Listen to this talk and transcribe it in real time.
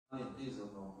地总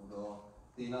统不多，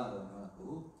地那的嘛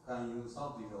都看有少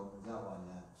地的不加完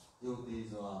呢，有地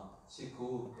说吃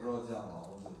苦肉加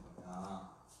毛子啊。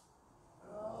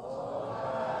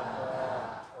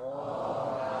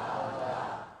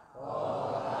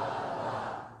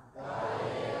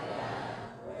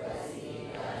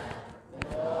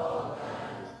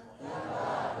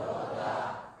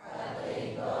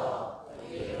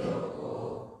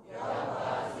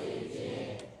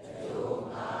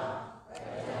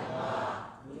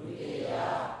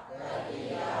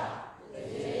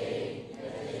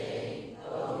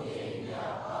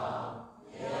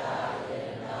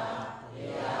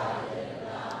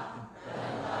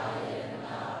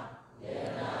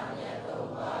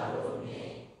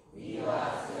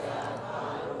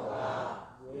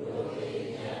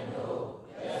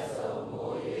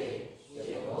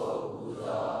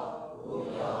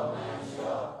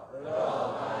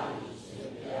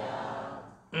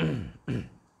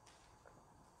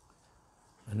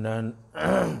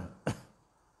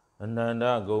အနန္တ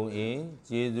ဂုံ၏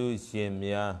ကျေးဇူးရှင်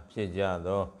များဖြစ်ကြ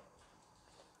သော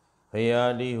ဘု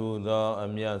ရားတည်းဟူသောအ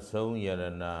မြတ်ဆုံးယရဏ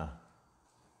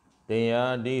တ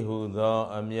ရားတည်းဟူသော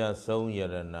အမြတ်ဆုံးယရ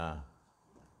ဏ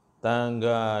သံ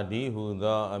ဃာတည်းဟူ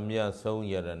သောအမြတ်ဆုံး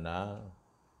ယရဏ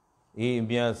ဤအ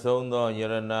မြတ်ဆုံးသောယ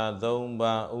ရဏသုံး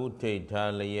ပါးဥထိတ်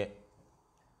ထားလျက်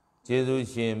ကျေးဇူး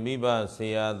ရှင်မိဘဆ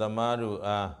ရာသမားတို့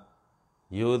အား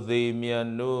ယိုသေးမြတ်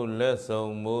နိုးလက်ဆော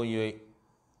င်မိုး၍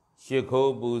ရှိ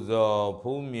ခိုးပူဇော်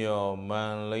ဖူးမြော်မှ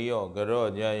န်လျော့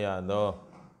ကြော့ကြရသော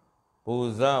ပူ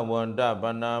ဇဝန္တပ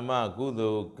ဏာမကု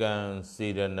သိုလ်ကံစေ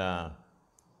တနာ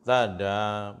သတ္တာ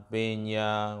ပညာ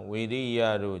ဝိရိယ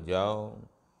တို့ကြောင့်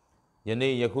ယ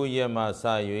နေ့ယခုရက်မှစ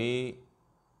၍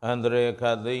အန္တရာယ်ခ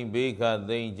တ်သိမ်းဘေးခတ်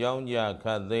သိမ်းကြောင်းကြခ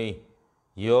တ်သိမ်း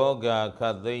ယောဂခ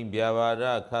တ်သိမ်းဗျာပါဒ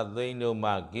ခတ်သိမ်းတို့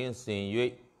မှကင်းစင်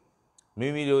၍မိ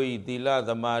မိတို့၏သီလသ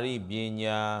မာဓိပ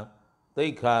ညာသိ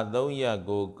က္ခာသုံးရပ်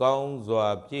ကိုကောင်းစွာ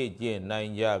ဖြည့်ကျင့်နို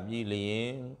င်ကြပြီလျ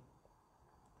င်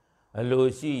အလို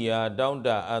ရှိရာတောင်းတ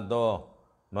အပ်သော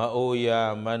မအိုရာ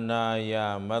မနာရာ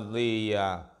မသေးရာ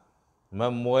မ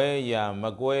မွဲရာမ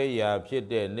ကွဲရာဖြစ်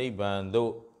တဲ့နိဗ္ဗာန်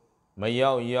သို့မ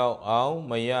ရောက်အောင်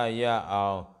မရအော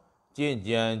င်ကျင့်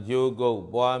ကြံကြိုးကုပ်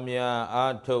ပွားများ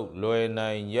အားထုတ်လွယ်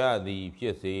နိုင်ကြသည်ဖြ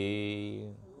စ်စေ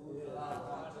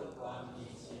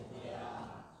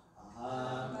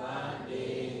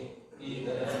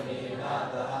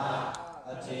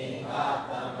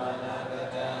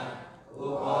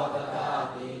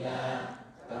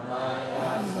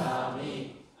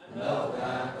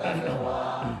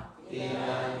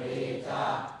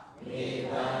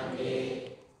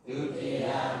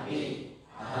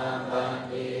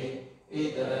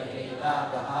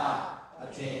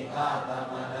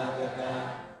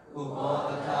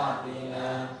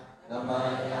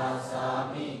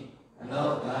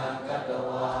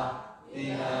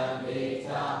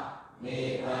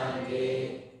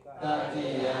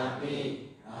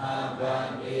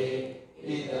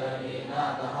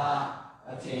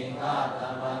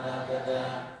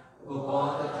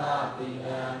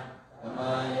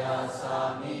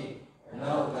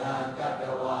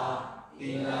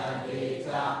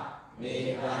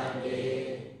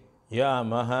ယ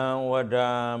မဟံဝဒာ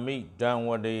မိတံဝ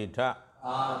ဒေထ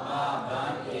အာမဗ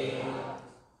န္တိ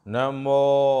န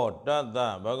မောတတ္တ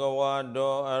ဗဂဝ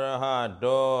တောအရဟ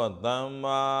တောသမ္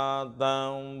မာသ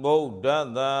မ္ဗုဒ္ဓတ္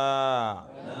တ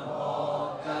နမော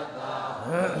တတ္တ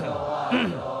ဗဂဝ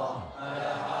တောအရ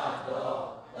ဟတော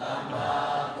သမ္မာ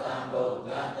သမ္ဗုဒ္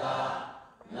ဓတ္တ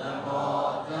နမော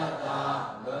တတ္တ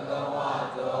ဗဂဝ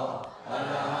တောအ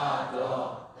ရဟတော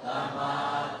သမ္မာ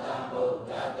သမ္ဗုဒ္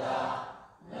ဓတ္တ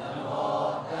နမော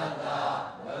တတ္တ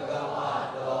ဗဂဝ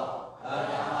တောအ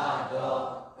ရဟတော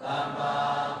သမ္မာ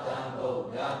သမ္ဗုဒ္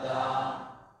ဓတ္တ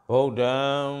ဗုဒ္ဓံ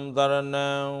တရဏံ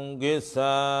ကိစ္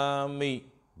ဆာမိ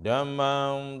ဓမ္မံ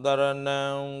တရဏံ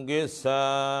ကိစ္ဆာ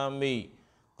မိ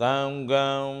သံဃံ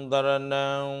တရဏံ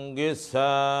ကိစ္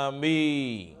ဆာမိ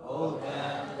ဗုဒ္ဓံ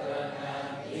တရဏံ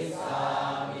ကိစ္ဆာ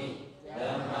မိဓ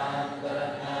မ္မံတရ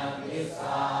ဏံကိစ္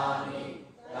ဆာမိ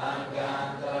သံဃံ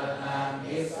တရဏံ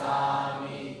ကိစ္ဆာ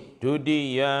မိဒုတိ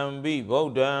ယံပိဗု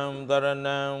ဒ္ဓံတရ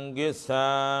ဏံကိစ္ဆာ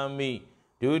မိ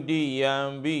ဒုတိယံ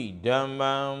ပိဓမ္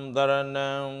မံတရဏံ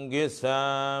ကိစ္ဆာ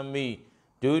မိ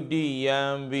ဒုတိယံ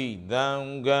ပိသံ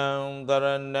ဃံတရ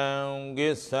ဏံကိ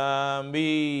စ္ဆာမိ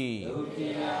ဒုတိ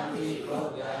ယံပိဗု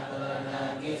ဒ္ဓံတရဏံ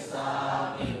ကိစ္ဆာ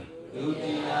မိဒု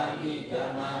တိယံပိဓ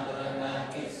မ္မံတရဏံ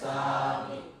ကိစ္ဆာ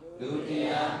မိဒုတိ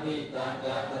ယံပိသံ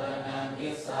ဃံတရဏံကိ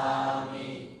စ္ဆာမိ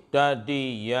တတိ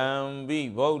ယံပိ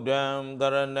ဗုဒ္ဓံတ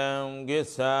ရဏံကိစ္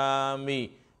ဆာမိ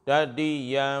တတိ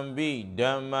ယံပိဓ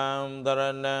မ္မံတရ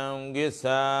ဏံကိစ္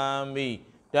ဆာမိ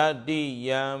Tati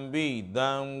yambi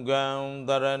damgam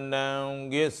taranam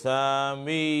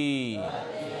gisami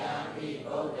Tati yambi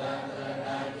bodham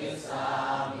taranam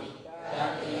gisami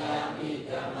Tati yambi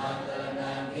dhammam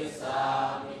taranam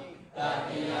gisami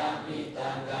Tati yambi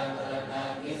damgam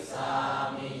taranam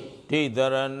gisami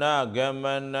Titarana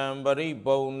gamanam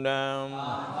paripunam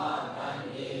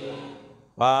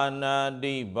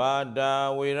Panadi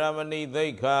bada viramani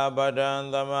daikha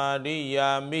badam tamadi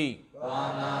yami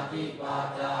Panadi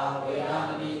bada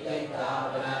viramani daikha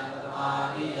badam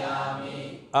tamadi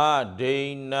yami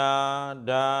Adena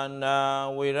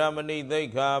dana viramani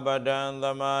daikha badam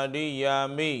tamadi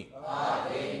yami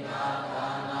Adena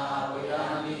dana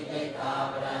viramani daikha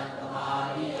badam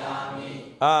tamadi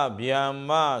yami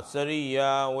Abhyama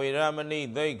sariya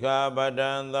viramani daikha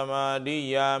badam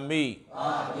tamadi yami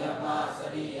Abhyama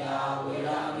sariya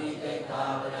viramani daikha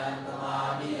badam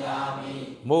tamadi yami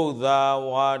Mudha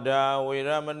wada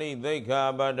viramani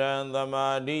daikha badam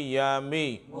tamadi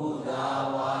yami Mudha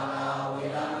wada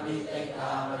viramani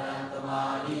daikha badam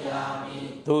tamadi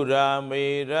yami Tura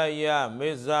meraya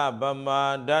misa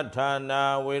bama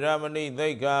dathana viramani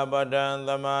daikha badam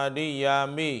tamadi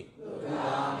yami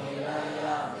Tura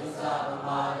meraya misa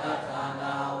bama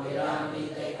dathana viramani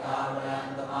daikha badam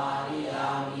tamadi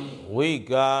yami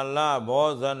Vikala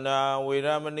bhosana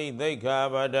viramani daikha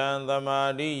badam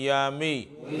tamadi yami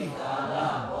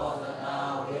Vikala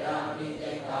bhosana viramani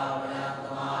daikha badam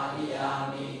tamadi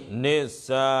yami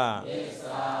Nissa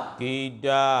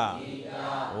Gita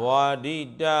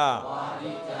Vadita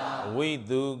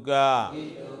Viduga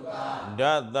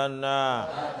Datana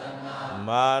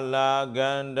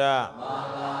Malaganda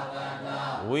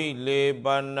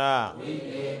Vilebana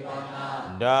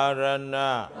Dharana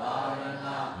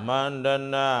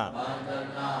Mandana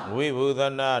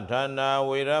Vibhudana Thana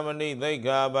Viramani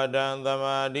daikha badam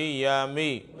tamadi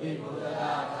yami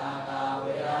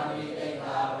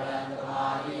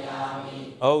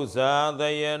Osa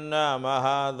dayana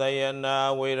mahadayana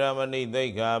viramani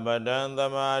daikha badam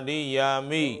tamadi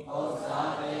yami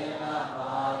Osa dayana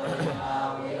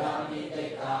mahadayana viramani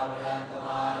daikha badam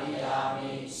tamadi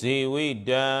yami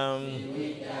Sividam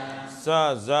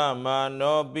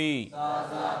Sazamanopi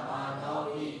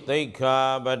Daikha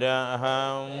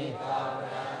badam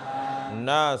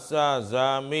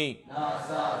Nasazami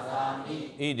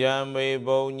Idam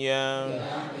vibonyam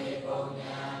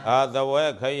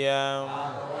Adavekayam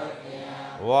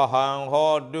Vahang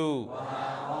hodu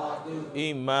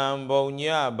Imam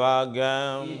bonya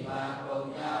bagam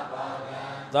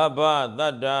Taba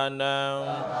tadanam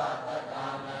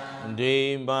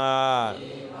Dima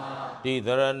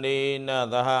Titarani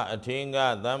nadaha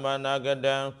atinga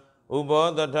dhamanagadam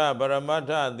Ubodhata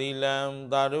paramata dilam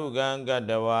Tarugan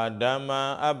gadawa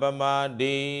dhamma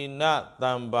abamadi na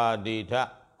tambadita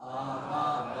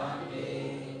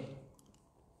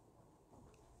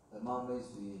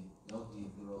Mamesui, Yogi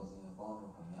Puros and Bono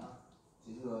Pamia,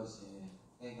 Chidros,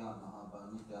 Ega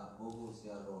Mahabanita, Bogu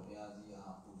Siaro, Yazia,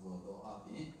 Uzo,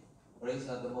 Abi,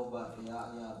 Resa the Moba,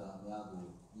 Yada,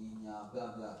 Yagu, Inya,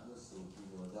 Babia, Yusu,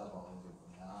 Tido, Java,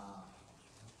 Pamia.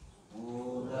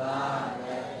 Buddha,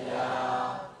 Netia,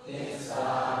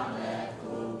 Tisa,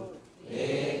 Neku,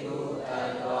 Egu,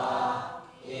 Elva,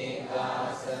 Ega,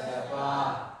 Senepa,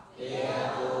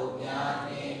 Egu,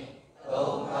 Miani,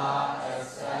 Toka,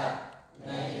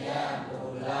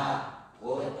 Nayamula,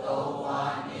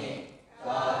 Utowani,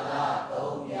 Kala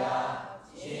Tomya,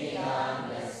 China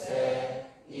Nese,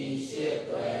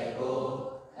 Ishipwego,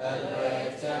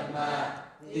 Alwechama,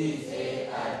 Tise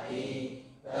Ati,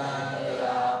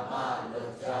 Kandra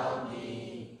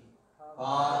Maluchauni,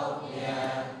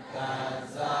 Paumyan,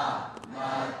 Kanza,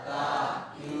 Mata,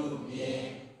 Yubin,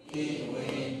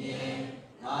 Kiwinin,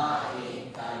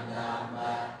 Mahi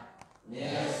Kandama,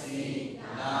 Nesi,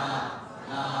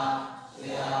 Na,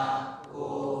 Sia,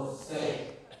 Ku, Se,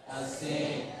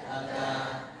 Asin, Adan,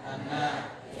 Anan,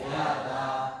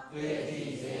 Yada,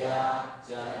 Viti, Zia,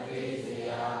 Jandri,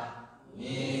 Zia,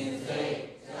 Min,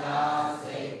 Se, Sa,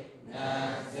 Se,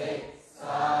 Nan, Se,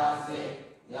 Sa, Se,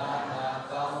 Yana,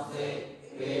 Kau, Se,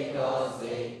 Vito,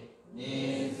 Se,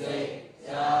 Min, Se,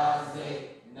 Sa, Se,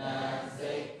 Nan,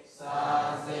 Se,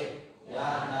 Sa, Se,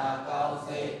 Yana, Kau,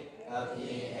 Se,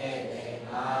 Api, Ede,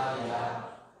 Naya,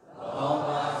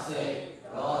 Roma, Se,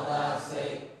 Roda, Se,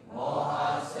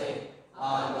 Moha, Se,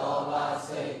 Aloba,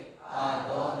 Se,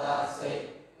 Adoda, Se,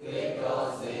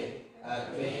 Vito, Se,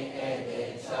 Api,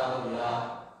 Ede, Chauya,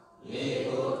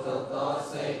 Ligu, Tuto,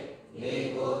 Se,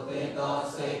 Ligu, Tito,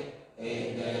 Se,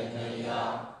 Ede,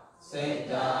 Naya,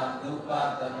 Seta,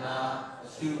 Nupatana,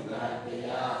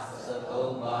 Shugadya,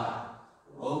 Satoma,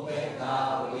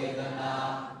 Upeka,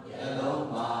 Vedana,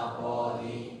 Yaloma,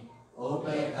 Bodi,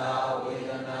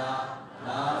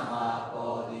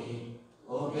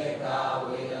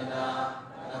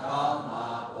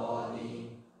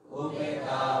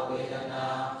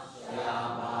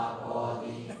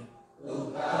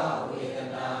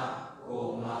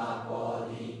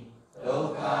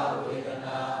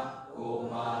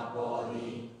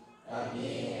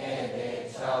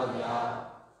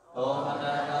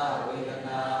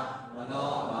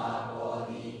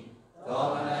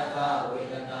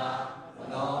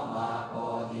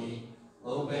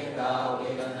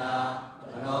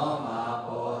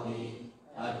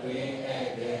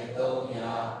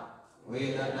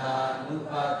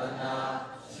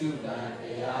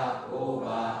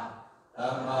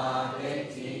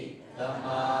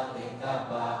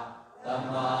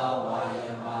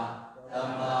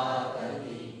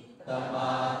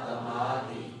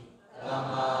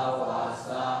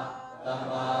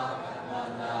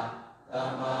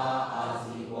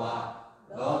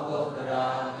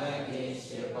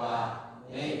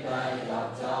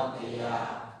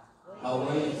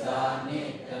 วิชชานิ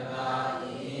ตนา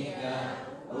อิกัน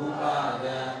อุปาท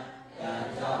านการ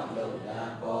เจ้าโยดา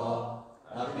โก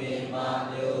อภิมา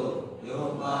ยุโย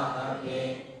มาอภิ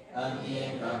อันยิ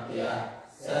มระเบีย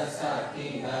สัสสะกิ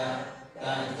หังก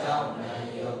ารเจ้านาย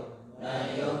โยนาย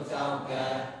โยเจ้ากั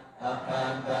นอภั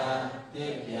นตันทิ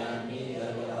พยามิโย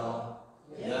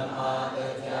ยมาต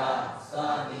จาสา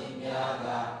ธิญาก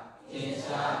ะกินช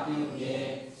าปิเย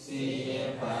สีเย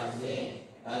ปัสสิ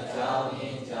อาเจ้ายิ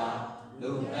นจา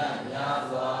ลุนัญญา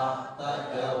สวาตั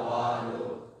ตวาลุ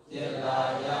เจลา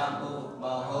ยามุม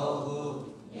โหหุ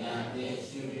ญาติ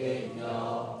สุเรโย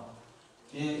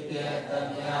จิตเตตัญ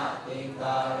ญาติก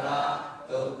าระ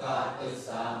ตุกะติส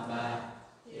ามัง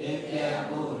อิเปีย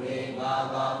มุเรมา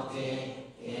บังติ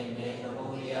อิเมตมุ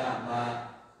ยามัง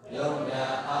โยนา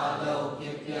อาโลกิ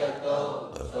เปียโต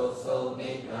สุโส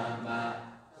นิพามัง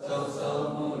สุโส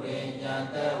มุเรญา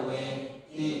ตเว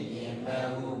ทิยิมะ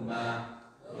หุมัง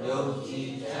โยจิ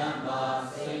จัมมา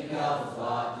สิกขสว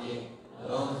าติ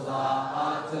ลงสาอา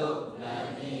ทุนัน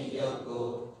นิโยกุ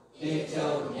ทิโช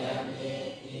ญามิ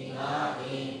อิงา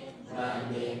อิมันเ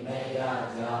มเมยะ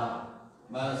จา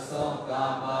มัสสกา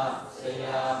มะสย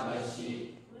ามชิ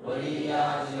วริยา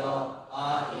โยอา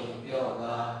อิเปียวก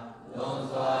าลง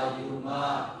สายุมา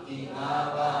อิงา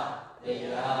บะเต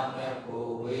ยาเมโก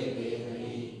เวเด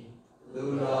ริดุ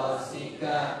โรสิก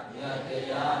ะยะเต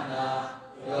ยานา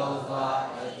โยสวา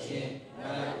อชินเม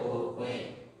โกเว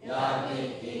ยานิ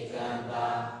กิกันตา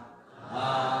อา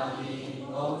ดิ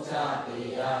โมชะเต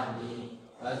ยานิ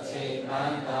อเชมั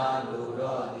ยตาลุโร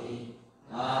ติ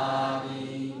อาดิ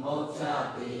โมชะ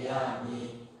เตยานิ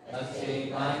อเช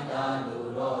มัยตาลุ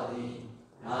โรติ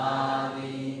อา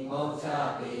ดิโมชะ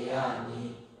เตยานิ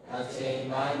อเช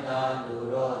มัยตาลุ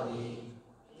โรติ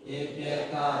อิเปีย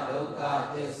กะดุกข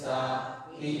သစ္စာ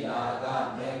ခိราคะ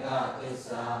เมฆသစ္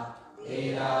စာเท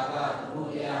ราคะมุ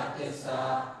ยသစ္စာ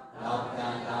နောင်တ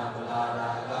န္တပလာ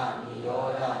ရာคะនិရော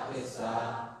ဓသစ္စာ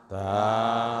สา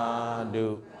ธุ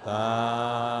สา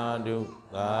ธุ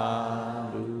สา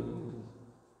ธุ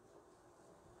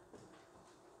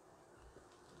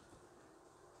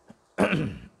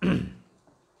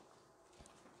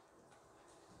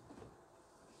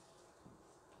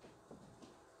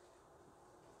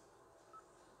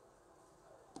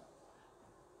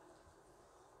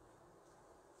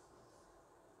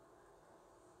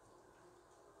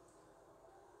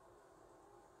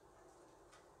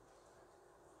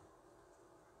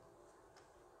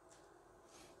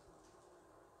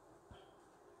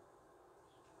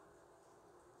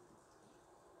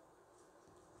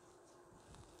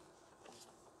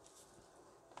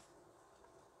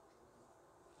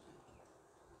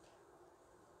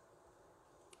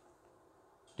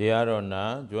တရားတော်နာ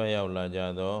ကြွရောက်လာကြ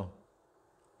သော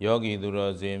ယောဂီသူ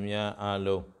တော်စင်များအား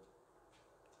လုံး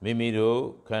မိမိတို့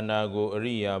ခန္ဓာကိုယ်အ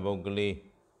ရိယာပုဂ္ဂလေး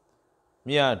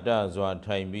မြတ်တစွာ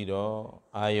ထိုင်ပြီးတော့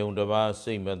အာယုန်တစ်ပါး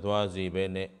စိတ်မသွားစေဘဲ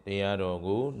နဲ့တရားတော်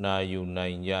ကိုနာယူနို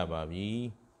င်ကြပါပြီ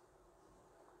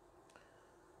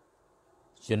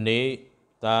ယနေ့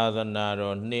သာသနာ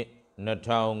တော်နှစ်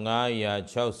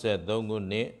2563ခု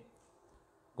နှစ်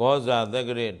ကောဇာသက္က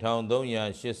ရာ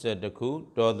1382ခု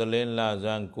တော်သလင်းလဆ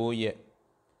န်း9ရက်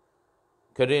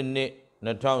ခရစ်နှစ်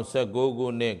2019ခု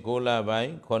နှစ်6လပို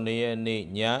င်း9ရက်နေ့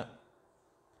ည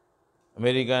အမေ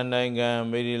ရိကန်နိုင်ငံ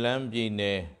မေရီလန်းပြည်န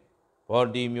ယ်ဘော်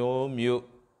တီမျိုးမြို့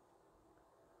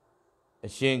အ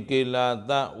ရှင်ကေလာ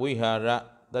သဝိဟာရ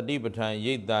တတိပဋ္ဌာန်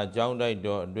ရိပ်သာကျောင်းတိုက်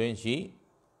တော်အတွင်းရှိ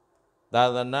သာ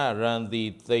သနာရန်တီ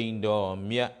သိမ်တော်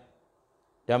မြတ်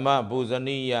ဓမ္မပူဇ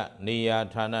နီယနေရာ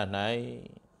ဌာန၌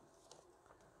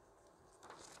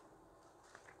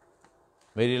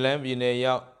မေရီလန်းပြည်နယ်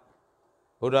ရောက်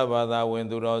ဘုရားဘာသာဝင်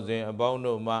သူတော်စင်အပေါင်း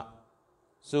တို့မှ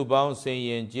စုပေါင်းဆင်ရ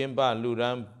င်ကျင်းပလူရ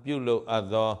န်ပြုလုပ်အပ်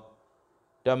သော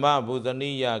ဓမ္မပူဇနီ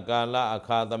ယကာလအ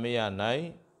ခါသမယ၌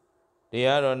တ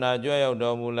ရားတော်နာကြွရောက်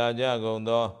တော်မူလာကြကုန်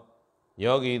သော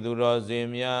ယောဂီသူတော်စင်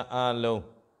များအားလုံး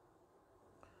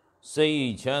စိ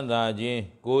တ်ချမ်းသာခြင်း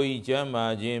ကိုယ်ဤချမ်းသာ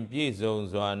ခြင်းပြည့်စုံ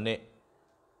စွာနှင့်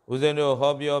ဦးဇင်းတို့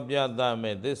ဟောပြောပြသ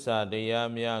မဲ့သစ္စာတရား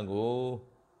များကို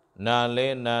နာလဲ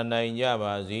နာနိုင်ကြ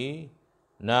ပါစေ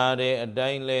နာတဲ့အတို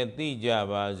င်းလဲသိကြ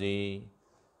ပါစေ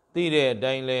သိတဲ့အ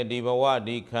တိုင်းလဲဒီဘဝ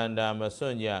ဒီခန္ဓာမစွ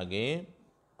န့်ကြခင်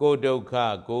ကိုယ်ဒုက္ခ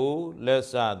ကိုလက်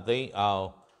စသိမ့်အောင်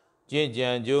ကျင့်ကြံ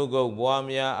ကြိုးကုပ်ပွား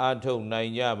များအားထုတ်နို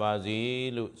င်ကြပါစေ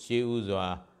လို့ရှေးဥစွာ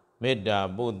မေတ္တာ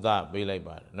ပို့သပေးလိုက်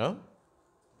ပါတယ်နော်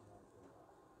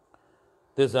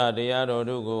သစ္စာတရားတော်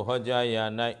တို့ကိုဟောကြားရာ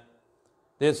၌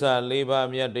သစ္စာ၄ပါး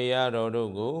မြတ်တရားတော်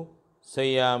တို့ကိုဆ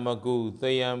ရာမကု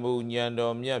သေယံမူဉာဏ်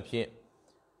တော်မြတ်ဖြင့်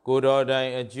ကိုယ်တော်တို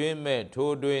င်အကျွင့်မဲ့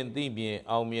ထိုးတွင်သိပြင်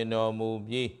အောင်မြင်တော်မူ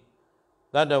ပြီး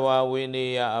တတ္တဝဝိန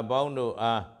ည်းအပေါင်းတို့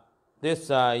အား သစ္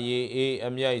စာရေအေးအ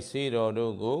မြိုက်စေတော်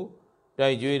တို့ကို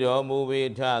တိုက်ကြွေးတော်မူပေ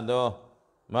ထသော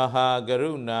မဟာက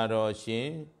ရုဏာတော်ရှင်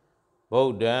ဗု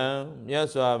ဒ္ဓံမြတ်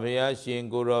စွာဘုရားရှင်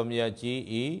ကိုယ်တော်မြတ်ကြီး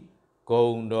ဤဂု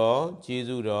ဏ်တော်ကျေး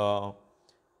ဇူးတော်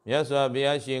မြတ်စွာဘု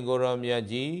ရားရှင်ကိုယ်တော်မြတ်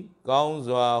ကြီးကောင်း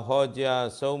စွာဟောကြား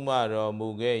ဆုံးမတော်မူ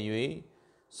ခဲ့၍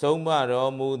ဆုံးမ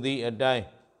တော်မူသည့်အတိုင်း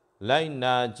လိုက်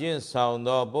နာကျင့်ဆောင်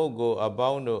သောပုဂ္ဂိုလ်အပေါ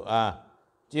င်းတို့အား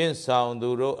ကျင့်ဆောင်သူ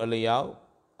တို့အလျောက်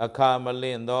အခါမလ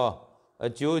င့်သောအ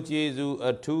ကျိုးကျေးဇူး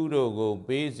အထူးတို့ကို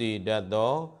ပေးစေတတ်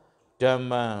သောဓမ္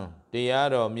မံတရား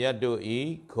တော်မြတ်တို့ဤ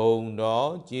ခုံတော်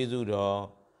ကျေးဇူးတော်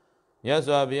မြတ်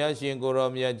စွာဘုရားရှင်ကိုယ်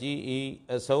တော်မြတ်ကြီးဤ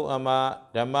အဆုံးအမ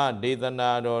ဓမ္မဒေသနာ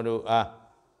တော်တို့အား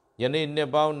ယနေ့နှစ်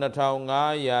ပေါင်း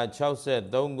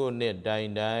2563ခုနှစ်တိုင်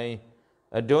တိုင်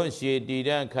အတွန်းရှည်တည်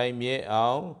တံ့ခိုင်မြဲအော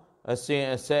င်အစဉ်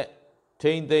အဆက်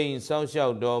ထိမ့်သိမ်းစောင့်ရှော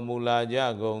က်တော်မူလာကြ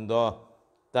ကုန်သော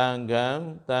တန်ခံ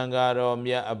တန်ဃာတော်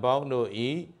မြတ်အပေါင်းတို့ဤ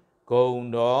ဂုဏ်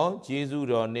တော်ကျေးဇူး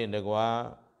တော်နှင့်တကွာ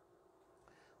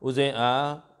ဥစဉ်အား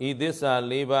ဤသစ္စာ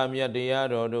၄ပါးမြတ်တရား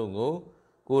တော်တို့ကို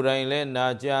ကိုယ်တိုင်လည်းနာ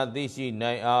ကြားသိရှိ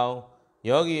နိုင်အောင်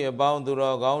ယောဂီအပေါင်းသူ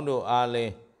တော်ကောင်းတို့အားလ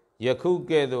ည်းယခု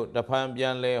ကဲ့သို့တဖန်ပြ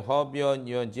န်လဲဟောပြော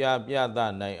ညွှန်ကြားပြသ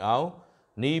နိုင်အောင်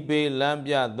နိပေလမ်း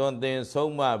ပြသွန်သင်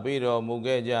ဆုံးမပေးတော်မူ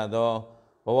ခဲ့ကြသော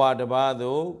ဘဝတစ်ပါး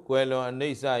သို့ကွယ်လွန်အနိ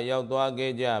စ္စရောက်သွား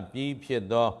ခဲ့ကြပြီးဖြစ်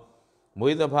သော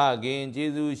မွေးသဖခင်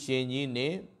ကျေးဇူးရှင်ကြီးနှ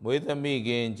င့်မွေးသမိခ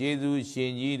င်ကျေးဇူးရှ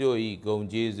င်ကြီးတို့၏ဂုဏ်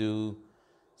ကျေးဇူး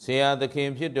ဆရာသခင်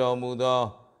ဖြစ်တော်မူသော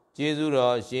ကျေးဇူး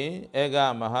တော်ရှင်ဧက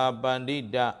မဟာပန္တိ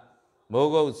တ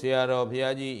မိုးကုတ်ဆရာတော်ဘု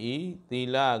ရားကြီး၏သီ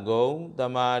လဂုဏ်သ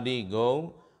မာဓိဂုဏ်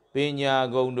ပညာ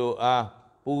ဂုဏ်တို့အား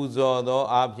ပူဇော်သော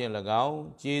အားဖြင့်၎င်း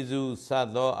ကျေးဇူးဆပ်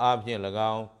သောအားဖြင့်၎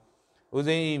င်းဥစ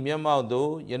ဉ်ဤမျက်မှောက်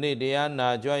သို့ယနေ့တရားနာ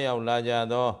ကြွရောက်လာကြ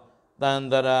သောတန်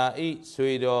တရာဤ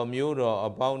ဆွေတော်မျိုးတော်အ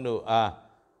ပေါင်းတို့အား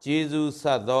ကျေးဇူးဆ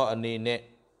ပ်သောအနေနဲ့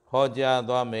ဟောကြား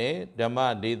သွားမယ်ဓမ္မ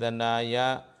ဒေသနာယ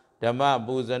ဓမ္မ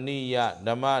ပူဇနိယဓ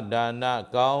မ္မဒါန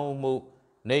ကောင်းမှု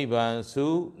နိဗ္ဗာန်စု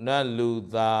နတ်လူ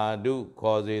သာဓု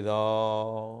ခေါ်စေ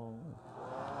သော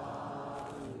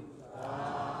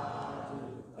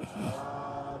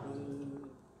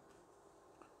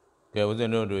ကဲဦးဇ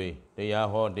င်းတို့တွေတရား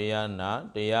ဟောတရားနာ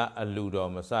တရားအလှ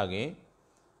တော်မစခင်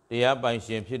တရားပိုင်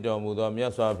ရှင်ဖြစ်တော်မူသောမြ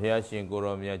တ်စွာဘုရားရှင်ကိုယ်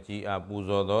တော်မြတ်ကြီးအားပူ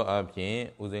ဇော်သောအဖြစ်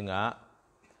ဦးဇင်းက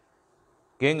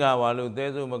ကင်္ဂါဝါလူသဲ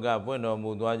စုမကပွင့်တော်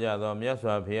မူသွားကြသောမြတ်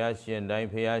စွာဘုရားရှင်တိုင်း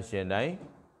ဘုရားရှင်တိုင်း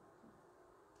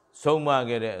ဆုံးမ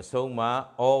ခဲ့တဲ့အဆုံးအမ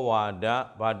ဩဝါဒ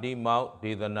ဗာတိမောက်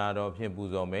ဒေသနာတော်ဖြင့်ပူ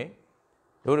ဇော်မယ်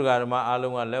ဒုဒကာဓမ္မအား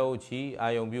လုံးကလက်အုပ်ချီအာ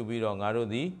ယုံပြုပြီးတော့ငါတို့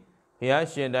သည်ဘုရား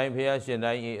ရှင်တိုင်း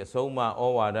၏အဆုံးအမဩ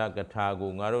ဝါဒကထာ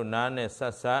ကိုငါတို့နားနဲ့ဆ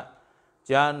က်ဆက်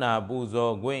ကြားနာပူ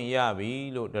ဇော်ခွင့်ရပြီ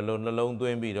လို့ဒီလိုနှလုံးသွ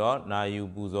င်းပြီးတော့နာယူ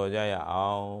ပူဇော်ကြရ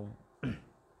အောင်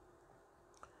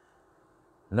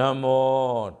နမော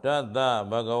တတ္တ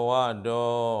ဗဂဝ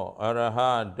တောအရဟ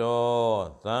တော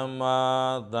သမ္မာ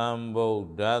သမ္ဗုဒ္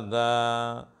ဓတ္တ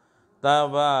သဗ္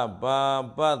ဗပါ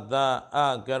ပတ္တအ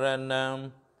ကရဏံ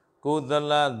ကုသ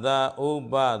လတ္တဥ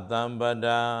ပသံပ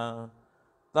ဒာ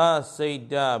သစိတ်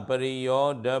တပရိယော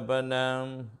ဒပနံ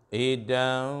ဧတံ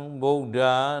ဗုဒ္ဓ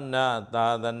နာသာ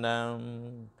သနံ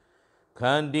ခ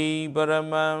န္တီပရ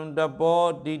မံတပော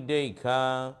တိဒိဋ္ဌာ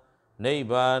နိဗ္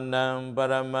ဗာနံပ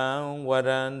ရမံဝရ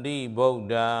န္တိဗုဒ္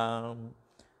ဓံ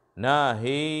နာ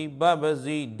ဟိပပ္ပ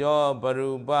စီတောပ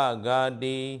ရူပဂာ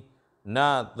တိနာ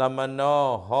သမနော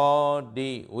ဟော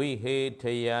တိဝိဟေထ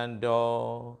ယံတော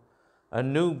အ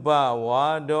နုပဝါ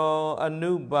ဒောအ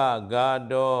နုပဂါ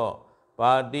တော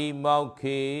ပါတိမောက္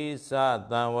ခေသ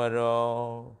သံဝရော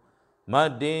မ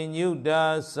တ္တင်ညုတာ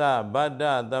သဗတ္တ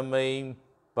သမိန်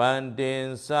ပန္တင်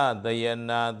သတယ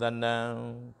နာတနံ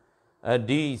အ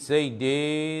ဓိစိတ်တေ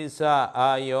သ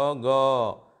အာယောဂော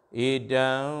ဧတံ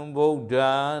ဗုဒ္ဓ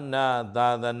နာသာ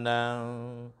သနံ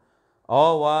ဩ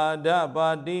ဝါဒပါ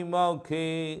တိမောက္ခေ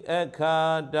အခါ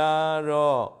တာ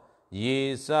ရောယေ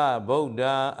သဗုဒ္ဓ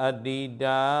အတ္တိ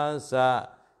တာသ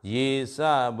ယေသ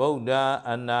ဗုဒ္ဓ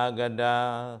အနာဂတာ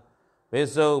ဝိ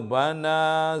သုပန္နာ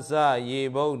သယေ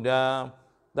ဗုဒ္ဓ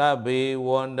သဗ္ဗေဝ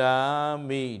န္ဒာ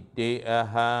မိတေအ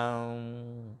ဟံ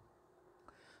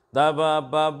သဗ္ဗ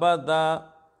ပါပတ္တ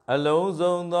အလုံး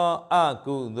စုံသောအ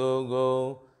ကုသိုလ်ကို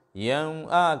ယံ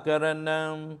အကရဏံ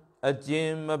အကျ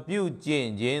ဉ်မပြုကျင့်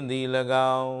ခြင်းသည်၎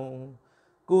င်း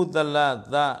ကုသလတ္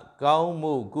တကောင်း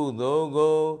မှုကုသိုလ်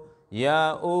ကိုယာ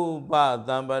ဥပ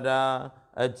သံပဒာ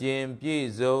အကျဉ်ပြည့်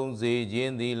စုံစေခြ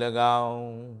င်းသည်၎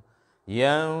င်း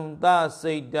ယံသ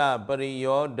စိတ်တပရိ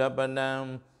ယောဒပနံ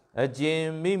အကျဉ်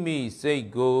မိမိစိတ်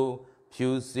ကိုဖြူ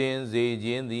စင်စေခြ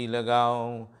င်းသည်၎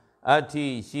င်းအဋ္ဌိ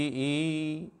ရှိ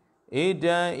၏ဧ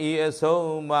တံဤအဆုံး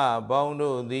အမပေါင်း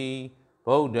တို့သည်ဗ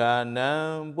ဗုဒ္ဓနာ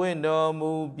ပွင့်တော်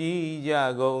မူပြီးကြ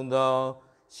ကုန်သော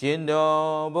ရှင်တော်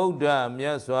ဗုဒ္ဓမြ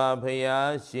တ်စွာဘု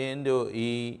ရားရှင်တို့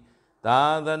ဤသာ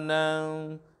သနာ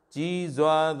ကြီး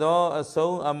စွာသောအ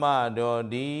ဆုံးအမတော်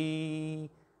သည်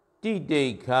တိတိ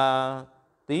ခာ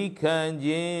သီခံခြ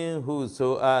င်းဟု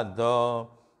ဆိုအပ်သော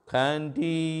ခန္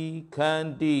တီခန္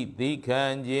တိသီခံ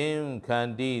ခြင်းခ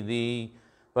န္တိသည်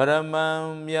ပရမံ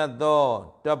မြတ်သော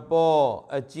တပော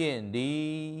အကျင့်သ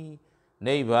ည်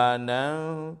နိဗ္ဗာနံ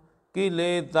ကိ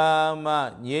လေသာမှ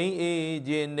ငြိမ်းအေး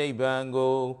ခြင်းနိဗ္ဗာန်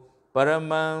ကိုပရ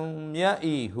မံမြတ်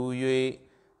ဤဟု၍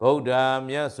ဗုဒ္ဓ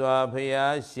မြတ်စွာဘု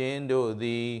ရားရှင်တို့သ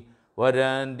ည်ဝရ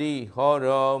န္တိဟော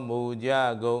တော်မူကြ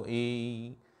ကုန်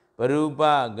၏ပရုပ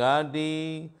ဂာတိ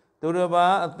သူတစ်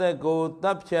ပါးအသက်ကိုတ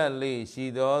ပ်ဖြတ်လေရှိ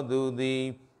သောသူသည်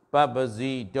ပပ္ပ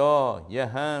စီတော်ယ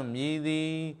ဟန်မြည်သ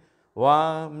ည်ဝါ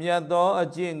မြတ်သောအ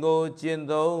ကျင့်ကိုကျင့်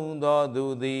သုံးသောသူ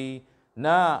သည်န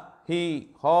ဟိ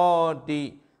ဟောတိ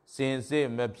စင်စစ်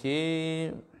မဖြစ်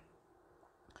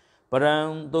ပရံ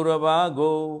သူတစ်ပါး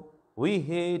ကိုဝိ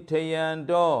ဟေထယံ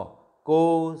တော်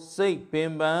ကိုစိတ်ပ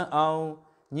င်ပန်းအောင်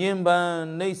ညင်ပန်း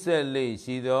နှိပ်စက်လေ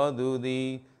ရှိသောသူသည်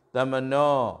သမ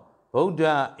နောဗုဒ္ဓ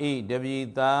ဤတပိ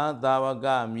သာသာဝက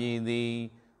မြည်သည်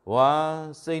ဝါ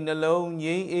စိတ်နှလုံး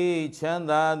ငြိမ်းအေးချမ်း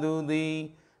သာသူသည်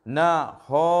န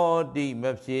ဟောတိမ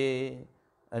ဖြစ်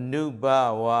အနုပ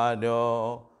ဝါဒော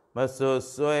မဆွ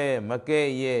ဆွဲမကဲ့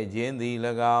ရဲ့ခြင်းသည်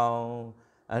၎င်း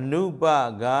အနုပ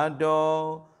ဂါတော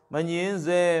မငင်း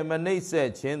စေမနှိပ်စ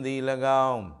က်ခြင်းသည်၎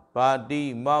င်းပါတိ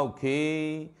မောက်ခေ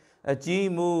အကြီး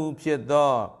မှုဖြစ်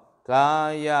သောကာ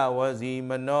ယဝစီ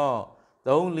မနော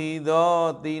သုံးလီသော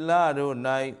သီလတို့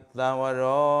၌သံဝ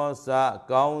ရောစ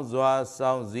ကောင်းစွာ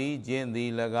ဆောင်စည်းခြင်းသ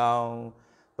ည်၎င်း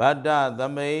ဗတ္တသ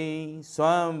မိန်စွ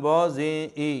မ်းဘောဇင်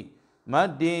ဤမ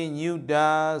တ္တိညုတာ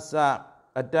စ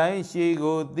အတိုင်းရှိ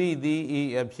ကိုသိသည်ဤ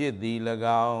အဖြစ်သည်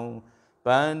၎င်းပ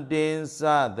န္တင်စ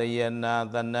သယနာ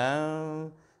တနံ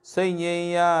စိတ်ငြိမ်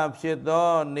ရာဖြစ်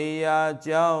သောနေရာ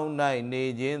ကြောင်း၌နေ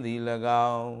ခြင်းသည်၎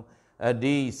င်းအ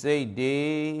ဓိစိတ်တေ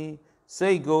စိ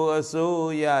တ်ကိုအ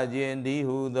စိုးရခြင်းဒီ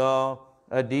ဟုသော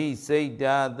အဓိစိတ်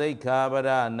တာသိက္ခာပရ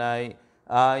၌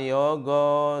အာယော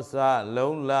ဂောစ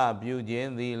လုံးလပြုခြ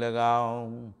င်းသည်၎င်း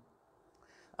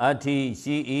အဋ္ဌိ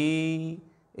ရှိ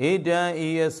၏ဧတံဤ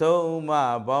အဆုံးအမ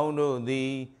ပေါင်းတို့သ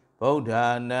ည်ဗုဒ္ဓ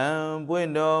နာပွ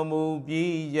င့်တော်မူ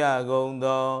ပြီးကြကုန်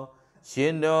သောရှ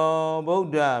င်တော်ဗုဒ္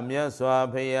ဓမြတ်စွာ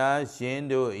ဘုရားရှင်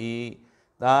တို့ဤ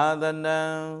သာသနာ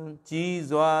ကြီး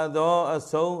စွာသောအ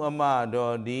ဆုံးအမ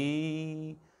တော်သည်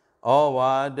ဩ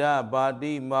ဝါဒပါ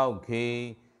တိမောက်ခေ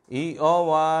ဤဩ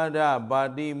ဝါဒပါ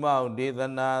တိမောက်ဒေသ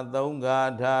နာသုံးဂါ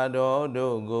ထာတော်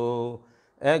တို့ကို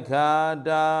အခါ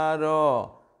တာရော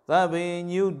သဗ္ဗ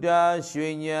ညုတာရွှေ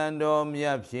ဉဏ်တော်မြ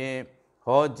တ်ဖြင့်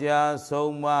ဟောကြား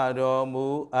ဆုံးမတော်မူ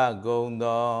အပ်ကုန်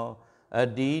သောအ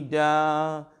တ္တိတာ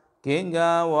ကင်္ဂ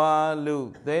ဝါလူ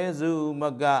သဲစုမ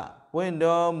ကပွင့်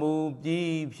တော်မူ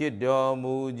ပြီးဖြစ်တော်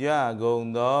မူကြကုန်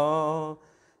သော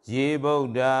ရေဗု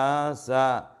ဒ္ဓစ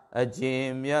အကျင့်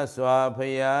မြတ်စွာဘု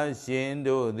ရားရှင်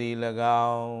တို့သည်၎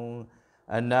င်း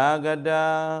အနာဂတ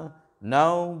နော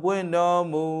င်ပွင့်တော်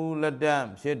မူလက်တန့်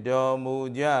ဖြစ်တော်မူ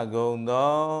ကြကုန်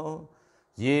သော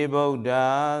ရေဗုဒ္ဓ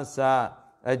စ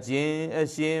အကျင့်အ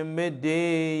ရှင်မေတ္တေ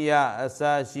ယအစ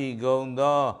ရှိကုန်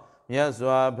သောမြတ်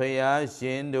စွာဘုရားရှ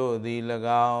င်တို့သည်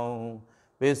၎င်း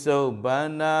ပိစုပ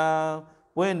န္နာ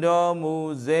ပွင့်တော်မူ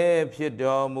စေဖြစ်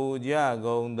တော်မူကြ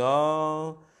ကုန်သော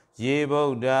ရေဗု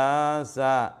ဒ္ဓစ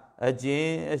အကျ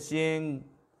င့်အရှင်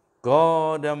ဂေါ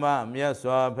တမမြတ်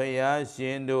စွာဘုရားရှ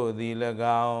င်တို့သည်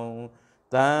၎င်း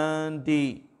တန်တိ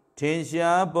ထင်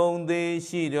ရှားပုံသေး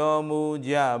ရှိတော်မူ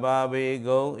ကြပါပေ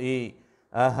ကုန်၏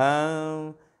အဟံ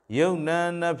ယုတ်နံ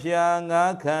နှဖျား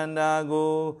ငါးခန္ဓာ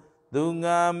ကိုသူ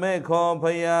ငါမဲ့ခေါ်ဖ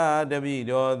ရာတပိ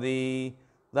တော်သည်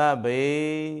သဗ္ဗေ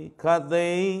ခသိ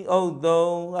မ့်ဥဒ္တုံ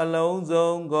အလုံး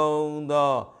စုံကုန်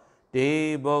သောတေ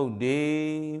ဗုဒ္ဓေ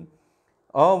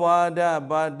ဩဝါဒ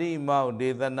ပါတိမောက်ဒေ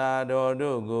သနာတော်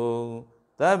တို့ကို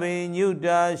သဗ္ဗညု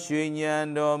တာရွှေဉဏ်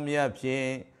တော်မြတ်ဖြ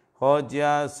င့်ဟော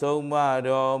ကြားဆုံးမ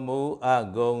တော်မူအပ်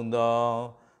ကုန်သော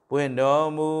ပွင့်တော်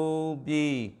မူ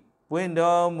ပြီးပွင့်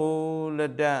တော်မူလ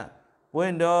က်တန့်ပွ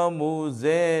င့်တော်မူ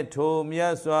စေထိုမြ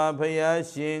တ်စွာဘုရား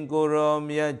ရှင်ကိုရော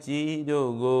မြတ်ကြီး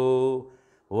တို့ကို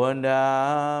ဝန္ဒာ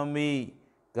မိ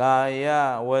ကာယ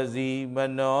ဝစီမ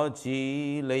နောချီ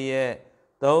လျက်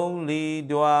သုံးလီ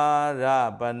ဒွါရ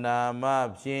ပနာမ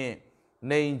ဖြင့်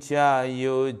နှိမ်ချ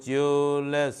ယိုကျိုး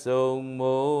လက်ဆုံး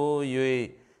မိုး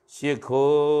၍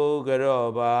ရှ िख ိုးကြော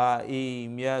ပါဤ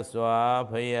မြတ်စွာ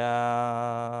ဘု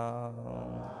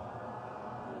ရား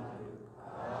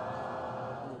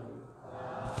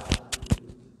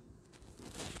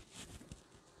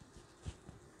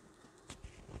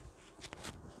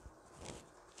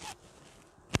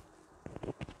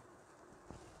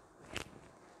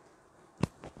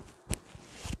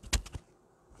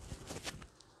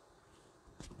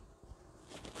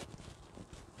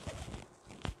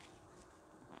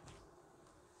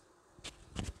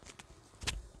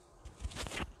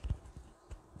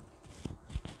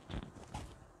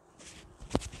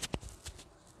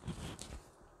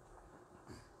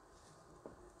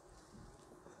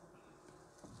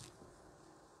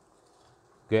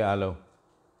Kẻ alo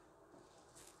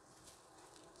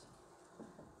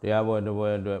Tia bồi đồ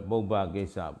bồi đồ bốc ba cây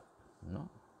sạp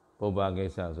bốc ba cây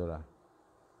sạp rồi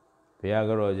Phía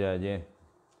cái rồi giờ chứ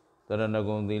Tất là nó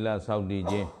cũng tí là sau đi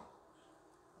chứ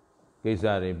Cây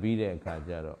sạp để bí để khá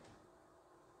chá rồi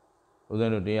Ủa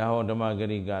dân rồi tia hoa dhama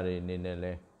gari gari nên nè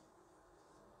lê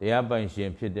Tia bánh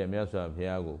xuyên phía để mẹ xóa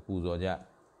phía của cụ dò chá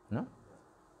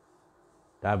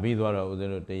Đã bí đó rồi ủa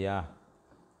dân rồi tia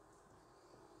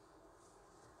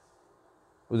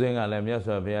Ủa dân ngà lê mẹ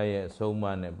xóa phía ye sâu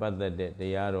mà nè bắt tật để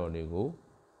tia rồi đi cụ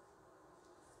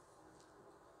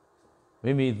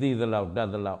Mimi tí tà lâu đá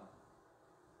tà lâu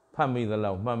Phát mi tà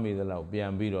lâu, phát mi tà lâu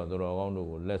Bian bí rồi tà rò gong đồ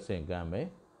của lết sinh cam mê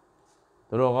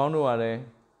Tà rò gong đồ à lê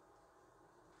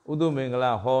Ú tu mình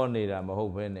là hò nì ra mà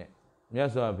hô phê nè Mẹ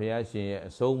xóa phía xin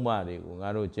sâu mà đi của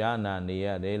ngà rô chá nà nì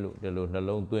ya đế lụ Đế lụ nà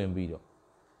lông tuyên bí rồi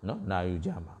Nà yu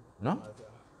chá mà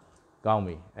Cao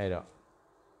mì, ai đó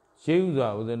Xế yu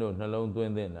xóa ú dân đồ nà lông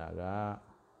tuyên tên nà gà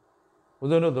Ú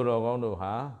dân đồ tà rò gong đồ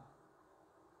hả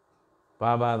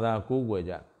Bà bà ta cú quay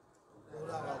chá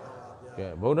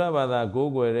Bố đá bà ta cú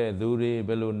quay rê Đu rì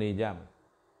bê lù nì chá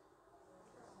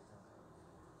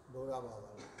Bố đá bà ta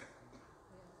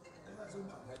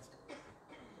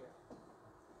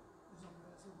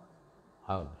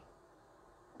Hào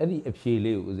Ấy đi ép xì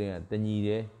liu của dân ta nhì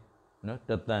đế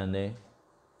Ta tàn đế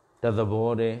Ta ta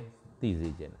bó đế Tí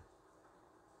gì chứ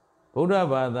Bố đá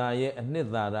bà ta ye nít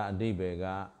ta ra đi bè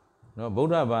gà Bố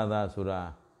đá bà ta sù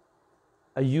ra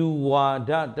Ayu wā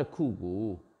đá ta khu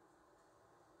cụ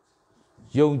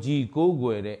Dông chi cố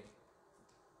quay đế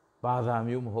Bà ta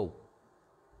miêu mà hô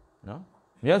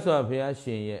Miết xóa phía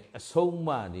xin ye sâu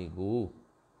mà đi cụ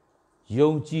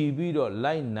Dông chi bí đó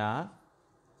lại ná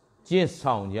Chiên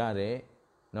xong ra đấy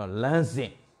Lán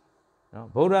xin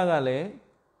Bố đá gà lê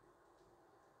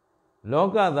Lô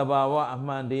ca ta bà wā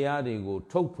amman đế đi cụ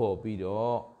Thúc phổ bí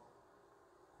đó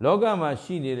Lô ca mà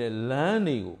xin đi lán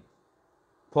đi cụ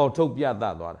Phổ thúc bia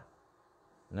ta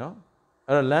đó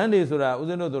Ở lán đi sửa ra Ú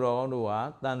dân đồ đồ gong đồ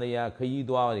wā Tàn đế ya khí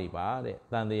đoá đi bà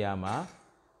Tàn đế ya mà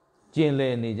Chiên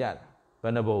lê nì chá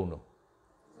Bà nà bông đồ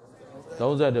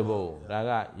 30 bông Đã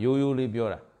gà yu yu li biểu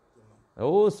ra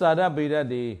Ồ xa đá bì ra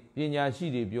đi Pin nhà xí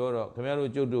đi biểu ra Khám yá rô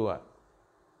chốt đồ wā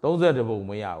 30 bông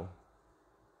mới yào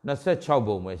 26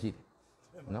 bông mới xí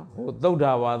Tốc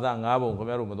đà wā thā 5 bông Khám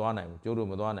yá rô mà đoán này Chốt đồ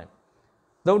mà đoán này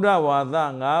Tốc đà wā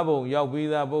thā 5 bông Yào bí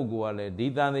ra bốc của lê Đi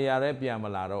tàn đế ya rê pian mà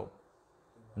là đâu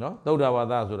Tốc đà wā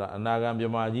thā sổ ra Anh gam cho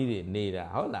mà dí đi nê ra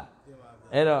Hốt là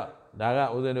Ê đó Đã gà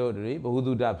ú dân đồ đi Bố hú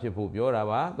tu đạp xếp phụ biểu ra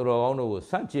bà Tổ rò gong đồ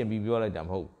sát chiên bí biểu lại chạm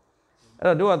hậu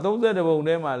Đó là 30 bông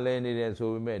đấy mà lên đi để số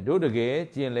mẹ Đó được ghé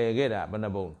chiên lê ghé ra Bà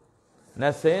bông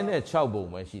Nà xế nè 6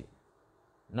 bông mà xí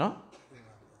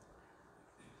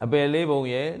À bè lê bông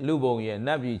ye Lưu bông ye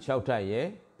Nà bì 6 thai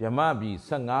ye Bia má bì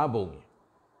 15 bông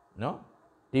ye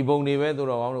Đi bông đi về tổ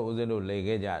rò gong đồ ú dân đồ lê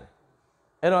ghé ra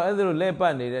Ê đó ế đồ lê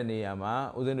bát này nè à mà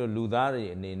ú dân đồ lưu đá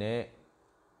rì nè nè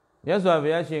Miết xóa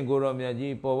phía xin cô rò miết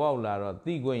chí bò bọc là rò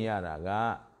tí quên ya ra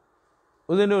gà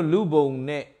Ú dân đồ lưu bông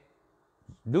nè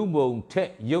Lưu bông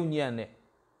thét dông nhàn nè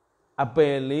À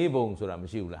bè lê bông sổ ra mà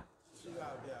xíu là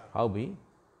Hào bí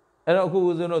Ê đó khu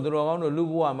ú dân đồ tổ rò gong đồ lưu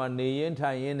bùa mà nè yên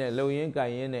thai yên nè Lâu yên cài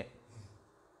yên nè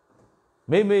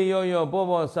Mê mê yo yo bò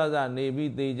bò xa xa nè bí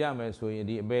tê chá mẹ xôi yên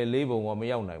đi bè lê bông mà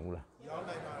yào này mù là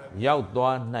Yào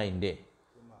toa này đê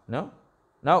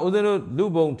Nào ú dân đồ lưu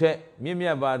bông thét Miết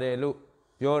miết bà đê lưu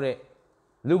ပြောrệ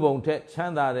Lưu bông thét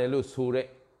chán đà rệ lưu xô rệ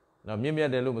Miết miết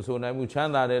đê lưu mà xô này mù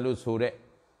chán đà rệ lưu xô rệ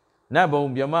Nà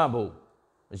bông bia má bông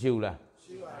Xíu là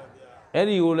Ê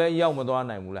đi hù lê yào mà toa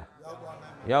này mù là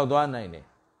Yào toa này nè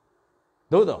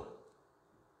Tốt đó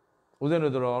Ú dân đồ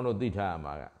tổ rò gong đồ tí thả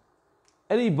mà gà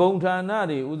Ê đi bông thả nà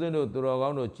đi ú dân đồ tổ rò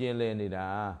gong đồ chiên lê nì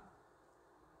đà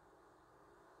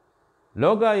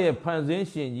Lô ca ye phản zin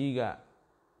xin chí gà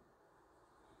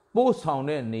Bố xong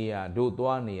nè nì à Đô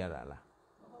toa nì à ra là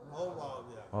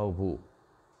Hầu phụ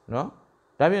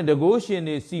Đã phiền đứa gỗ xin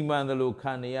nì xì màn đà lô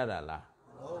khăn nì à ra là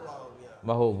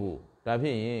Mà hầu phụ Đã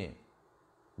phiền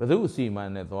Bà thú xì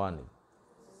màn nè toa nì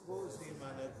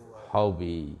Hầu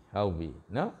bì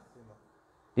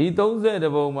Đi tống dễ đà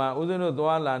bông mà Ú dân đồ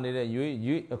toa là nì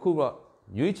đà Khu rõ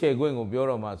Dưới chê quên của biểu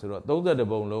rõ mà sửa Tống dễ đà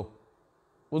bông lô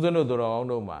Ú dân đồ tổ rò gong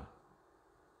đồ mà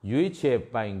Dưới chê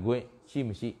bành quên Xí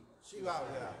mà xí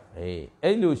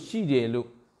Ê lù xí đề lù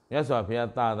Miết xóa phía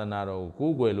ta ta nà rò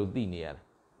Cú quay lù tí nì à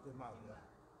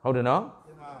Hầu đứa nó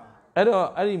Ê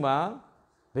đó ấy đi mà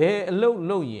Bè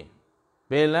lâu yên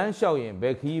Bè lán xào yên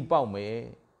Bè khí bào mẹ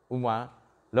Ú mà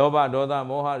Lô bà đô ta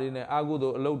mô hà đi nè Á gu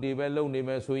tô lâu đi bè lâu đi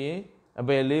mẹ xô yên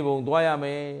Bè lê bông toa ya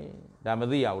mẹ Đã mà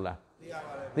tí yào là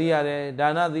သိရတယ်ဒါ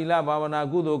နသီလဘာဝနာ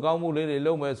ကုသိုလ်ကောင်းမှုလေးတွေ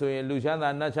လုပ်မယ်ဆိုရင်လူချမ်းသာ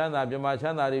နတ်ချမ်းသာပြမချ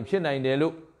မ်းသာတွေဖြစ်နိုင်တယ်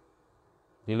လို့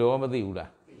ဒီလိုမသိဘူးလား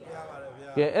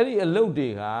ကဲအဲ့ဒီအလုပ်တွေ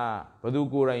ကဘယ်သူ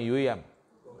ကိုယ်တိုင်ရွေးရမလဲ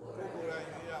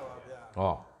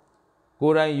ဟောကို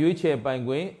ယ်တိုင်ရွေးချယ်ပိုင်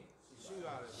ခွင့်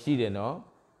ရှိတယ်နော်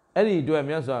အဲ့ဒီအတွက်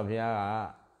မြတ်စွာဘုရားက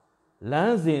လ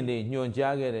မ်းစဉ်တွေညွှန်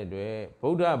ကြားခဲ့တဲ့အတွက်ဗု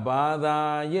ဒ္ဓဘာ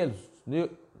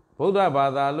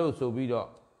သာလို့ဆိုပြီးတော့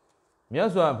မြတ်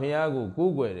စွာဘုရားကို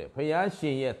ကိုးကွယ်တယ်ဘုရားရှ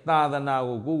င်ရဲ့သာသနာ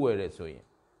ကိုကိုးကွယ်တယ်ဆိုရင်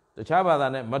တခြားဘာသာ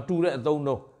နဲ့မတူတဲ့အသုံး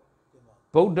တော့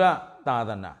ဗုဒ္ဓသာ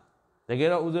သနာတကယ်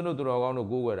တော့ဦးဇင်းတို့သူတော်ကောင်းတို့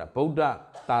ကိုးကွယ်တာဗုဒ္ဓ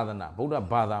သာသနာဗုဒ္ဓ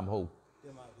ဘာသာမဟုတ်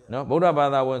နော်ဗုဒ္ဓဘာ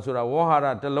သာဝင်ဆိုတာဝေါဟာရ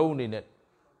တစ်လုံးအနေနဲ့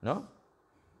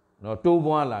နော်တိုး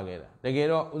ပွားလာခဲ့တာတကယ်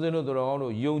တော့ဦးဇင်းတို့သူတော်ကောင်း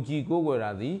တို့ယုံကြည်ကိုးကွယ်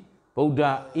တာသည်ဗုဒ္ဓ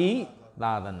ဤ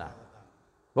သာသနာ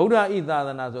ဗုဒ္ဓဤသာသ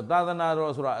နာဆိုသာသနာ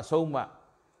တော်ဆိုတာအဆုံးအမ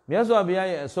မြတ်စွာဘုရား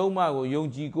ရဲ့အဆုံးအမကိုယုံ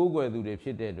ကြည်ကိုးကွယ်သူတွေဖြ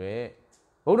စ်တဲ့အတွက်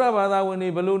ဗုဒ္ဓဘာသာဝင်တွေ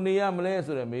ဘယ်လိုနေရမလဲ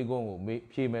ဆိုတဲ့မေးခွန်းကို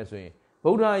ဖြေမယ်ဆိုရင်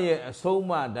ဗုဒ္ဓရဲ့အဆုံးအ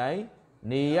မတိုင်း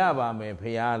နေရပါမယ်ဘု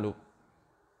ရားလို့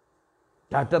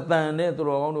ဒါတသံနဲ့သူ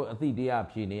တော်ကောင်းတို့အသိတရား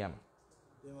ဖြေနေရမှာ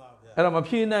အဲ့တော့မ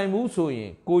ဖြေနိုင်ဘူးဆိုရ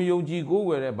င်ကိုယုံကြည်ကိုး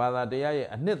ကွယ်တဲ့ဘာသာတရားရဲ့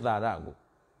အနှစ်သာရကို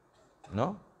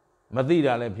နော်မသိ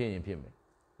တာလည်းဖြစ်ရင်ဖြစ်မယ်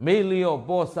မေ့လျော့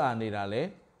ပေါ့ဆနေတာလည်း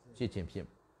ဖြစ်ချင်းဖြစ်မ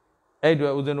ယ်အဲ့အတွ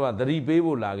က်ဦးဇင်းတို့ကသတိပေး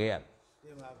ဖို့လာခဲ့ရတယ်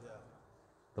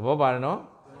သဘောပါတယ်နော်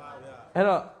အဲ့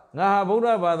တော့ငါဟာဗုဒ္ဓ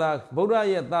ဘာသာဗုဒ္ဓ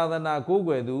ရဲ့သာသနာကိုး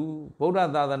ကွယ်သူဗုဒ္ဓ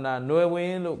သာသနာနွယ်ဝ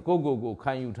င်လို့ကို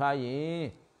ခံယူထားရင်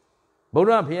ဗုဒ္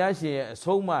ဓဘုရားရှင်ရဲ့အ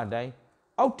ဆုံးအမတိုင်း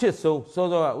အောက်ထစ်ဆုံးစော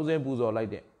စောကဦးဇင်းပူဇော်လို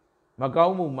က်တဲ့မကော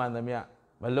င်းမှုမှန်သမျှ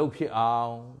မလုပ်ဖြစ်အော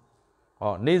င်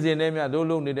ဟောနေ့စဉ်နဲ့မြတ်တို့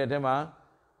လုပ်နေတဲ့ထဲမှာ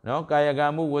နော်ကာယကံ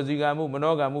မှုဝစီကံမှုမ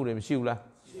နောကံမှုတွေမရှိဘူးလား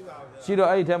ရှိပါဗျာရှိတော့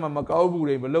အဲ့ဒီထဲမှာမကောင်းမှု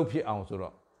တွေမလုပ်ဖြစ်အောင်ဆို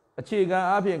တော့အခြေခံ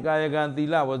အားဖြင့်ကာယကံသီ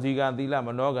လဝစီကံသီလမ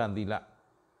နောကံသီလ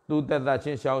သူတက်တာချ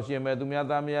င်းရှောင်ရှင်မယ်သူများ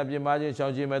သားမယားပြင်းပါခြင်းရှော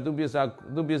င်ရှင်မယ်သူပစ္စ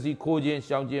ည်းခိုးခြင်း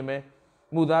ရှောင်ခြင်းမယ်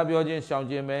မှုသားပြောခြင်းရှောင်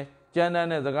ခြင်းမယ်ကြမ်းတမ်း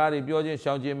တဲ့စကားတွေပြောခြင်း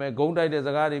ရှောင်ခြင်းမယ်ဂုံးတိုက်တဲ့စ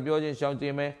ကားတွေပြောခြင်းရှောင်ခြ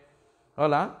င်းမယ်ဟု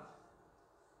တ်လား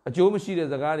အကျိုးမရှိတဲ့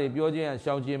စကားတွေပြောခြင်း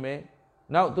ရှောင်ခြင်းမယ်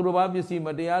နောက်သူတို့ဘာပစ္စည်းမ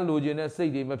တရားလိုချင်တဲ့စိ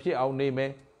တ်တွေမဖြစ်အောင်နေမ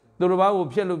ယ်သူတို့ဘာကို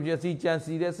ဖျက်လို့ပစ္စည်းကြံ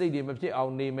စီတဲ့စိတ်တွေမဖြစ်အော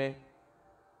င်နေမယ်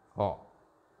ဟော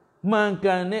မှန်က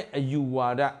န်တဲ့အယူဝါ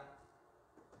ဒ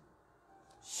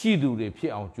ရှိသူတွေဖြ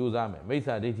စ်အောင်ကြိုးစားမယ်မိစ္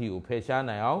ဆာဒိဋ္ဌိကိုဖယ်ရှား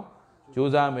နိုင်အောင်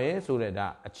ကြိုးစားမယ်ဆိုတဲ့ဒါ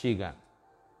အခြေခံ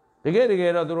တက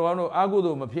ယ်တော့သူတို့ကောင်းတို့အာကု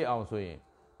သိုလ်မဖြစ်အောင်ဆိုရင်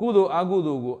ကုသိုလ်အာကု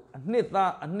သိုလ်ကို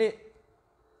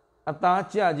အသား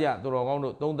ကြသူတော်ကောင်း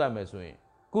တို့သုံးသပ်မယ်ဆိုရင်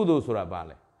ကုသိုလ်ဆိုတာဘာ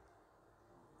လဲ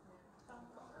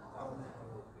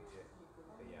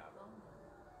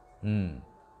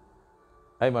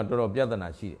အဲ့မှာတော်တော်ပြဿနာ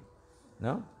ရှိတယ်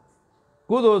နော်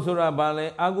ကုသိုလ်ဆိုတာဘာလဲ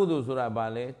အကုသိုလ်ဆိုတာဘာ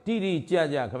လဲတိတိကျ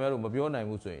ကျခင်ဗျားတို့မပြောနိုင်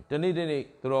ဘူးဆိုရင်တနေ့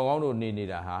သူတော်ကောင်းတို့နေ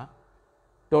တာဟာ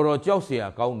တော်တော်ကြောက်เสีย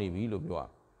ကောင်းနေပြီလို့ပြောရ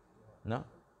နော်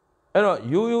အဲ့တော့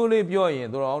ရိုးလေးပြောရင်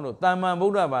သူတော်ကောင်းတို့တာမန်ဗု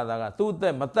ဒ္ဓဘာသာကသူ့အသ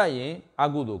က်မတတ်ရင်အ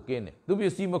ကုသိုလ်ကင်းတယ်သူပ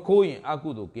စ္စည်းမခိုးရင်အကု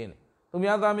သိုလ်ကင်းတယ်သူ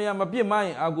များသားမယားမပြစ်မှားရ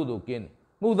င်အကုသိုလ်ကင်းတယ်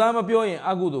မှုသားမပြောရင်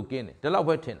အကုသိုလ်ကင်းတယ်ဒီလောက်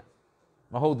ပဲထင်တာ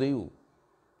မဟုတ်သေးဘူး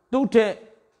သူ့ထက်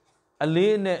အ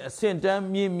လေးနဲ့အဆင့်တန်း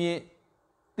မြင့်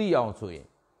သိအောင်ဆိုရင်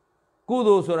ကု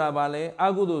သိုလ်ဆိုတာဘာလဲအ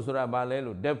ကုသိုလ်ဆိုတာဘာလဲ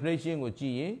လို့ definition ကိုကြ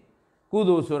ည့်ရင်ကု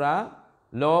သိုလ်ဆိုတာ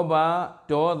လောဘ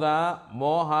ဒေါသ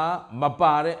မောဟမ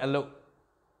ပါတဲ့အလုပ်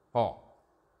ဟော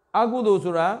အကုသိုလ်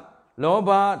ဆိုတာလောဘ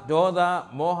ဒေါသ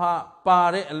မောဟပါ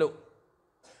တဲ့အလုပ်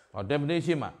ဟော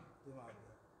definition မှာ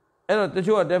အဲ့တော့တ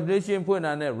ချို့က definition ဖွင့်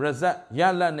တာနဲ့ result ရ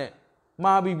လတ်နဲ့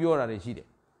မှားပြီးပြောတာတွေရှိတယ်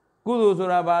ကုသိုလ်ဆို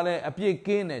တာဘာလဲအပြစ်က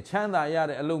င်းတယ်ချမ်းသာရ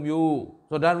တဲ့အလုပ်မျိုး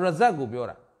ဆိုတော့ဒါ result ကိုပြော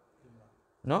တာ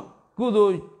နော်ကုသို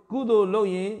လ်လုပ်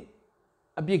ရင်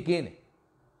အပြစ်ကင်းတယ်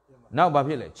နောက်ဘာ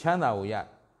ဖြစ်လဲချမ်းသာကိုရ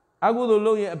အကုသိုလ်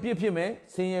လုပ်ရင်အပြစ်ဖြစ်မယ်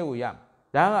ဆင်းရဲကိုရ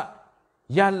ဒါက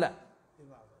ရလတ်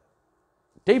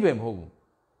ဒိဗ္ဗေမဟုတ်ဘူး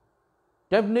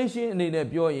definition အနေနဲ့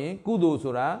ပြောရင်ကုသိုလ်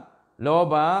ဆိုတာလော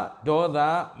ဘဒေါသ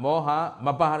မောဟမ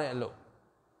ပါတဲ့အလုပ်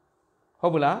ဟု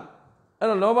တ်ပလားအဲ့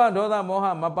တော့လောဘဒေါသမောဟ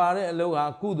မပါတဲ့အလုပ်ဟာ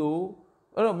ကုသိုလ်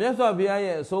အဲ့တော့မြတ်စွာဘုရား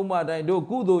ရဲ့အဆုံးအမတိုင်းတို့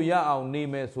ကုသိုလ်ရအောင်နေ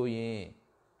မယ်ဆိုရင်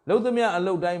လုံးသမျှအ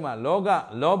လုပ်တိုင်းမှာလောဘ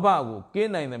ကိုက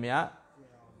င်းနိုင်သမျှ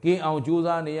ကင်းအောင်ကြိုး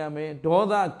စားနေရမယ်ဒေါ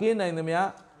သကင်းနိုင်သမျှ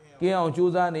ကင်းအောင်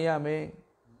ကြိုးစားနေရမယ်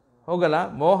ဟုတ်ကလား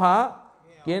မောဟ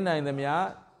ကင်းနိုင်သမျှ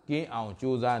ကင်းအောင်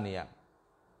ကြိုးစားနေရ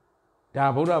ဒါ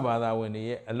ဗုဒ္ဓဘာသာဝင်တွေ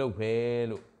ရဲ့အလုပ်ပဲ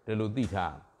လို့ဒီလိုသိ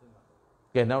ထား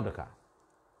ကဲနောက်တစ်ခါ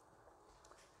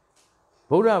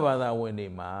ဗုဒ္ဓဘာသာဝင်တွေ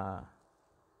မှာ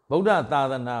ဗုဒ္ဓသာ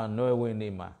သနာနွယ်ဝင်တွေ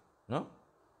မှာနော်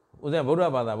ဦးဇင်းဗုဒ္ဓ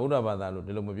ဘာသာလို့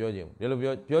ဒီလိုမပြောချင်ဘူးဒီလို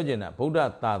ပြောချင်တာဗုဒ္ဓ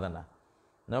သာသနာ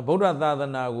နော်ဗုဒ္ဓသာသ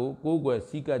နာကိုကိုးကွယ်စ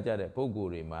ည်းကပ်ကြတဲ့ပုဂ္ဂို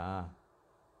လ်တွေမှာ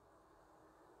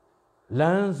လ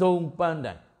မ်းဆုံးပန်း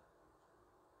တိုင်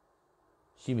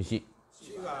ရှိမရှိ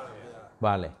ရှိပါဗျာ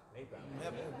Bale.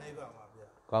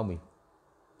 Call me.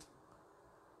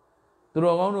 The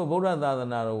Rogono Boda than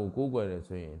Naro Google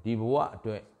saying, Diboa to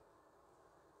it.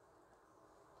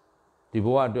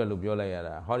 Diboa to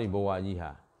Lubiola, Holly Boa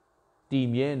Yiha.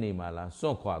 Timye Mala,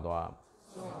 so quadwa.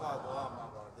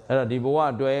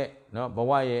 Diboa to it, no,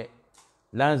 Bawaye,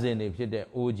 Lanzin if she did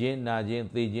Ujin, Najin,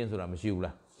 3 jeans or a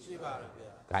machula.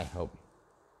 I hope.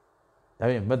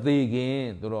 But they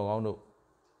again, the Rogono.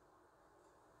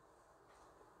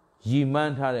 Ye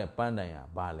man had a pandaya,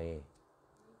 ballet.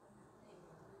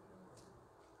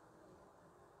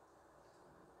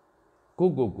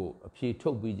 Go, a pea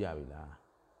took be javila.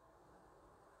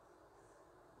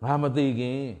 Mamma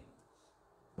again.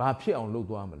 Bapsy on look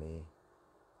to Amelie.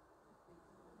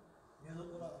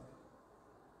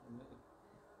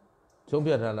 Some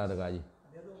Piatra la guy.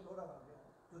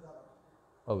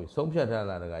 Oh, some Piatra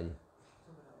la guy.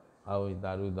 Oh,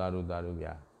 Daru,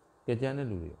 ya. Get Jana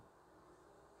Lurio.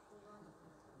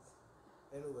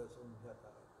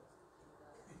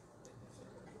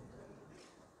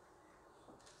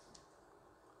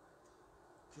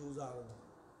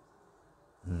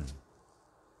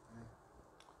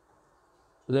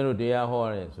 Then no dear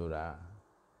horror, Sura.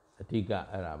 A tika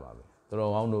Araba.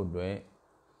 Throw on no dray.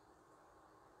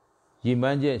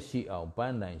 Jimanje she out,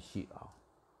 Bandan she out.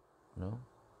 No?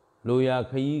 Loya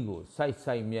Kaigo,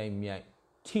 side, miai,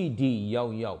 TD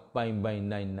yao, bang,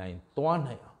 99,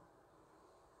 Tuana.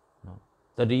 No?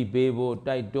 Tadi Bebo,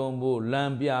 Taitombo,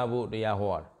 Lampiabo, de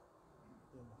Yahor.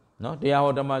 No, de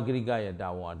Yahota Magrigaya,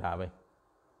 Dawa, Dabe.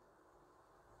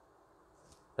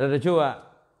 The Chua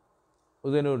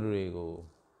Udeno Drigo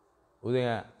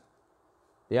Udena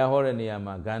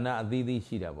Yahoraniama, Gana, Didi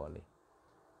Shida Boli.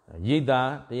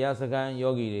 Yida, the Yasakan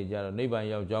Yogi, neighbor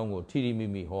Yao Jongo, Tiri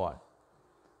Mimi Hor.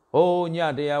 Oh,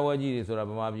 Nya de Yawaji,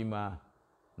 Surabamabima,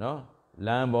 no?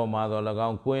 Lambo Mado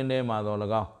Lagan, Quende Mado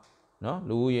Lagan, no?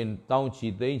 Louis and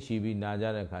Townchi, then she be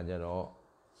Najara Kajaro.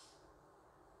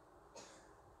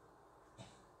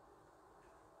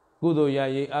 Gudo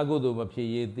Yaye, Agudo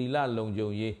Mapi, Dila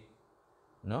Longjo ye.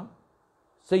 No?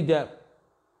 Say that.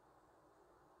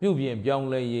 Pubian Young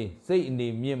Lay, say in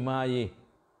the Myanmar ye.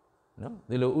 No?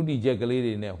 The Udi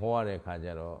Jackalidi in a Hore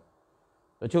Kajaro.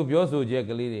 The Chopioso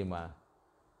Jackalidi ma.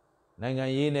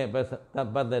 Nangayene, Pata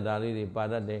Dalidi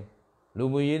Padade.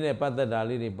 Lumuyene Pata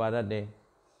Dalidi Padade.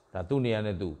 Tatuni and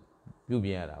a do.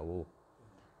 Pubiana.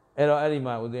 Ero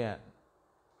Alima with the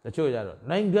Chojaro.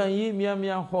 Nangayi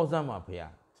Miamia Hosama Pia.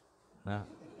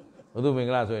 Udu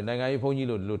Minglaso, Nangai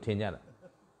Ponilo Lutinana.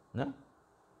 No?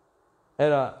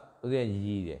 Era the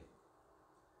ye.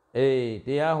 Eh,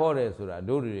 they are horrors,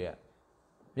 Doria.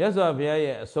 Yes,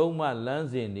 I so much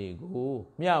lands in the go,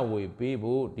 Miawe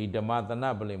people, the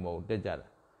Damatanapalimo, Dejada.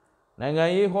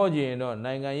 Nangai Hoji, no,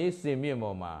 Nangai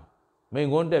Simimoma, may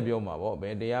go debut my bob,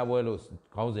 and they are well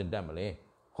counts in Damale.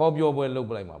 Hope your boy look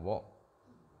like my bob.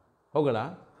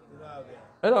 Hogala?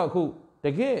 Era cool,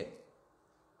 the gate.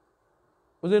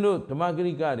 Was no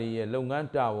Tamagri Gadi, Longan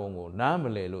Tawongo,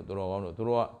 Namale,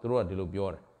 through a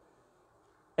delubior.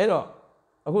 Edo,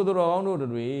 a good round the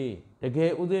way, the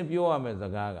gate within pure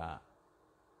Mezagaga.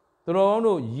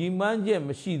 Throno, ye manje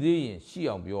machide, she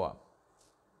on pure.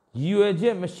 You a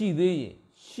jet machide,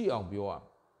 she on pure.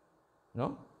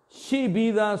 No? She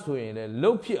be that swing, a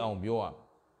low pit on pure.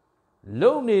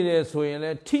 Low needed swing,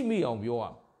 a timmy on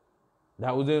pure.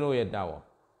 That was no yet tower.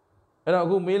 And I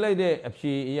go me like that, a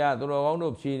she, ya, the round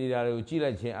of she, the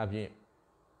Chile chain up here.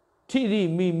 TD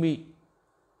me.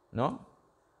 No?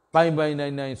 By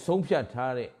 99, Sompia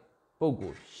Tare,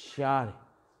 Pogo, Shari.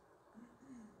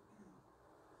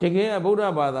 Take care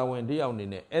about that when they are in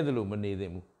the Edlumane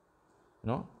them.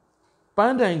 No?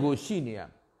 Pandango Shinia.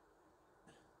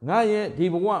 Naye, they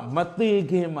want Mate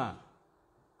Gema.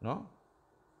 No?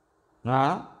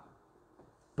 Na?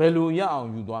 Peluya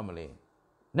on you, Domale.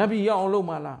 Nabi ya on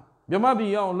Lomala.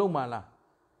 Yamabi ya on Lomala.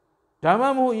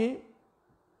 Damamoye.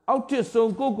 Out to so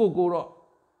go.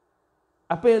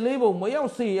 A pay label, my young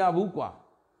say ya buqua.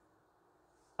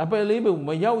 A pay label,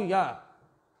 my young ya.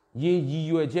 Ye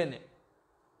you a janet.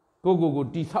 Go,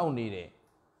 desounded it.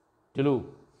 Telu.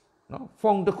 No,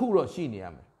 found the cooler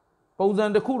senior.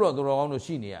 Posan the cooler the wrong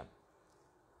senior.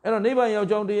 And a neighbor your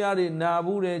John de Yari,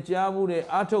 Nabure, Jabude,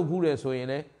 Ato Gure so in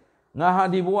it.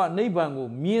 Nahadiboa, neighbor,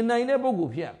 me and I never go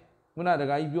here. When I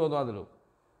got your other look.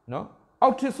 No?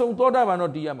 Out to some Toda no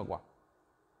Diamagua.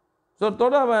 So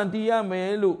Toda and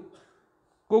Diame look.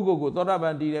 Go, Toda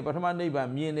and Dia, but my neighbor,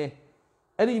 Miene.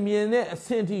 Eddie Miene,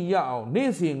 sent yao,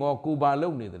 Nissing or Cuba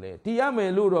lonely the day.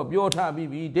 Diame load of your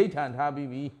tabi, daytime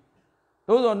tabi.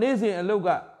 Those are Nissing and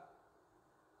Luga.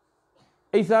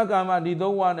 Isagama, the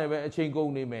don't want ever a chain go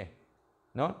name.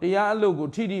 နော်တရားအလုပ်ကို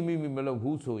ထိထိမိမိမလုပ်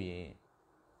ဘူးဆိုရင်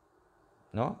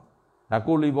နော်ဒါ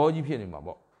ကိုလီဘောကြီးဖြစ်နေမှာ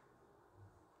ပေါ့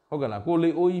ဟုတ်ကဲ့လားကိုလီ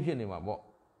အိုးကြီးဖြစ်နေမှာပေါ့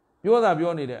ပြောတာ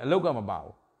ပြောနေတယ်အလုပ်ကမပါ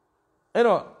ဘူးအဲ့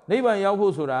တော့နိဗ္ဗာန်ရောက်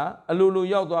ဖို့ဆိုတာအလိုလို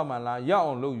ရောက်သွားမှလားရောက်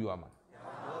အောင်လုပ်ယူရမှာ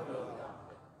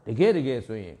တကယ်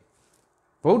ဆိုရင်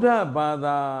ဗုဒ္ဓဘာ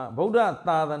သာဗုဒ္ဓ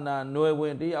သာသနာနွယ်ဝ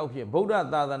င်တယောက်ဖြစ်ဗုဒ္ဓ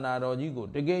သာသနာတော်ကြီးကို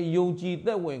တကယ်ယုံကြည်သ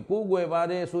က်ဝင်ကိုးကွယ်ပါ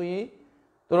တယ်ဆိုရင်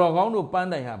တော်ကောင်းတို့ပန်း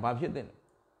တိုင်ဟာဘာဖြစ်တဲ့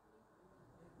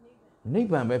နိဗ္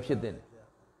ဗာန်ပဲဖြစ်တဲ့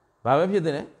ဘာပဲဖြစ်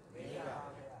တဲ့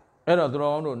အဲ့တော့တော်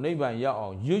ကောင်းတို့နိဗ္ဗာန်ရောက်အော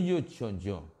င်ရွတ်ချွန်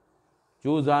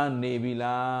ကြိုးစားနေပြီ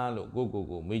လားလို့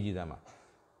ကိုမေးကြည့်သမ်းပါ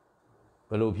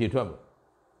ဘယ်လိုဖြေထွက်မလဲ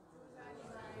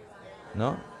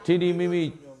နော်တီမိမိ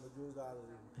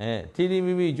တီ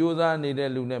မိမိကြိုးစားနေတဲ့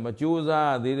လူနဲ့မကြိုး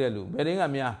စားသေးတဲ့လူဘယ်တင်းက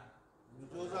များ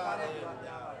ကြိုးစားတယ်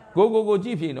ကိုကြ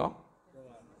ည့်ဖြေနော်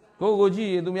ကိုကြည့်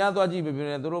ရင်သူများသွားကြည့်ပဲဖြစ်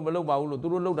နေသူတို့မလုပ်ပါဘူးလို့သူ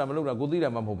တို့လုပ်တာမလုပ်တာကိုသိတာ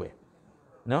မှမဟုတ်ပဲ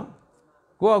နော်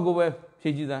ကိုပဲဖြေ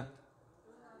ကြည့်စမ်း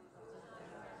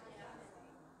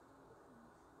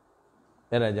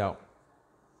အဲ့ဒါကြောင့်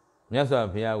မြတ်စွာ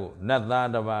ဘုရားကိုနတ်သား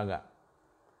တစ်ပါးက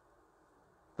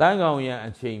တန်းကောင်ရံအ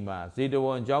ချိန်မှာဇေတဝ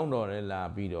န်ကျောင်းတော်ထဲလာ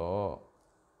ပြီးတော့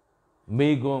မေ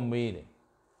ကွန်းမေးတယ်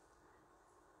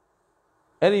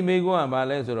အဲ့ဒီမေကွန်းကဘာ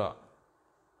လဲဆိုတော့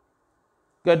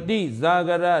ကတိဇာဂ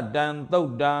ရတံသု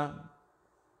တ်တံ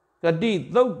ကတိ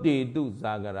သုတ်တေတု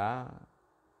ဇာဂရ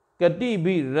ကတိ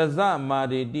ပိရဇမာ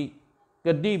ဒေတိက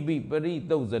တိပိပရိ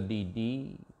သုတ်ဇတိတိ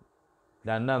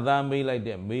ဒါနတ်သားမေးလိုက်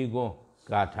တဲ့မေကွန်း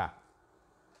ဂါထာ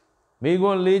မေကွ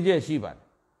န်း၄ချက်ရှိပါတယ်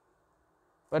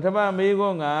ပထမမေကွ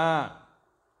န်းက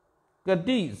က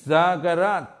တိဇာဂရ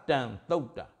တံသုတ်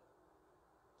တာ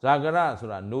ဇာဂရဆို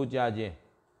တာနိုးကြခြင်း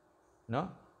နော်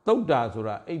သုတ်တာဆို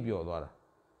တာအိပ်ပျော်သွားတာ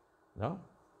နော်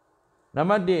နံ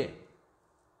ပါတ်1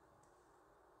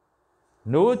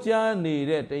နိုးကြနေ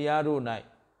တဲ့တရားတို့၌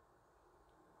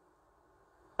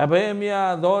အဘယ်မြတ်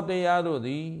သောတရားတို့သ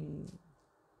ည်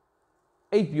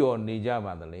အိပ်ပျော်နေကြ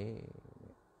ပါသလဲ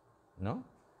နော်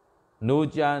နိုး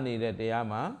ကြနေတဲ့တရား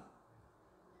မှာ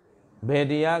ဘယ်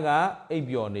တရားကအိပ်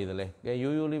ပျော်နေသလဲကဲ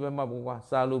ရိုးရိုးလေးပဲမှတ်ဖို့ကွာ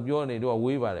စာလို့ပြောနေတော့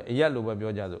ဝေးပါတယ်အရက်လို့ပဲ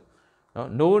ပြောကြစို့နော်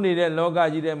နိုးနေတဲ့လောက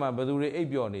ကြီးထဲမှာဘယ်သူတွေအိပ်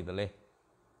ပျော်နေသလဲ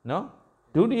နော်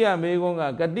ဒုတိယမေကွန်းက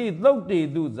ကတိသုတ်တေ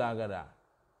တုဇာဂရ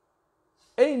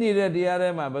အိပ်နေတဲ့တရားထဲ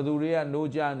မှာဘယ်သူတွေကနိုး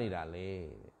ကြနေတာလဲ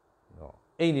နော်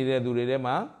အိပ်နေတဲ့သူတွေထဲ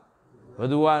မှာဘယ်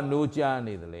သူကနိုးကြ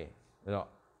နေသလဲအဲ့တော့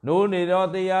နိုးနေသော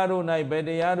တရားတို့၌ဘယ်တ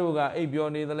ရားတို့ကအိပ်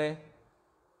ပျော်နေသလဲ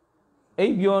အိ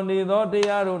ပ်ပျော်နေသောတ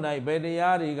ရားတို့၌ဘယ်တ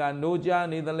ရားတွေကနိုးကြ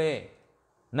နေသလဲ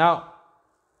နောက်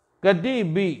ကတိ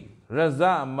ပိရဇ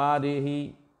မာဒေဟိ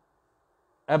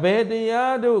အဘယ်တ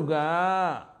ရားတို့က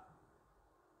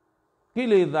ကိ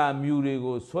လေသာမြူတွေ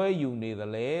ကိုဆွဲယူနေသ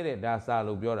လဲတဲ့ဒါစာ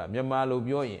လို့ပြောတာမြန်မာလို့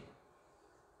ပြောရင်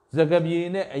စကားပြေ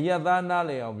နဲ့အယက်သားနား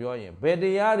လည်အောင်ပြောရင်ဘယ်တ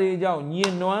ရားတွေကြောင့်ည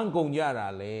င်နွမ်းကုန်ကြတာ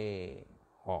လဲ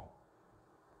ဟော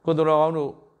ကိုတော်ကောင်း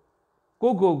တို့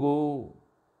ကို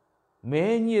မဲ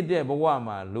ညစ်တဲ့ဘဝ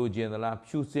မှာလိုချင်သလား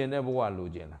ဖြူစင်တဲ့ဘဝလို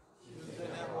ချင်လား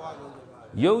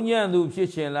ယုံညံ့သူဖြစ်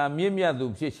ချင်လားမြင့်မြတ်သူ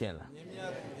ဖြစ်ချင်လား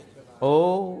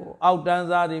အိုးအောက်တန်း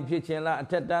သားတွေဖြစ်ချင်လားအ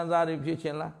ထက်တန်းသားတွေဖြစ်ချ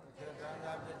င်လား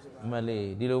မလေး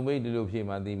ဒီလိုမိတ်ဒီလိုဖြေ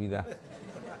မှသိပြီးသား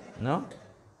နော်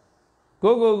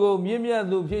ကိုမြင့်မြတ်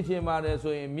သူဖြစ်ချင်ပါတယ်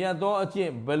ဆိုရင်မြတ်သောအကျ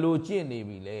င့်ဘယ်လိုကျင့်နေ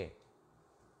ပြီလဲ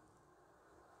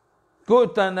ကိုယ်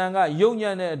တဏ္ဍာကယုံ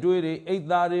ညံ့တဲ့အတွေ့တွေအိတ်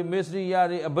သားတွေမစ္စရိယ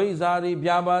တွေအဘိဇာတွေ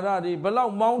ဗျာပါဒတွေဘလော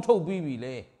က်မောင်းထုတ်ပြီးပြီ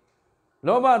လဲ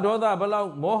လောဘဒေါသဘလောက်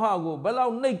မောဟကိုဘလော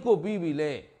က်နှိပ်ကွပ်ပြီးပြီ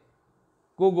လဲ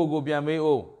ကိုပြန်မေး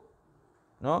အောင်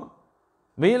နော်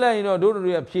မေးလိုက်ရင်တော့တို့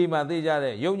တွေကဖြေမှသိကြတ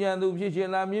ယ်ယုံညံ့သူဖြစ်ချင်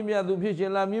လားမြင့်မြတ်သူဖြစ်ချ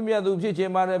င်လားမြင့်မြတ်သူဖြစ်ချင်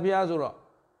ပါတယ်ဘုရားဆိုတော့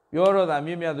ပြောတော့တာမြ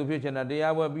င့်မြတ်သူဖြစ်ချင်တာတ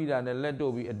ရားပွဲပြီးတာနဲ့လက်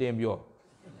တို့ပြီးအတင်ပြော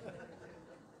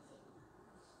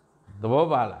သဘော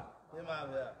ပါလားမှန်ပါ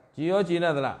ဗျာကြည်ရောကြည်နေ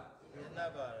သလား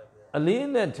အလေး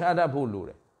နဲ့ထားတတ်ဖို့လို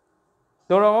တယ်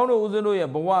တော်တော်ကောင်းတို့ဦးဇင်းတို့ရဲ့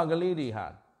ဘဝကလေးတွေဟာ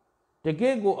တက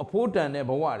ယ့်ကိုအဖိုးတန်တဲ့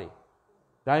ဘဝတွေ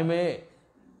ဒါပေမဲ့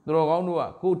တော်တော်ကောင်းတို့က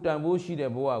ကိုတန်ဖိုးရှိ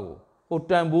တဲ့ဘဝကိုဟို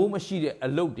တန်ဖိုးမရှိတဲ့အ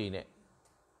လုပ်တွေနဲ့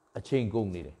အချိန်ကုန်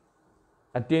နေတယ်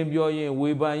အတင်ပြောရင်ဝေ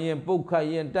ဖန်ရင်ပုတ်ခတ်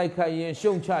ရင်တိုက်ခတ်ရင်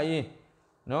ရှုံချရင်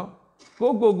နော်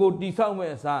ကိုတိဆောက်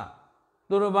မဲ့အစား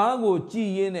သူတစ်ပါးကိုကြည်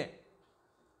ရင်းနဲ့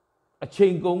အချိ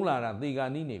န်ကုန်လာတာသေကာ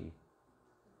နီးနေပြီ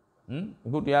အ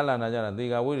ခုတရားလာနာကြတာသေ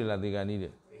ကာဝိတွေလားသေကာနီးတ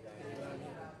ယ်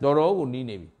တော်တော်ကိုနီး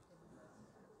နေပြီ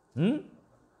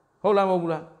ဟုတ်လားမဟုတ်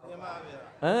ဘူးလားမှန်ပါဗျာ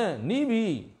နီးပြီ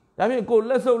ဒါဖြင့်ကို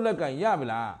လက်စုပ်လက်ကင်ရပြီ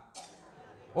လား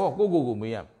ဟောကို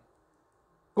မေးရမယ်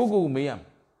ကိုမေးရမယ်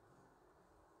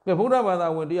ကဲဗုဒ္ဓဘာသာ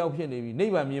ဝင်တယောက်ဖြစ်နေပြီနိ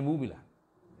ဗ္ဗာန်မြင်မှုပြီလား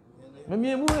မမြ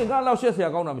င်ဘူးလေငါလောက်ရှက်เสีย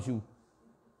ကောင်းတာမရှိဘူး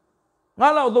ငါ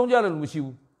လောက်သုံးကြတယ်လို့မရှိ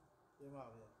ဘူး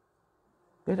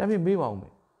ကဲဒါဖြင့်မေးပါဦးမ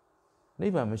ယ် နိ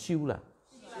ဗ္ဗာန်မရှိဘူးလား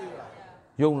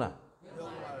ယုံလား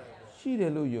ရှိတ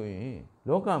ယ်လို့ယုံရင်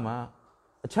လောကမှာ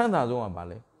အချမ်းသာဆုံးကဘာ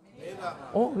လဲ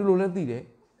ဩဒီလိုလဲသိတယ်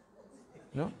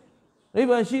နော်နိဗ္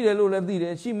ဗာန်ရှိတယ်လို့လည်းသိတ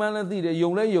ယ်ရှိမှန်းလည်းသိတယ်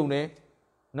ယုံလည်းယုံတယ်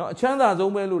နော်အချမ်းသာ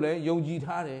ဆုံးပဲလို့လည်းယုံကြည်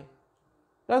ထားတယ်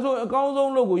ဒါဆိုအကောင်း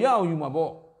ဆုံးလို့ကိုရအောင်ယူမှာ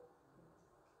ပေါ့ဒါ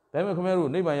ပေမဲ့ခင်ဗျားတို့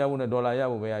နိဗ္ဗာန်ရဖို့နဲ့ဒေါ်လာရ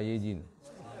ဖို့ပဲအရေးကြီးတယ်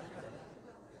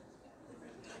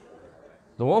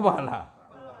သဘောပါလား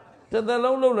တစ်သက်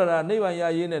လုံးလုပ်လာတာနိဗ္ဗာန်ရ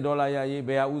ရေးနဲ့ဒေါ်လာရရေးဘ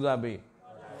ယ်ဟာဥစားပေး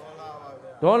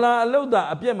ဒေါ်လာအလုတ်တာ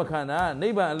အပြက်မခံတာနိ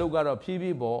ဗ္ဗာန်အလုတ်ကတော့ဖြည်းဖြ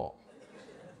ည်းပေါ့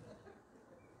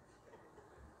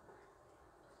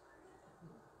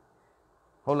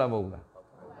ဟုတ်လားမဟုတ်လား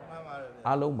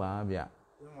အားလုံးပါဗျ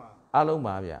အားလုံး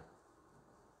ပါဗျ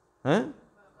ဟမ်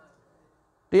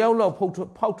တယောက်လောက်ဖော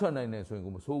က်ထွက်နိုင်တယ်ဆိုရင်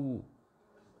ကိုမဆိုးဘူး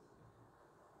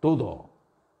သို့တော့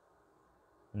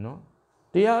နော်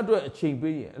တရားအတွက်အချိန်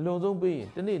ပေးရင်အလွန်ဆုံးပေးရင်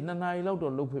ဒီနေ့2 နာရီလောက်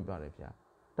တော့လုပ်ဖြစ်ပါတယ်ဗျာ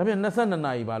ဒါပြန်22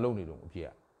 နာရီပါလုပ်နေတော့အဖြစ်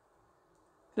อ่ะ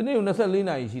ဒီနေ့က24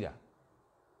 နာရီရှိတာ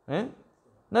ဟမ်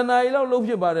2 နာရီလောက်လုပ်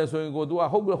ဖြစ်ပါတယ်ဆိုရင်ကို तू က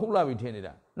ဟုတ်လာပြီထင်နေ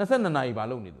တာ22 နာရီပါ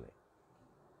လုပ်နေတယ်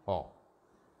ဟော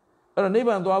အဲ့တော့နိဗ္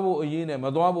ဗာန်သွားဖို့အရေးနဲ့မ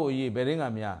သွားဖို့အရေးဘယ်တင်းက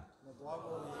များမသွား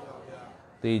ဖို့အရေးပါဗျာ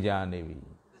သေချာနေပြီ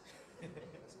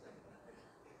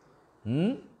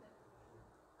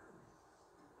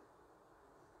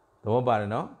တော့ပါတယ်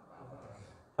နော်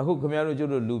အခုခင်ဗျားတို့ကျ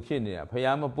တို့လူဖြစ်နေတာဖះ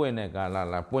မပွင့်တဲ့ကာလ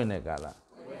လားပွင့်တဲ့ကာလ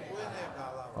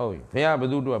ဟုတ်ပြီဖះဘယ်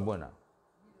သူတို့ပွင့်တာ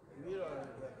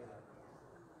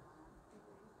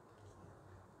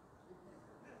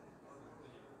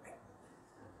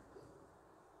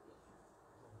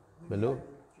ဘ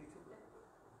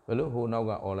ယ်လိုဟိုနောက်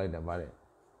ကអော်လိုက်တယ်ဗါတဲ့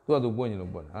သူကသူပွင့်ရင်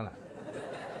လို့ပွင့်ဟုတ်လား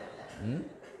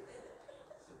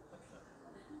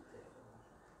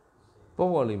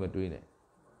ပေါ်လေးမတွေးနဲ့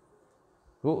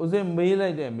ကိုဥစဉ်မေးလို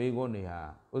က်တဲ့မေးခွန်းတွေဟာ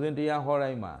ဥစဉ်တရားဟောတို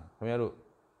င်းမှာခင်ဗျားတို့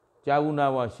ကြာဘူးနာ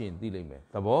ဘရှိရင်သိလိမ့်မယ်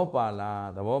သဘောပါ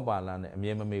လားနဲ့အ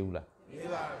မြဲမမေးဘူးလားမေး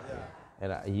ပါဗျာအဲ့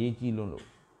ဒါအရေးကြီးလွန်းလို့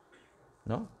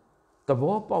နော်သ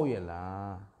ဘောပေါက်ရဲ့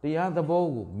လားတရားသဘော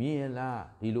ကိုမြင်ရဲ့လား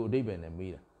ဒီလိုအဓိပ္ပာယ်နဲ့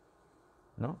မေးတာ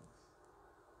နော်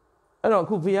အဲ့တော့အ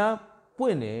ခုဘုရားပွ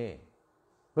င့်တယ်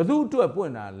ဘယ်သူအတွက်ပွ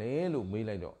င့်တာလဲလို့မေး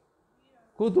လိုက်တော့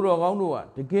ကိုသူတော်ကောင်းတို့က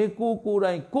တကယ်ကိုယ်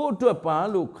တိုင်ကိုယ့်အတွက်ပါ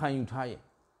လို့ခံယူထားရဲ့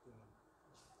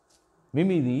မိ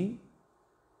မိသည်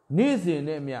နေ့စဉ်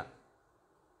နဲ့မြ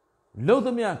လှုပ်သ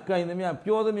မျှ၊ကြိုင်သမျှ၊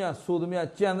ပြောသမျှ၊ဆိုသမျှ၊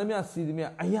ကြံသမျှ၊စီသမျှ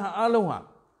အရာအလုံးဟာ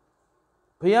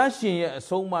ဘုရားရှင်ရဲ့အ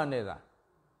ဆုံးအမနဲ့သာ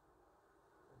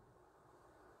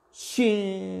ရှင်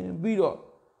ပြီးတော့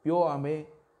ပြောရမယ်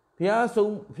ဘု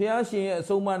ရားရှင်ရဲ့အ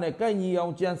ဆုံးအမနဲ့ကိုက်ညီအော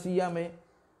င်ကြံစီရမယ်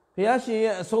ဘုရားရှင်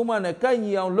ရဲ့အဆုံးအမနဲ့ကိုက်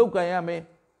ညီအောင်လုပ်ကြံရမယ်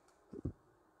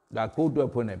ဒါကိုယ့်အတွက်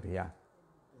ဖွင့်တဲ့ဘုရား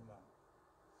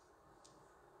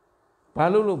ဘာ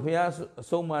လို့ဘုရားအ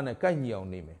ဆုံးအမနဲ့ကိုက်ညီအောင်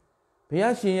နေမယ်ဘု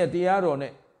ရားရှင်ရဲ့တရားတော်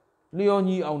နဲ့လျော်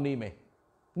ညီအောင်နေမယ်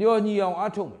လျော်ညီအောင်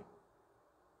အားထုတ်မယ်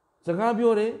စကား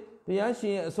ပြောတယ်ဘုရားရှ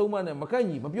င်ရဲ့အဆုံးအမနဲ့မကိုက်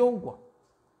ညီမပြောဘူးကွာ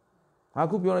ဟာ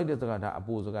ခုပြောလိုက်တဲ့စကားဒါအ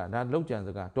ပူစကားဒါလောက်ကြံစ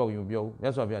ကားတော်ရင်မပြောဘူးမြ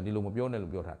တ်စွာဘုရားဒီလိုမပြောနဲ့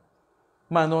လို့ပြောထားတယ်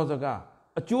မှန်သောစကား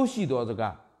အကျိုးရှိသောစ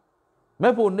ကား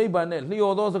မဲ့ဖို့နိဗ္ဗာန်နဲ့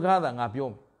လျော်သောစကားသာငါပြော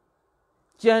မယ်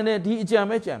ကြံတယ်ဒီအကြံ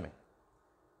ပဲကြံမယ်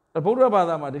ဗုဒ္ဓဘာ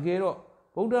သာမှာတကယ်တော့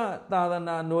ဗုဒ္ဓသာသ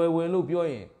နာနွယ်ဝင်လို့ပြော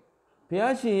ရင်ဘု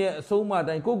ရားရှင်ရဲ့အဆုံးအမ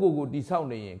တိုင်းကိုတည်ဆောက်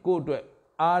နေရင်ကိုယ့်အတွက်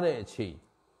အားတဲ့အချိ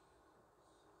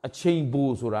န်ဘူ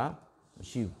ဆိုတာမ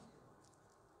ရှိဘူး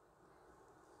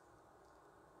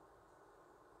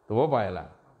သဘောပါရဲ့လား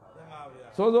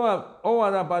စောစောကဩဝါ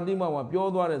ဒပါတိမမှာပြော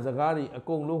သွားတဲ့စကားတွေအ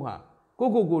ကုန်လုံးဟာ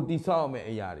ကိုတည်ဆောက်ရမယ့်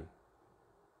အရာတွေ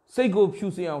စိတ်ကိုဖြူ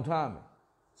စင်အောင်ထားရမယ်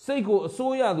စိတ်ကိုအ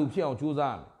စိုးရသူဖြစ်အောင်ကြိုး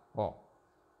စားရမယ်ဟော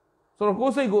ဆိုတော့ကို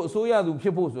ယ်စိတ်ကိုအစိုးရသူဖြ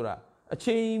စ်ဖို့ဆိုတာအ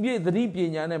ချိန်ပြည့်သတိပ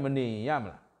ညာနဲ့မနေရင်ရမ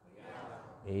လား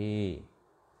အေး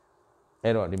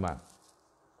အဲ့တော့ဒီမှာ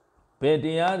ဘယ်တ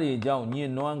ရားတွေကြောင့်ညှ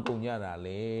ဉ်းနွမ်းကုန်ကြတာ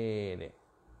လဲတဲ့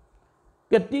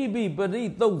ကတိပိပရိ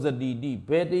သုတ်ဇတိတိ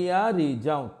ဘယ်တရားတွေ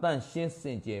ကြောင့်တန့်ရှင်းစ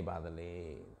င်ကြယ်ပါသလဲ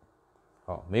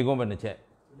ဟောမေကွန်းဘယ်နှချက်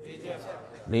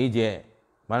၄ချက်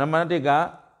မာနမနတစ်က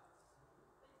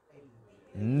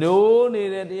နိုးနေ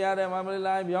တဲ့တရားတွေမှာမ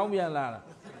လားပြောင်းပြန်လာတာ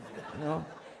နော်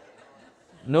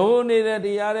နိုးနေတဲ့တ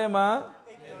ရားတွေမှာ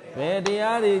ဘယ်တ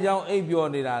ရားတွေကြောင့်အိပ်ပျော်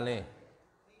နေတာလဲ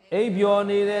အိပ်ပျော်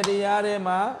နေတဲ့တရားတွေ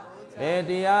မှာဘယ်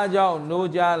တရားကြောင့်နိုး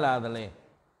ကြလာသလဲ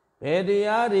ဘယ်တ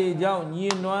ရားတွေကြောင့်ညှ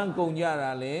ဉ်းနွမ်းကုန်ကြ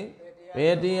တာလဲဘ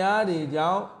ယ်တရားတွေ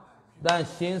ကြောင့်တန့်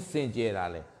ရှင်းစင်ကြယ်တာ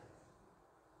လဲ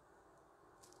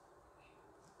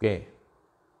ကဲ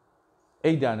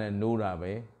အိတ်တာနဲ့နိုးတာ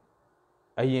ပဲ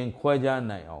အရင်ခွဲခြား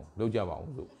နိုင်အောင်လုပ်ကြပါ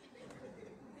ဦးလို့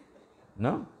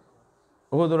နော်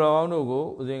အခုတော်ကောင်းတို့ကို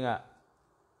ဦးဇင်းက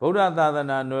ဗုဒ္ဓသာသ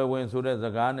နာနွယ်ဝင်ဆိုတဲ့စ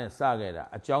ကားနဲ့စခဲ့တာ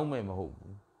အကြောင်းမဲ့မဟုတ်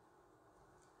ဘူး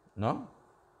နော်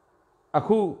အ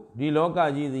ခုဒီလောက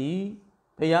ကြီးသည်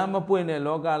Payama Puene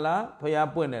Locala, Paya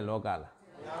Puene Locala.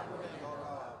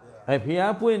 A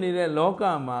Pia Puene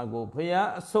Loca Mago,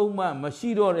 Paya Soma,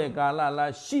 Mashido de Gala,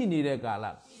 La Shini de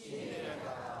Gala.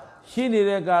 Shini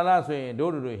de Gala, saying,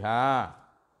 Dodo ha.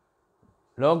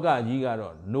 Loca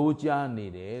Gigaro, no Jani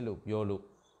de look, your look.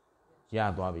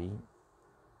 Yadwabi.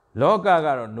 Loca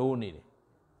Garo, no need.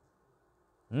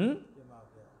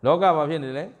 Loca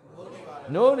Bafinile?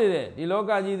 No need it. The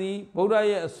Loca Gidi,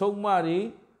 Buddha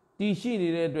Somari,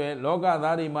 Tishini de Loca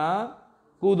Darima,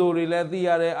 Kudu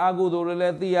Relatiare, Agudu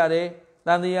Relatiare,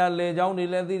 Tandia Lejouni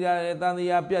Letiare,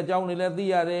 Tandia Piajouni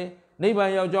Letiare,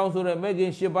 Neighbor Johnson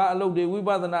making Shiba Lodi,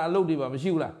 Wibadana Lodi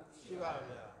Bamishula.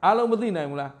 Alomatina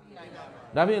Mula.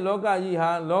 Dami Loca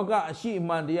Yiha, Loca Shi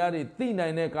Mandiari, Tina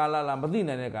Necala,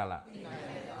 Madina Necala.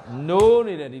 No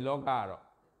need the Loca.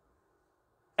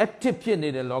 Active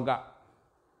need the Loca.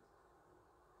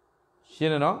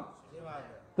 Shinano?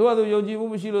 Tu ada yogi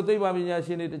mumishilo teba minya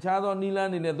shini the chado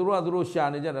nilan in the Dura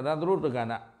Shani Jana,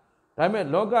 Rotagana. Dame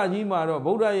Loca Jimaro,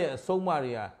 Buddha ye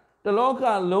Somaria. The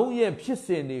Loca low ye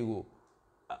Pisenigu.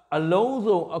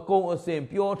 Alonso a co same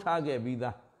pure target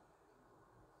vida.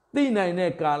 Tina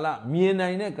Necala, Miena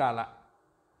Necala.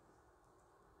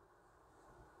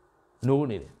 No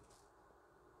need.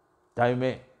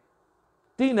 Time.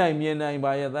 Tina Miena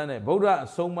by a than a Buddha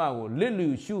Soma will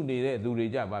little shoe needed do the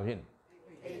job of him.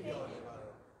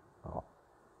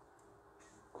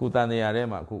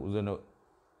 Kutaniarema, Kuzano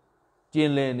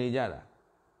Jinle Nijara.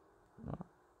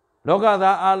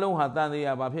 Logada alone had done the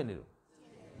Abapin.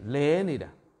 Lenida.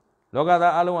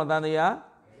 Logada alone had done the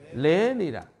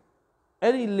Lenida.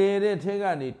 Any lady take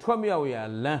any Tomia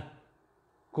land.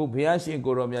 Kupiashi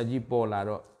Goromiaji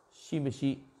Polaro,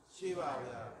 Shimishi,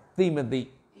 Timothy.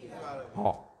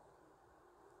 Oh.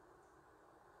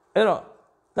 Ero,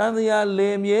 Tania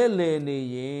Lemie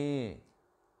Lene.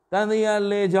 Tania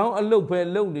Lejon a look per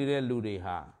lonely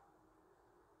Ludeha.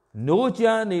 No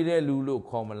Jani de Lulu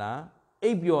Comala,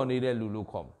 Apion de Lulu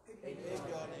Com.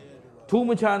 Too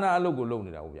much China a logo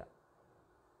lonely.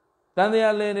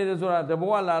 Tania Lene is the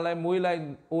Boala like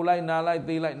Muilai, Olai Nalai,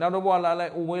 daylight, not a Boala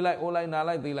like Uwilai, Olai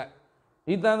Nalai, daylight.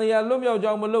 Itania Lumio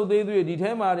John Malo, they do it,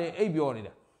 Detemari, Apion.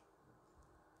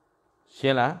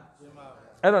 Shella?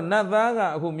 I don't know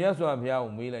that whom Yasua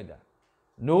Piao me like that.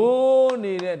 No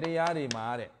needed the Yari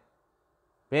Mare.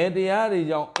 Pay the Yari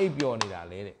young Apion in that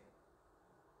lady.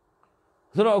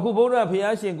 So, Kuboda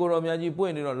Piashi and Goromiaji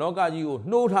point in a Loga you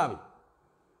no tabby.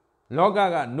 Loga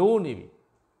got no navy.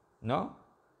 No?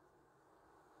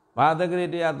 But the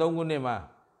great day at Dongunema.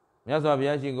 Yasua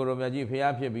Piashi Goromiaji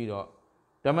Piapi Bido.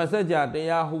 The Massaja, the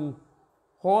Yahoo,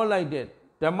 all like that.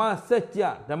 Dama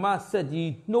said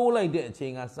ye no like that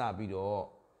chain as Sabido.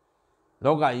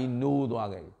 Loga ye no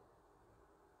dog.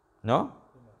 No?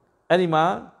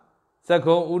 Anima,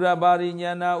 Sako Urabari,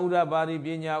 Yana, Urabari,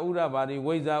 Binya, Urabari,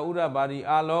 Weza, Urabari,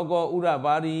 Alogo,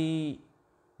 Urabari.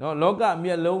 No, Loga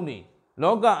Mieloni,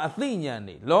 Loga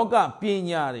Atheniani, Loga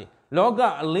Pinyari,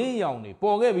 Loga Leoni,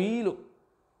 Pogevilu.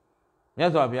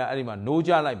 Yes, Abia Anima, no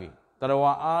jalabi.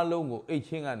 Tarawa Alongo,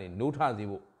 Echingani, no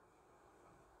Tazibo.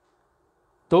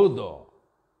 Todo.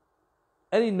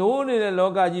 Any no need a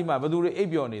Loga Jima, but do the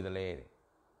Apioni the lady.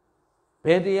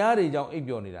 Petiari young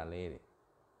Apioni the lady.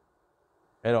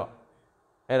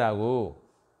 Era go.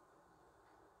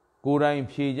 Good in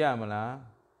Pijamala.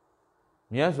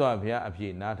 Miaswa Pia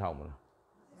Api Natamala.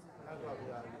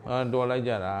 And do like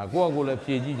that. Go go left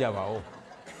Piji Java.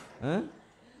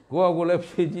 Go go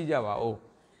left Piji Java.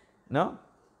 No?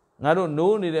 I don't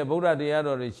know need a Buddha de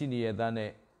Ado de Chini than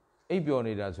a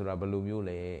Apioni da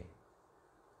Surabalumule.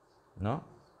 No?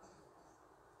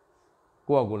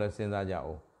 Go go left Senza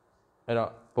Jao. Era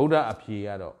Buddha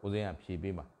appeared, Uzin Api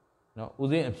Bima. No,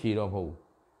 Uzin appeared of who?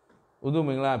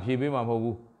 Udumingla Pibima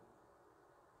Hogu.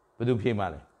 But do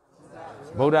Pimale.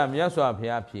 Buddha Miaswa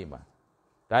Pia Pima.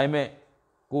 Dime,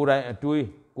 go right a tui,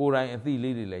 go right and 3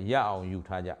 lady ya on you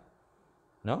Taja.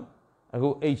 No? I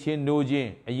go H no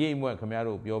Jane, a ye more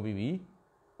Camaro, Biobi.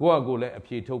 Go let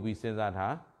appear Toby sends that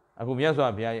her. I go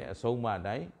Miaswa Pia, so ma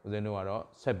die, with the no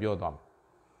set your dom.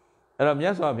 And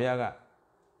Miaswa Piaga.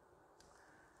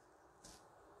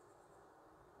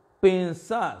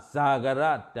 Pensa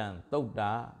Zagaratan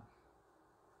Toda.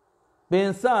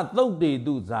 Pensa Todi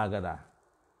do Zagara.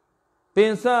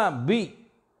 Pensa B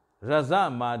Raza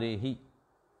Madehi.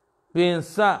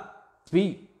 Pensa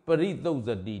B Perito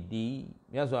Zadidi.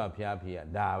 Yaswa Pia Pia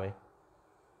Dave.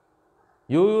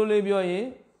 You live your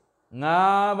ye?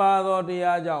 Nabado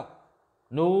Diajo.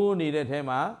 No needed him,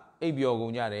 Abio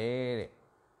Gunyare.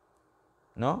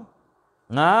 No?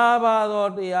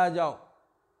 Nabado Diajo.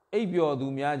 Abio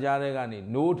Dumia Jaregani,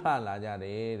 no tala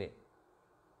jare.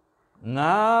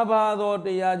 ngã ba do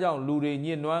tia trong lù đi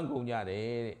nhiên noan cùng nhà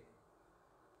đấy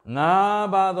ngã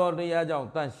ba do tia trong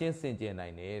ta xin xin chuyện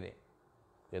này đấy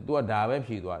để tôi đá với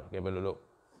phi tôi cái bê lô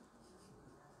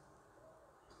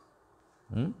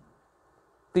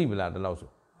tìm là lâu số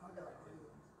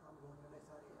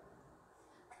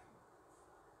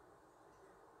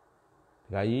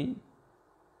cái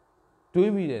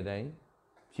túi bị để đấy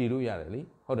chỉ lúc giờ đấy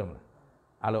ဟုတ်တယ်မလား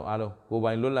အားလုံးကိုယ်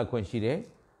ပိုင်လွတ်လပ်ခွင့်ရှိတယ်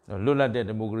လွတ်လပ်တဲ့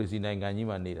ဒီမိုကရေစီနိုင်ငံကြီး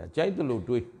မှာနေတာကြိုက်တယ်လို့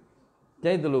တွေး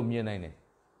ကြိုက်တယ်လို့မြင်နိုင်တယ်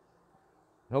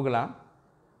ဟုတ်ကလား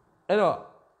အဲ့တော့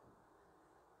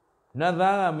နတ်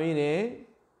သားကမေးတယ်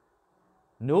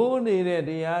နိုးနေတဲ့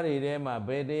တရားတွေထဲမှာဘ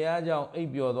ယ်တရားကြောင့်အိပ်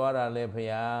ပျော်သွားတာလဲဖေ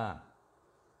ဟာ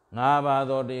ငါးပါး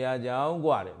သောတရားကြောင့်ก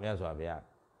ว่าတယ်မြတ်စွာဘုရား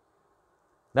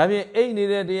ဒါဖြင့်အိပ်နေ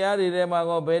တဲ့တရားတွေထဲမှာ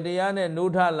ကောဘယ်တရားနဲ့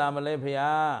နိုးထလာမလဲဖေ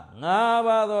ဟာငါး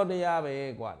ပါးသောတရားပဲ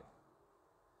กว่าတယ်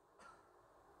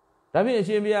ဒါဖြင့်အ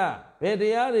ရှင်ဘုရားဘယ်တ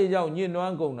ရားတွေကြောင့်ညှဉ်းနှွ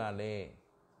မ်းကုန်တာလဲ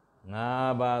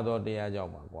ငါးပါးသောတရားကြော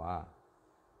င့်ပါကွာ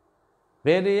ဘ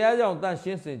ယ်တရားကြောင့်တန့်ရှ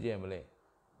င်းစင်ကြယ်မလဲ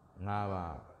ငါး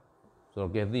ပါးဆို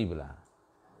တော့ကဲသိပလား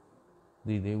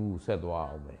သိသေးဘူးဆက်သွား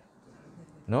အောင်ပဲ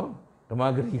နော်ဓမ္မ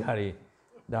ဂရိယာတွေ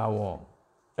ဒါဝေါ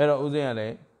အဲ့တော့ဥစဉ်ကလ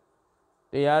ည်း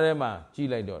တရားထဲမှာကြည့်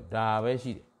လိုက်တော့ဒါပဲ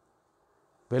ရှိတယ်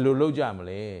ဘယ်လိုလုပ်ကြမ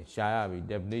လဲရှားရပြီ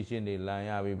definition တွေလမ်း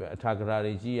ရပြီပဲအထာဂရ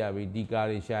တွေရှိရပြီဒီကာ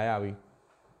တွေရှားရပြီ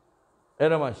အဲ့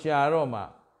တော့မှရှားတော့မှ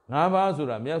ငါးပါးဆို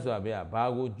တာမြတ်စွာဘုရားဘာ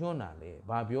ကိုညွှန်းတာလဲ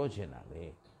ဘာပြောချင်တာလဲ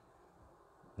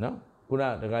နော်ခုန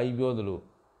တခါကြီးပြောသလို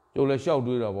ကျုပ်လည်းလျှောက်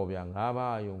တွေးတော့ဗောဗျာငါး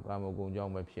ပါးအယုံကာမဂုဏ်ကြော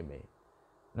င့်ပဲဖြစ်မယ်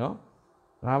နော်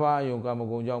ငါးပါးအယုံကာမ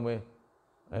ဂုဏ်ကြောင့်ပဲ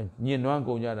ညှဉ်းနှွမ်း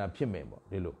ကုန်ကြတာဖြစ်မယ်ပေါ့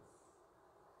ဒီလို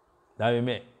ဒါပေ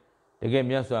မဲ့တကယ်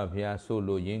မြတ်စွာဘုရားဆို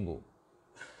လိုရင်းကို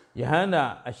ယဟန္တာ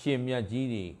အရှင်မြတ်ကြီး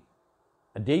တွေ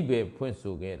အဓိပ္ပာယ်ဖွင့်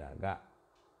ဆိုခဲ့တာက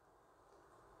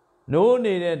နိုး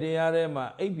နေတဲ့တရားထဲမှာ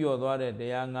အိပ်ပျော်သွားတဲ့တ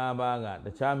ရား၅ပါးကတ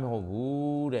ခြားမဟုတ်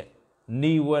ဘူးတဲ့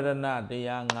နိဝရဏတ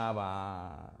ရား၅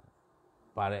ပါး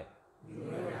ပါတဲ့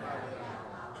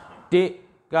တိ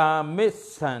ကာမစ္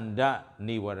ဆန္ဒ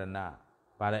နိဝရဏ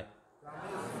ပါတဲ့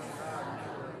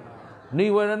နိ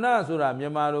ဝရဏဆိုတာမြ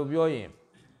န်မာလိုပြောရင်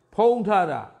ဖုံးထား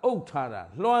တာအုပ်ထားတာ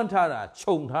လွှမ်းထားတာ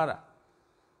ခြုံထားတာ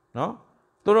နော်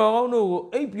သူတော်ကောင်းတို့ကို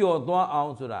အိပ်ပျော်သွားအော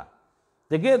င်ဆိုတာ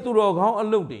တကယ်သူတော်ကောင်းအ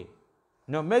လုပ်တွေ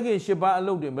နော်မဂ္ဂင်၈ပါးအ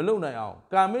လုပ်တွေမလုပ်နိုင်အောင်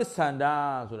ကာမစ္ဆန္ဒ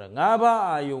ဆိုတာ၅ပါး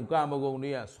အာယုံကာမဂုဏ်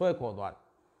တွေကဆွဲခေါ်သွားတယ်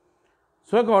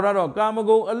ဆွဲခေါ်တော့ကာမ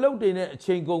ဂုဏ်အလုပ်တွေနဲ့အ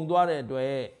ချိန်ကုန်သွားတဲ့အတွ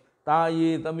က်တာရ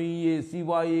ည်သမီးရည်စီး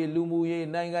ပွားရေးလူမှုရေး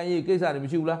နိုင်ငံရေးကိစ္စတွေမ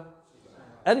ရှိဘူးလား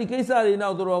အဲ့ဒီကိစ္စတွေနော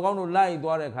က်သူတော်ကောင်းတို့လိုက်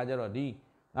သွားတဲ့ခါကျတော့ဒီ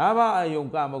၅ပါးအာယုံ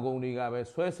ကာမဂုဏ်တွေကပဲ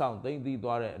ဆွဲဆောင်သိမ့်သိ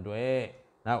သွားတဲ့အတွက်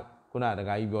နောက်ခုနတ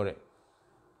ခါကြီးပြောတဲ့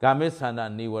ကာမစ္ဆန္ဒ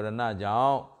နိဝရဏကြော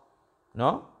င့်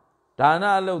နော်ဒါန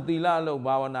အလုပ်သီလအလုပ်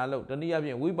ဘာဝနာအလုပ်တနည်းအားဖြ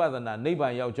င့်ဝိပဿနာနိဗ္ဗာ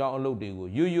န်ရောက်ကြောင်းအလုပ်တွေကို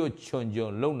ရွရွချွန်ချွ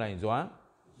န်လုပ်နိုင်စွာ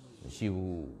မရှိ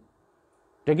ဘူး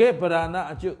တကယ်ပရဏ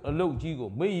အကျုပ်အလုပ်ကြီးကို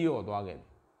မေ့လျော့သွားခဲ့တယ်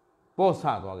ပေါ့ဆ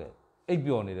သွားခဲ့အိပ်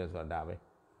ပျော်နေတယ်ဆိုတာဒါပဲ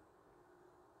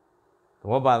သ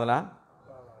ဘောပါသလား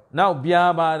နောက်ပြာ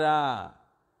ပါတာ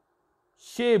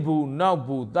ရှေ့ဘူးနောက်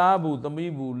ဘူးသားဘူးသ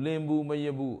မီးဘူးလင်ဘူးမရ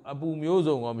ဘူးအပူမျိုး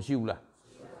စုံရောမရှိဘူးလား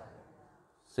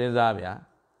စဉ်းစားဗျာ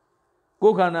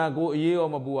ကိုယ်ခန္ဓာကိုယ်အေးရော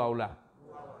မပူအောင်လား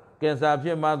ကင်ဆာဖြ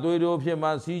စ်မှာသွေးတိုးဖြစ်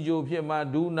မှာစီးကြိုဖြစ်မှာ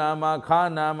ဒူးနာမှာခါ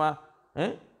နာမှာ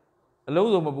အလုံး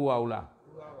စုံမပူအောင်လား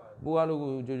ပူရလို့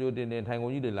ကြိုကြိုတင်တင်ထိုင်ကု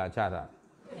န်ကြီးတွေလာချတာ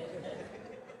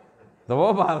သ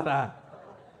ဘောပါလား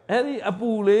အဲ့ဒီအပူ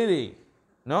လေးတွေ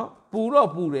နော်ပူတော့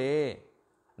ပူတယ်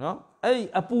နော်အဲ့ဒီ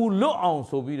အပူလွတ်အောင်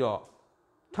ဆိုပြီးတော့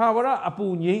ထာဝရအပူ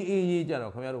ငြိမ်းအေးရေးကြ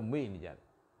တော့ခင်ဗျားတို့မေ့နေကြ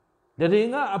တယ်တည်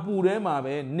ငါအပူထဲမှာ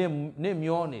ပဲနစ်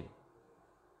မျောနေတယ်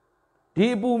ဒီ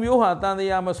အပူမျိုးဟာတန်တ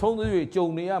ရားမဆုံးသေး၍ကြုံ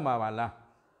နေရမှာပါလား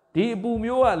ဒီအပူ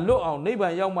မျိုးကလွတ်အောင်နိဗ္ဗာ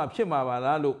န်ရောက်မှဖြစ်မှာပါ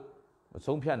လားလို့မ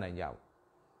ဆုံးဖြတ်နိုင်ကြဘူး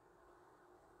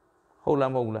ဟုတ်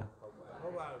လားမဟုတ်ဘူးလားဟု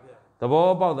တ်ပါဗျာသဘော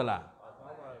ပေါက်သလား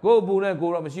ကိုယ်အပူနဲ့ကို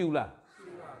ယ်တော့မရှိဘူးလား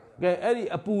ကဲအဲ့ဒီ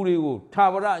အပူတွေကိုထာ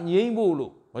ဝရငြိမ်းဖို့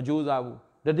လို့မကြိုးစားဘူး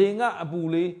တည်ငါအပူ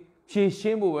လေးဖြည့်ရှ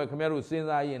င်းဖို့ပဲခင်ဗျားတို့စဉ်း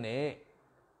စားရင်းနဲ့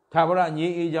ထာဝရငြိ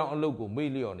မ်းအေးချောင်းအလုပ်ကိုမေ့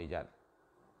လျော့နေကြတယ်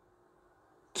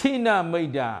ခိနမိ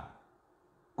တ်တာ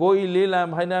ကိုယ်ဤလေးလံ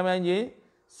ထိုင်မှန်းခြင်း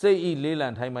စိတ်ဤလေးလံ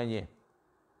ထိုင်မှန်းခြင်း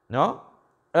နော်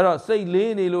အဲ့တော့စိတ်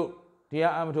လေးနေလို့တ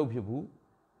ရားအမထုတ်ဖြစ်ဘူး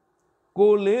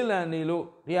ကိုယ်လေးလံနေလို့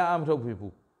တရားအမထုတ်ဖြစ်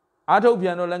ဘူးအာထုတ်ပြ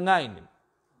န်တော့လည်းငိုက်နေ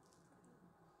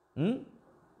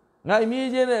ငိုက်မြေး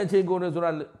ခြင်းတဲ့အချိန်ကိုယ်ဆို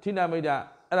တာခိနမိတ်တာ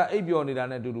အဲ့ဒါအိပ်ပျော်နေတာ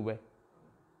နဲ့အတူတူပဲ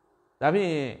ဒါဖြင့်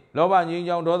လောဘငြိမ်း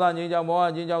ချောင်းဒေါသငြိမ်းချောင်းမောဟ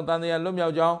ငြိမ်းချောင်းတန်တရားလွတ်မြော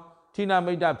က်ချောင်းခိန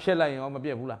မိတ်တာဖြစ်လိုက်ရင်ရောမပြ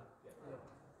တ်ဘူးလား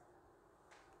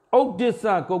ဥဒ္ဒစ္စ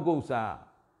ကုတ်ကုတ်စာ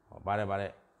ပါတယ်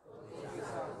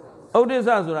ဥဒ္ဒစ္စ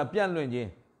ဆိုတာပြန့်လွင့်ခြင်း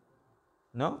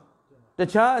နော်တ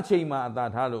ခြားအချိန်မှာအသာ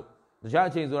ထားလို့ ရှား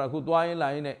အချိန်ဆိုတာခုသွားရင်လာ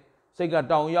ရင်နဲ့စိတ်က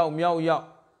တောင်ရောက်မြောက်ရောက်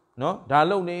နော်ဒါ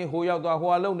လုံနေဟိုရောက်သွားဟို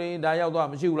ကလုံနေဒါရောက်သွား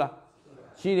မရှိဘူးလား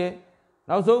ရှိတယ်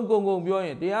နောက်ဆုံးကုံပြောရ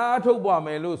င်တရားထုတ်ပါမ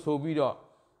ယ်လို့ဆိုပြီးတော့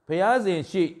ဘုရားရှင်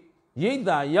ရှိရိတ်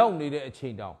တာရောက်နေတဲ့အချိ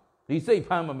န်တောင်ဒီစိတ်ဖ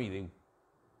မ်းမမိသေးဘူး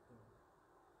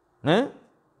ဟမ်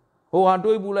ဟိုဟာ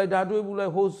တွေးပူလိုက်ဒါတွေးပူလို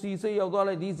က်ဟိုစီစိတ်ရောက်သွား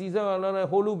လိုက်ဒီစီစိတ်ရောက်လိုက်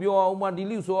ဟိုလူပြောအောင်မှဒီ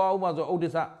လူဆိုအောင်မှဆိုဥဒိ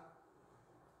စ္စ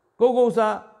ကို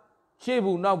စားရှေ့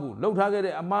ဘူးနောက်ဘူးလှုပ်ထားခဲ့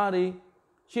တဲ့အမားတွေ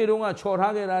ရှေ့တုန်းကချော်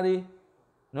ထားခဲ့တာတွေ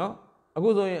နော်အခု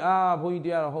ဆိုရင်ဘုန်းကြီးတ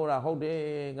ရားတော်ဟုတ်တယ်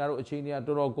ငါတို့အချိန်တွေက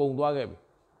တော်တော်ကုန်သွားခဲ့ပြီ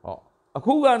ဟောအ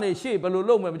ခုကနေရှေ့ဘယ်လို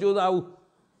လုပ်မယ်မကြိုးစားဘူး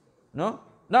နော်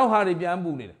နောက်ဟာတွေပြန်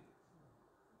ပူနေတယ်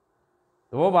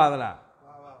သဘောပါသလား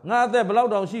ငါအသက်ဘယ်လောက်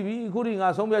တောင်ရှိပြီအခုထိငါ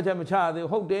ဆုံးဖြတ်ချက်မချရသေး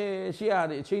ဘူးဟုတ်တယ်ရှေ့ရ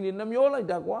တဲ့အချိန်တွေနှမျောလိုက်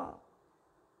တာကွာ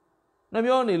နှ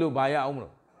မျောနေလို့ဘာရအောင်မ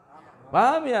လို့ဘာ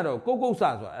မရတော့ကုတ်ဆ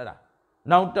ဆိုတာအဲ့ဒါ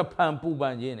နောက်တဖန်ပူပ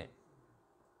န်ခြင်းနဲ့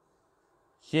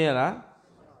ရှင်းရလား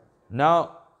နောက်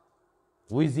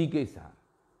ဝိဇိကိစ္စ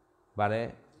ဗါတယ်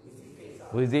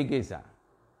ဝိဇိကိစ္စ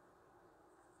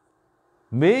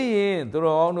မေးရင်သူ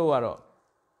တော်အောင်တို့ကတော့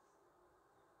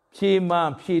ဖြေမှ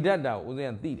ဖြေတတ်တာကိုဦးဇ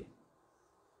င်းကသိတယ်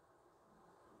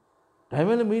ဒါပေ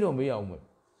မဲ့လည်းမေးတော့မေးအောင်မယ်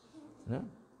နော်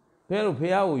ဘယ်လို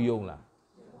ဖះကိုယုံလား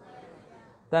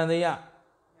တန်တရား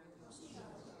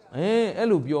အဲ့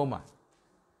လိုပြောမှာ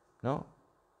နော်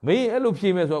မေးအဲ့လိုဖြေ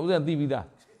မယ်ဆိုတော့ဦးဇင်းသိပြီးသား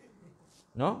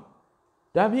နော်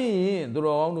ဒါဖြစ်ရင်သူ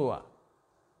တော်အောင်တို့က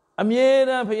အမြဲ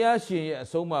တမ်းဖះရှင်ရဲ့အ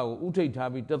ဆုံးအမကိုဥထိတ်ထား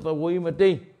ပြီးတသဝေးမတိ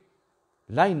န်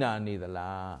လိုက်နာနေသ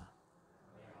လား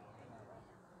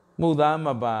မှုသားမ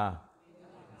ပါ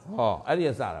ဟောအဲ့ဒီ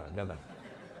စတာပဲပြတ်တာ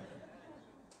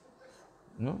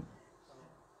နော်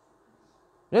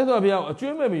လက်တော်ဘုရားအကျွ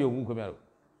မ်းမဲ့မယုံဘူးခင်ဗျားတို့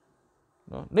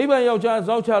နော်နိဗ္ဗာန်ယောက်ျား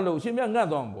ဇောက်ချလို့ရှင်မြတ်ငတ်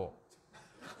သွားမှာပေါ့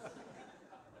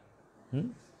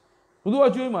ဘုသူအ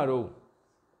ကျွမ်းမှာတော့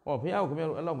ဟောဘုရားကိုခင်ဗျား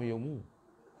တို့အဲ့လောက်မယုံဘူး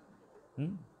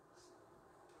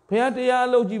ဘုရားတရား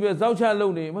အလုပ်ကြီးပဲဇောက်ချလု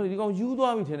ပ်နေမဟုတ်ဒီကောင်ယူ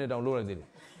သွားပြီထင်တယ်တောင်လို့လိုက်သေးတယ်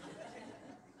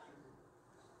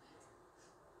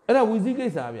အဲ့ဒါဝိဇိကိ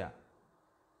စ္စဗျ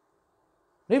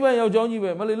နိဗ္ဗာန်ရောက်ကြောင်းကြီးပဲ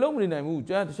မလေးလုံးမနေနိုင်ဘူးတ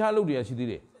ခြားလုပ်တွေကရှိသေး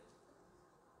တယ်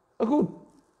အခု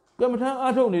ကမ္မထမ်း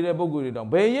အားထုတ်နေတဲ့ပုဂ္ဂိုလ်တွေတောင်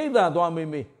ဘယ်ရိတ်သာသွားမေး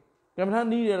ကမ္မထမ်း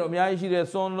နီးတယ်တော့အများကြီးရှိတယ်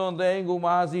စွန်လွန်သဲကိုမ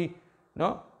ဟာစီ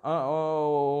နော်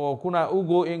ခုနဥ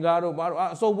ကိုအင်္ဂါတို့ဘာတို့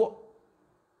အစုံပေါ့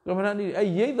ကမ္မထမ်းနီးတယ်အဲ့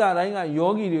ရိတ်သာတိုင်းကယော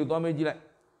ဂီတွေကိုသွားမေးကြည့်လိုက်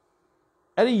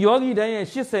အဲ့ဒီယောဂီတိုင်းရဲ့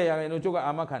80ရာခိုင်နှုန်းကျုပ်က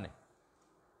အာမခံတယ်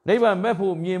နိဗ္ဗာန်မဲ့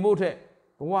ဖို့မြင်ဖို့ထက်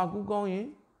ဘဝကူးကောင်းရင်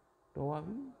တော်ပါ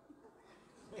ပြီ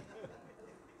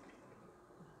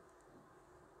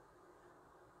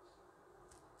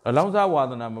အလောင်းစားဝါ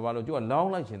သနာမပါလို့ကျုပ်ကလော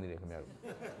င်းလိုက်ခြင်းသေးတယ်ခင်ဗျားတို့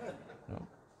နော်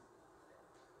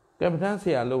ကမ္မထမ်းဆ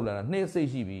ရာလှုပ်လာတာနှစ်စိတ်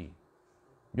ရှိပြီ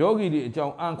ယောဂီတွေအကြော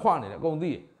င်းအန်ခွနေတယ်အကုန်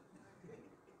သိတယ်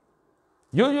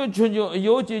ရွရွချွန်ချွန်အ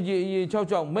ယိုးကြည်ကြည်အေးချောက်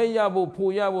ချောက်မဲ့ရဖို့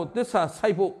ဖို့ရဖို့သစ္စာဆို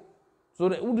င်ဖို့ဆို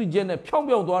တဲ့ဥဒိကျက်နဲ့ဖြောင်း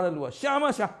ဖြောင်းသွားတဲ့လူကရှာမ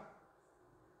ရှာ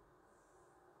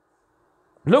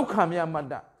လောက်ခံမြမတ္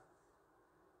တ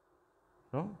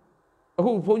နော်အ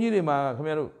ခုဘုန်းကြီးတွေမှာခင်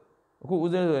ဗျားတို့အခုဦး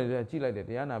ဇင်းဆိုရင်ကြည့်လိုက်တယ်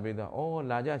တရားနာပေးတာဩ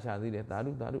လာကြရှာသေးတယ်သာ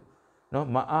ဓုနော်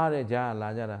မအားတဲ့ကြားလာ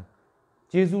ကြတာ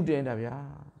ကျေးဇူးတင်တာဗျာ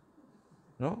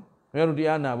နော်ခင်ဗျားတို့တ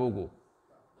ရားနာဖို့ကို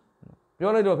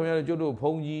ပြောလိုက်တော့ခင်ဗျားတို့ကျုပ်တို့ဘု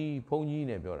န်းကြီး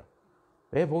နဲ့ပြောတာ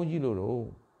ဘယ်ဘုန်းကြီးလို့တော့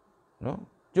နော်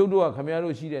ကျုပ်တို့ကခင်ဗျား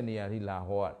တို့ရှိတဲ့နေရာထိလာ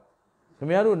ဟောရတယ်ခင်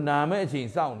ဗျားတို့နာမဲ့အချိန်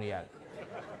စောင့်နေရတယ်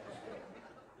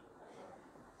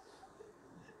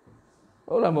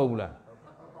ဟုတ်လားမဟုတ်ဘူးလား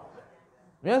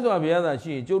မြတ်စွာဘုရားသာ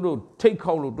ရှိရင်ကျုပ်တို့ထိတ်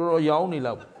ခေါက်လို့တော်တော်ရောင်းနေ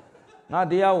လောက်ငါ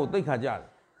တရားကိုသိခါကြတယ်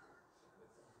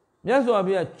မြတ်စွာ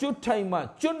ဘုရားကျွတ်ထိုင်မှ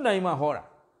ကျွတ်နိုင်မှဟောတာ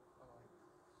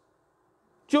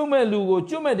ကျွတ်မဲ့လူကို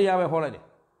ကျွတ်မဲ့တရားပဲဟောလိုက်တယ်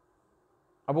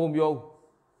အပုံပြော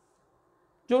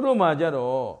ကျုပ်တို့မှာကြ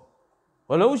တော့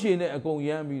ဘလုံးရှင်နဲ့အကုန်ရ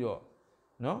မ်းပြီးတော့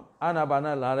နော်အာနာပါန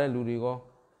လာတဲ့လူတွေကော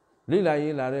လိလာ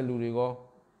ရေးလာတဲ့လူတွေကော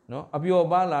နော်အပျော်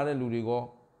ပါလာတဲ့လူတွေကော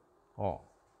ဟော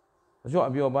အကျော်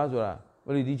အပျော်ပါဆိုတာဘ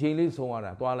ယ်လိုဒီချိန်လေးဆုံးရ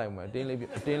တာသွားလိုက်မယ်အတင်းလေး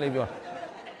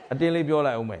ပြော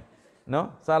လိုက်အောင်မယ်နော်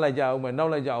စားလိုက်ကြအောင်မယ်နော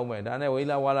က်လိုက်ကြအောင်မယ်ဒါနဲ့ဝိ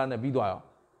လာဝါလာနဲ့ပြီးသွားရော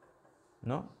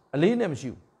နော်အလေးနဲ့မရှိ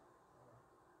ဘူး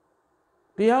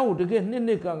တရားကိုတကယ်နှ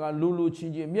စ်ကလူချ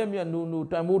င်းမြက်နူ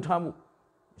တန်ဖိုးထားမှု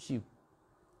မရှိဘူး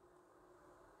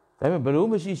ဒါပေမဲ့ဘလို့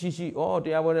မရှိရှိဩတ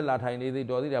ရားပွဲနဲ့လာထိုင်နေသေး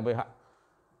တော်သေးတာပဲဟာ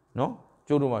နော်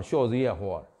ကျုပ်တို့မှာလျှော့သေးရ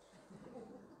ဟောရတယ်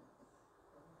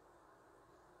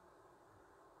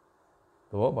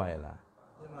သဘောပါရဲ့လား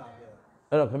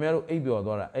အဲ့တော့ခင်ဗျားတို့အိပ်ပျော်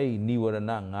သွားတာအဲ့ဒီနိဝရဏ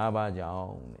5ပါးကြော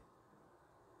င့်တဲ့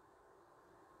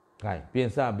ဂိုင်းပြင်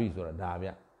စပြီဆိုတာဒါဗျ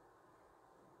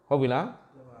ဟုတ်ပြီလား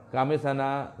ကာမိသန္တာ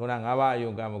ခုန5ပါးအ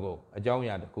ယုံကမကုအကြောင်းအ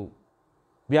ရာတစ်ခု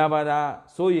ဗျာပါဒ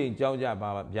စိုးရိမ်ကြောင်းကြပါ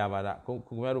ဗျာပါဒခ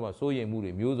င်ဗျားတို့မှာစိုးရိမ်မှု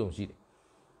တွေမျိုးစုံရှိတယ်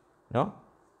နော်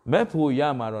မဲ့ဖို့ရ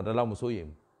မှာတော့ဒါလောက်မစိုးရင်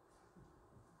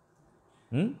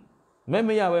မဲ့မ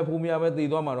ရပဲဖို့မရပဲတည်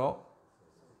သွားမှာတော့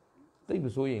သိမ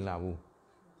စိုးရင်လာဘူး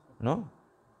နော်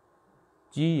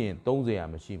ကြီးရင်30ရ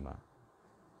မရှိမှာ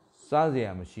စားစ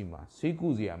ရာမရှိမှာစိတ်ကု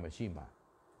စရာမရှိမှာ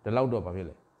ဒါလောက်တော့ဘာဖြစ်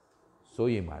လဲ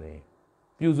စိုးရင်ပါတယ်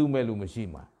ပြုစုမဲ့လူမရှိ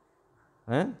မှာ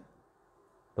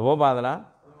သဘောပါသလား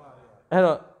အဲ့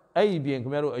တော့အဲ့ဒီပြင်ခ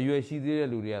င်ဗျားတို့အရွယ်ရှိသေးတဲ့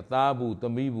လူတွေကသားဘူးသ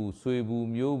မီးဘူးဆွေဘူး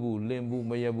မျိုးဘူးလင်ဘူး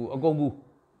မရဘူးအကုန်ဘူး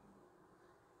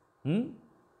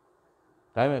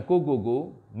ဒါပေမဲ့ကို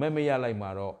မဲ့မရလိုက်မှာ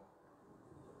တော့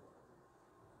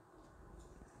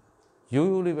ရိုး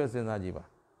ရိုးလေးပဲစဉ်းစားကြည့်ပါ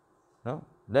နော်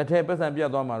လက်ထဲပတ်စံပြတ်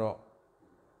သွားမှာတော့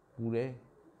ပူတယ်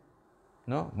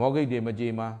နော်မော်ဂိတ်တွေမကြေ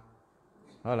မှာ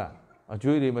ဟုတ်လားအ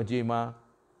ကျွေးတွေမကြေမှာ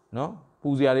နော်ပူ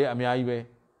စရာတွေအများကြီးပဲ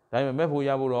ဒါပေမဲ့မဲ့ဖို့ရ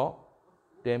ဖို့တော့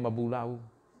တဲမပူလာဘူး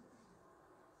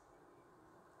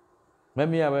မဲ့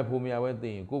မရပဲဖို့မရပဲသိ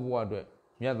ရင်ကိုယ့်ဘဝအတွက်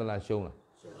မြတ်သလားရှုံးလား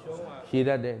ဖြေတ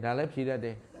တ်တယ်ဒါလည်းဖြေတတ်တ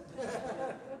ယ်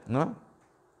နော်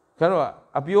ကျတော့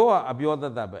အပြောတ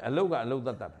တ်ပဲအလုတ်ကအလုတ်တ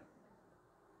တ်ပဲ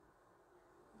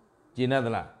ကျင်တတ်သ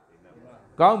လား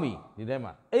ကောင်းပြီဒီထဲ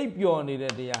မှာအိပ်ပျော်နေ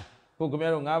တဲ့တရားခုခင်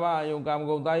ဗျားတို့၅ပါးအယုံကာမ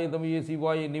ဂုဏ်တာယသမီးစီး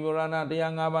ပွားရေးနိဗ္ဗာန်တ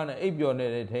ရား၅ပါးနဲ့အိပ်ပျော်နေ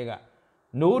တဲ့ထဲက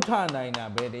နိုးထနိုင်တာ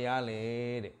ဘယ်တရားလဲ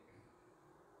တဲ့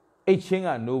အိတ်ချင်းက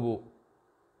နိုးဖို့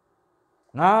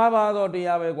၅ပါးသောတ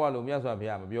ရားပဲကွာလို့မြတ်စွာဘု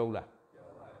ရားမပြောဘူးလား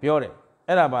ပြောတယ်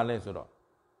အဲ့ဒါဘာလဲဆိုတော့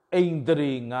အိန္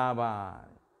ဒြေ၅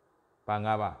ပါးဘာ၅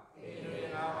ပါး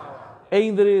အိ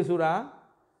န္ဒြေဆိုတာ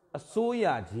အစိုးရ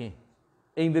ခြင်း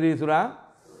အိန္ဒြေဆိုတာ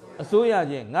အစိုးရ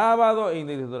ခြင်း၅ပါးသောအိန္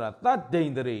ဒြေဆိုတာတတ္တိ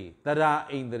န္ဒြေတရား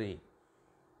အိန္ဒြေ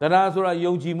တရားဆိုတာ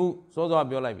ယုံကြည်မှုစောစော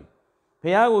ပြောလိုက်ပြီဘု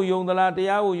ရားကိုယုံသလားတ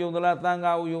ရားကိုယုံသလားသံ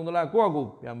ဃာကိုယုံသလားကိုယ့်ကို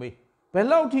ပြန်မေးဘယ်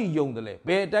လောက်ထိယုံတယ်လဲဘ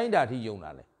ယ်အတိုင်းတာထိယုံတာ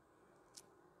လဲ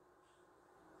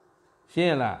ရှ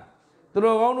င်းလားသူ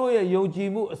တော်ကောင်းတို့ရဲ့ယုံကြည်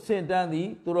မှုအဆင့်တန်းသည်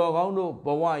သူတော်ကောင်းတို့ဘ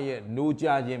ဝရဲ့နိုးကြ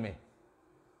ခြင်းပဲ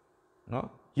နော်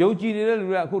ယုံကြည်နေတဲ့လူ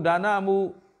တွေကအခုဒါနမှု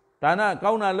ဒါန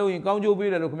ကောင်းတာလုပ်ရင်ကောင်းကျိုးပေး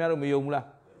တယ်လို့ခင်ဗျားတို့မယုံဘူးလား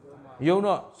ယုံ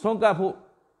တော့ဆွန့်ကပ်ဖို့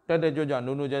တက်ကြွ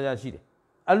နိုးနိုးကြကြရှိတယ်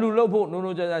အလူလုပ်ဖို့နိုး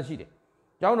နိုးကြကြရှိတယ်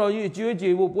ကျောင်းတော်ကြီးအကျွေးကြေ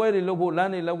ဖို့ပွဲတွေလုပ်ဖို့လ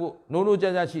မ်းတွေလုပ်ဖို့နိုးနိုးကြ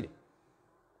ကြရှိတယ်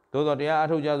သို့တော့တရားအ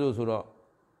ထုတ်ကြစို့ဆိုတော့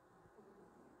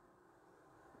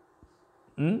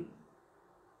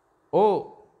အိုး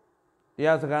တ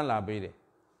ရားစခန်းလာပေးတယ်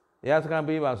တရားစခန်း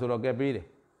ပေးပါဆိုတော့ကဲပေးတယ်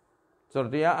ဆို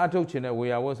တော့တရားအထုတ်ခြင်းနဲ့ဝေ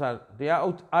ယဝဆတရား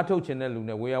အထုတ်ခြင်းတဲ့လူ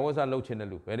နဲ့ဝေယဝဆလုပ်ခြင်းတဲ့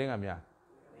လူဘယ်တဲ့ကများ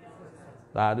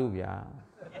သာဓုဗျာ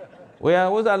ဝေယ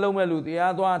ဝဆလုံးမဲ့လူတ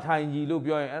ရားသွားထိုင်ကြည်လို့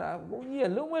ပြောရင်အဲ့ဒါဘုန်းကြီးက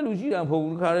လုံးမဲ့လူရှိတာမဟုတ်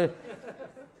ဘူးခါရဲ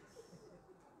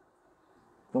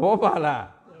သဘောပါလား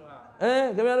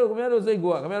ခင်ဗျားတို့စိတ်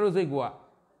ကိုအဲ့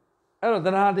တော့တ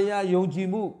ရားတရားယုံကြည်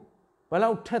မှုဘယ်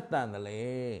လောက်ထက်သန်တယ်လဲ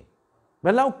ဘ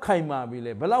ယ်လောက်ခိုင်မာပြီ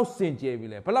လဲဘယ်လောက်စင်ကြယ်ပြီ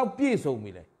လဲဘယ်လောက်ပြည့်စုံ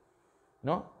ပြီလဲ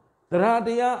နော်တ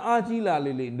ရားအားကြီးလာ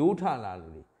လေနိုးထလာ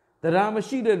လေတရားမ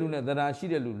ရှိတဲ့လူနဲ့တရားရှိ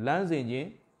တဲ့လူလမ်းစဉ်ချင်း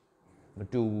မ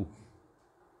တူဘူး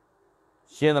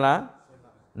ရှင်းသလား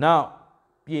နောက်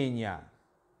ပညာ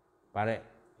ဗါတဲ့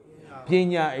ပ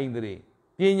ညာဣန္ဒြေ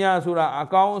ပညာဆိုတာအ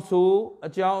ကောင်းအဆိုးအ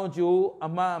ကြောင်းအကျိုးအ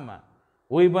မှားအမှန်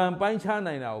ဝေဖန်ပိုင်းခြား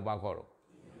နိုင်တာကိုဘာခေါ်တော့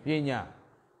ပညာ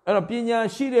အဲ့တော့ပညာ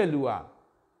ရှိတဲ့လူဟာ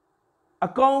အ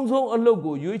ကောင်းဆုံးအလုပ်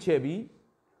ကိုရွေးချယ်ပြီး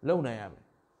လုပ်နိုင်ရမယ်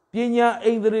ပညာဣ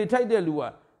န္ဒြေထိုက်တဲ့လူက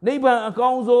နိဗ္ဗာန်အကော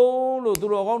င်းဆုံးလို့သူ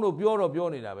တော်ကောင်းတို့ပြော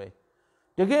နေတာပဲ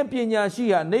တကယ်ပညာရှိ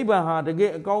ဟာနိဗ္ဗာန်ဟာတက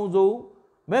ယ်အကောင်းဆုံး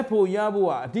မဲ့ဖို့ရဖို့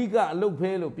ဟာအဓိကအလုပ်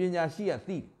ဖဲလို့ပညာရှိက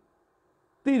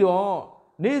သိတော့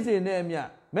နေ့စဉ်နဲ့အမျှ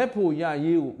မဲ့ဖို့ရ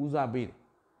ရေးကိုဦးစားပေးတယ်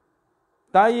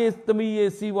တာရေးသမီး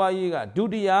ရေးစီးပွားရေးကဒု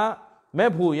တိယ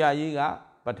မဲ့ဖို့ရရေးက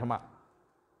ပထမ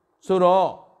ဆိုတော့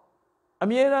အ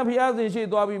မြဲတမ်းဘုရားရှင်ရှေ့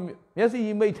သွားပြီးမျက်စိ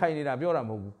ကြီးမိတ်ထိုင်နေတာပြောတာ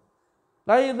မဟုတ်ဘူး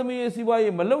တာရေးသမီးရေးစီးပွား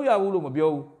ရေးမလုပ်ရဘူးလို့မပြော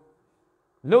ဘူး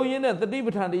လုပ်ရင်းနဲ့တတိပ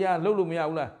ဋ္ဌာန်တရားလုပ်လို့မရ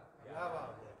ဘူးလားမရပါ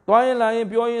ဘူးသွားရင်လာရင်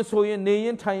ပြောရင်ဆိုရင်နေရ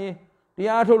င်ထိုင်ရင်တ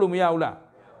ရားထုတ်လို့မရဘူးလား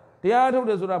တရားထုတ်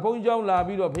တယ်ဆိုတာဘုန်းကြီးကျောင်းလာ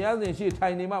ပြီးတော့ဘုရားရှင်ရှေ့ထို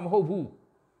င်နေမှမဟုတ်ဘူး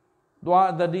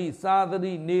သွားတတိစားတ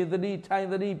တိနေတတိထိုင်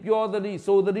တတိပြောတတိ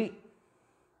ဆိုတတိ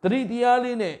တတိတရား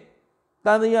လေးနဲ့တ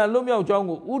န်တရားလွတ်မြောက်ကြောင်း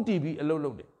ကိုဥတီပြီးအလုပ်လု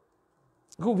ပ်တယ်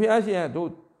အခုဘုရားရှင်ရဲ့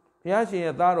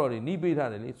သားတော်တွေနှီးပေးထား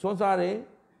တယ်လေစွန့်စားတယ်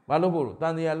မလုပ်ဖို့လို့တ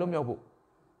န်တရားလွတ်မြောက်ဖို့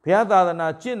ဘုရားသာသနာ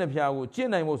ကျင့်တဲ့ဖျားကိုကျင့်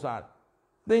နိုင်ဖို့စားတယ်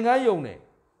သင်္ကန်းယုံတယ်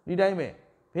ဒီတိုင်းပဲ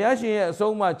ဘုရားရှင်ရဲ့အ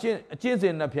ဆုံးအမအကျင့်စ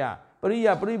ဉ်နှစ်ဖျားပရိယ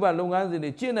ပရိပတ်လုပ်ငန်းစဉ်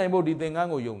တွေကျင့်နိုင်ဖို့ဒီသင်္ကန်း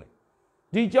ကိုယုံတယ်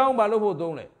ဒီเจ้าဘာလို့ဖို့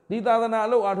သုံးလဲဒီသာသနာအ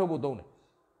လုပ်အားထုတ်ဖို့သုံးတယ်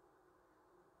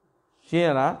ရှင်းရ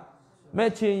လား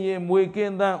မဲ့ချင်းရင်မွေက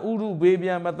င်းတန်းဥရုဘေးပြ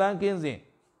န်မတန်းကင်းစဉ်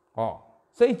ဟော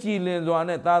စိတ်ကြည်လင်စွာ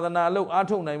နဲ့သာသနာအလုပ်အား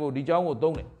ထုတ်နိုင်ဖို့ဒီเจ้าကို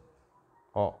သုံးတယ်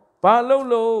ဟောဘာလို့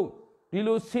ဒီ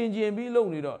လိုဆင်ကျင်ပြီးလုပ်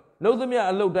နေတော့လုံးသမျှ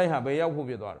အလုပ်တိုင်းဟာဘယ်ရောက်ဖို့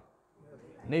ဖြစ်သွားတယ်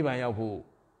နိဗ္ဗာန်ရောက်ဖို့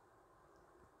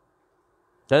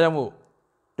ဒါကြောင့်မို့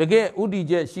တ get Udi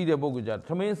jet she the Boguja,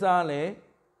 Tamensale,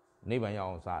 Nabaya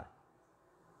on side.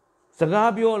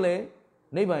 Sagabiole,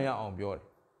 Nabaya on board.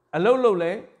 A low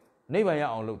le, Nabaya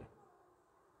on load.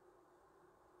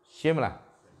 Shimla,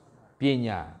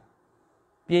 Pienya,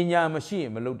 Pienya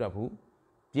machine, Melotapu,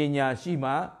 Pienya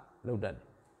Shima, loaded.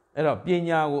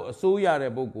 Pienya will so yard a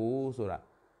bogu, so that.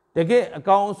 The get a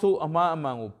council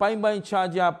among pine by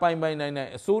charger, pine by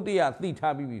 9, so they are 3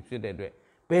 tabby fitted.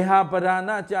 Peha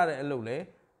Parana Jare Elole,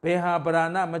 Peha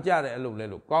Parana Majare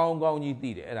Elole, Gong Yi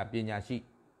did at a Pienya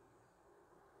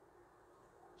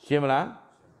Shimla,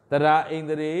 Tara in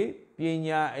the day,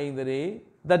 Pienya in the day,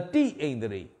 the tea in the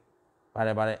day.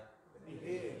 Pare.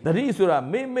 The Risura,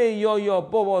 me yo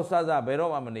Bobo Saza,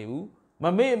 Bero Amaneu,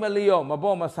 Mame Malio,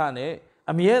 Maboma Sane,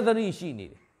 a mere she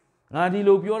needed. Nadi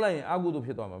lo piola in Agudo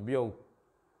Pitoma, Bio.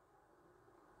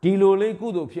 Dilo le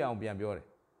Gudo Pian Biore.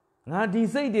 Nadi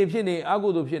say de Piene,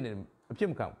 Agudo Pian,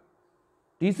 Pimcam.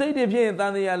 Di say de Pian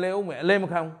Tania Leome,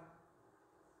 Lemcam.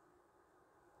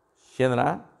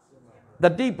 Shenra, the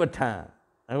deeper time.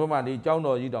 And woman, the John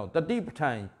or you don't, the deep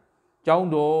time. John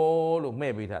do look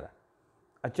maybe that.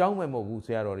 A John Memo who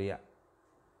say Roria.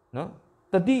 No?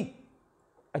 The deep.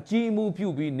 A Jimu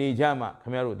Pubi Nejama,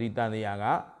 Camero di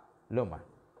Taniaga, Loma.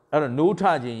 No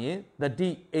charging the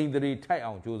D in the tight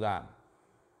on Juza.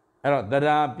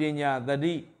 The Pina, the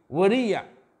D, Waria.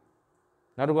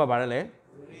 Not go barele.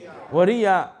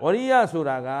 Waria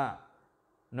Suraga.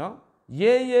 No?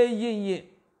 Ye.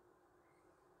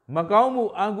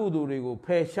 Macaumu Angudurigo,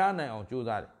 Peshana on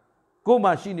Juza. Go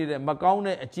machine it,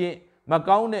 Macaune a chain,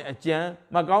 Macaune a jan,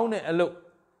 Macaune a look.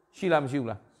 Shilam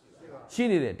Shula. She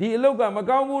did it. The logo,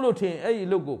 Macaumu tin, a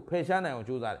logo, Peshana on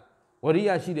Juza.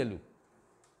 Waria she did look.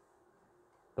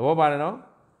 The Wabano?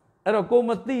 At a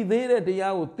coma tea there at the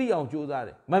Yago tea on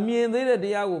Juzare. Mammy there at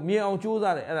the Yago, me on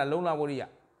Juzare, and a Lona Waria.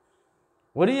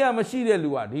 Waria Machida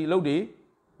Lua, he loaded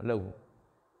a logo.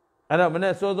 And a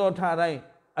Manesozo Tarai,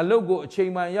 a logo,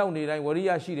 Chayman Yoni, like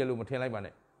Waria Shida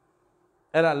Lumatelabane.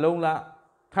 And a Lona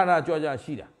Tara Georgia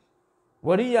Shida.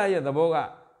 Waria the Boga,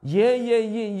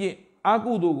 ye,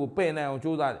 Agudo, Pena on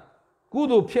Juzare.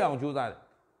 Gudo Pia on Juzare.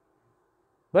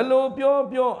 Below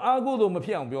pure, Agudo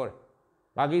Mapia on Biore.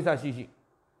 Bagisa Shishi.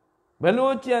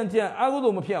 Below Jan,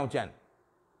 Agudo Mapian Jan.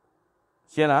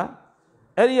 Shena,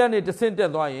 Elian the center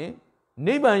doyen,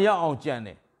 neighbor ya on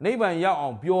Jane, neighbor ya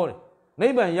on Pure,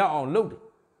 neighbor ya on load.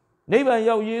 Neighbor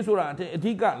ya Yesura,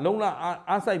 Tika, Lona,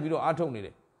 Asai below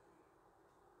Atonide.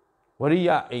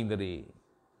 Waria ain't the day.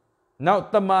 Now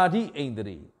Tamadi ain't the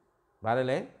day.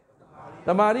 Barele?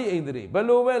 Tamadi ain't the day.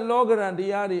 Below where Logger and the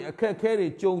Yari, a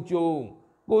carry Joe,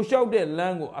 go shout that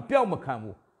lango, a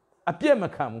Piamacamu. A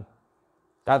Piamacamu.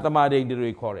 That's the Madi the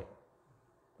record.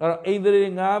 Or either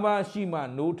in Aba Shima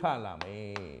no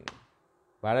talame.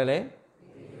 Barele?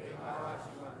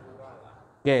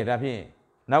 Get up here.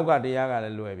 Now got the Yaga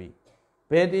Luebi.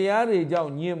 Petiari Jow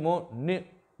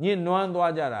Nin Nuan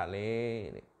Dwajara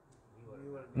lady.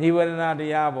 Niverna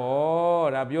the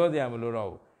Yabo, Rabiodia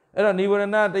Muluro. Era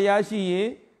Niverna the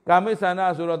Yashi,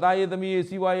 Kamisana, so that I the me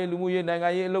see why Lumuye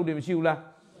Nangaye looked him Shula.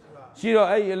 Shiro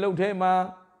a looked him.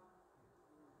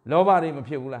 Nobody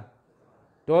Mapula.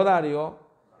 Dodario,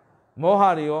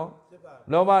 Mohario,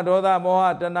 Loba Doda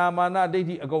Moha Tanamana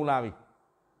Diti Agolavi.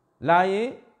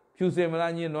 Lying,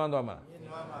 Pusemalani Nondoma.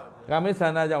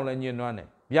 Kamisana Jaulan None.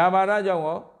 Yabara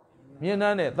Jawo,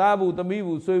 Mianane, Tabu,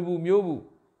 Tamibu, Sobu, Myobu.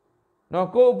 No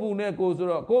Kobu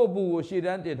Neko, Kobu, she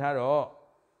danted her. Go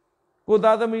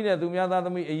Dadamina to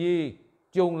Miadami a ye,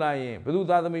 Jong lying, Pedu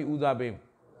Dadami Udabim.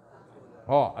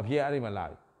 Oh, appear in my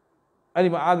life.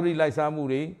 Anima agri like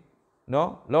Samuri,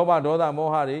 no, Loba Doda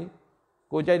Mohari,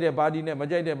 go jay the body,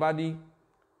 Majay the body,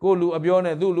 go lu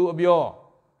abione, do lu abio,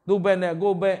 do bene,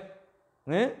 go back,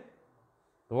 eh?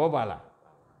 The Wobala.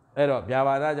 Ero,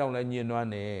 Yavara Jong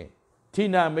Yin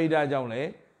Tina made a Jong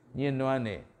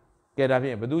Yin get up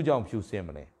here, but do jump you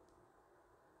similar.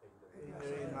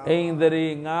 Ain't the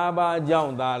ring, Abba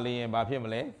Jong Dali and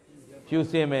Bapimele, few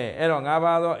seme, Ero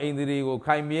Abado, ain't the ring,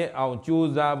 Kaimie, on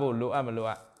Chuzabo, Lu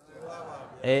Amalua.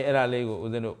 Era Lego,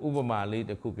 Udeno, Ubama, lead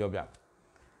the coop your back.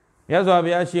 Yes, I'll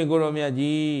be asking Goromia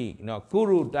G. No,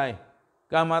 Kuru Tai,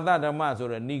 Kamada Damas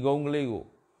or a Nigong Lego.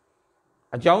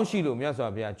 A John Shilo,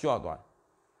 Miasa be a Jodwa.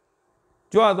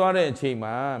 Jodwa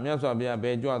Chima, Miasa be a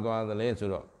bed Jodwa the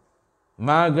Lesuro.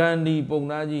 Magandi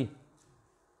Pognaji.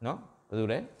 No? Do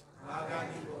they?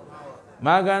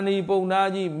 Magandi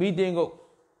Pognaji, meeting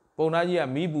Pognaji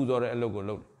and Mibu or a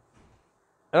logo.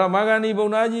 Magani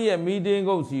Bonaji and meeting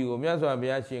go see you, Miasa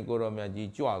Biashi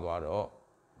Goromaji Chuaguaro.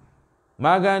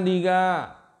 Magandiga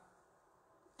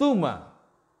Tuma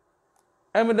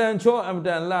Amadan Cho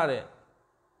Amadan Lare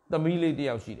သမီးလေးတ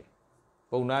ယောက်ရှိတယ်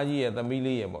ပုံနာကြီးရဲ့သမီး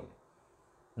လေးရဲ့ပေါ့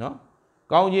နော်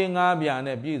ကောင်းခြင်းငါးပြာ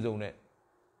နဲ့ပြည့်စုံတဲ့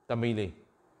သမီးလေး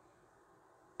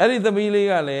အဲ့ဒီသမီးလေး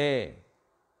ကလည်း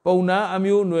ပုံနာအ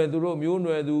မျိုးအနွယ်သူတို့မျိုးအ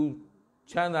နွယ်သူ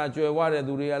ချမ်းသာကြွယ်ဝတဲ့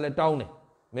သူတွေကလည်းတောင်းတယ်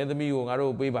မင်းသမီးကိုငါ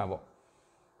တို့ပေးပါပေါ့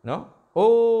နော်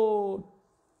ဟိုး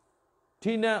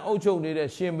ထီနန်းအုပ်ချုပ်နေတဲ့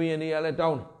ရှင်ဘုရင်တွေကလည်းတော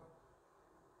င်းတယ်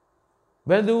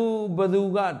ဘယ်သူ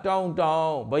ကတောင်း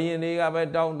ဘုရင်တွေကပဲ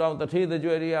တောင်းတထေးတ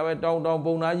ကြွယ်တွေကပဲတောင်း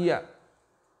ပုံနာကြီးက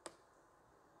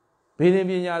ဘေးရင်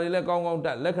ပညာတွေလည်းကောင်းတ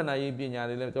တ်လက္ခဏာရေးပညာ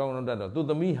တွေလည်းကောင်းတတ်တော့သူ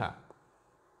သမီးဟာ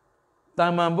တာ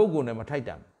မန်ပုဂ္ဂိုလ်နဲ့မထိုက်တ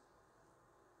န်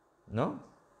နော်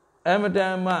အမတ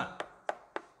န်မှ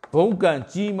ဘုံကံ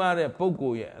ကြီးမားတဲ့ပုဂ္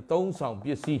ဂိုလ်ရဲ့အသုံးဆောင်ပ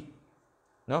စ္စည်း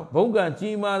နော်ဘုံကံ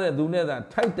ကြီးမားတဲ့သူနဲ့သာ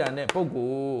ထိုက်တန်တဲ့ပုဂ္ဂို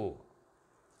လ်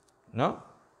နော်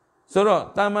ဆိုတော့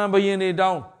တာမန်ဘုရင်တွေ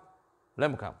တောင်းလ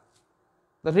က်မခံ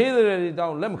တထေးတွေတော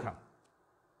င်းလက်မခံ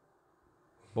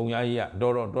ဘုံရားကြီးက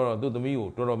တော်သူသမီးကို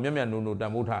တော်မျက်နုံတ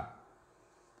န်ဖိုးထား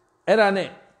အဲ့ဒါနဲ့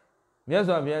မြတ်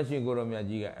စွာဘုရားရှင်ကိုရောမြတ်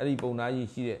ကြီးကအဲ့ဒီပုံနာကြီး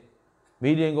ရှိတဲ့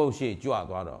မိဒင်ကုတ်ရှေ့ကြွ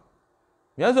သွားတော့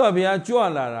မြတ်စွာဘုရားကြွ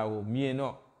လာတာကိုမြင်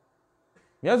တော့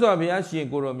မြတ်စွာဘုရားရှင်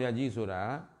ကိုရောမြတ်ကြီးဆိုတာ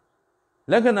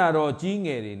လက္ခဏာတော်ကြီးင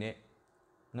ယ်တွေနဲ့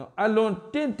နော်အလွန်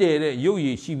တင့်တယ်တဲ့ရုပ်ရ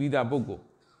ည်ရှိပြီးသားပုဂ္ဂိုလ်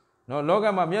နော်လောက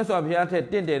မှာမြတ်စွာဘုရားထက်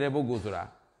တင့်တယ်တဲ့ပုဂ္ဂိုလ်ဆိုတာ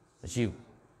မရှိဘူး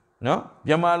နော်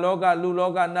မြမလောကလူလော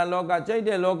ကနတ်လောကကြိုက်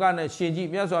တဲ့လောကနဲ့ရှင်ကြည့်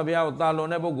မြတ်စွာဘုရားကိုတာလွန်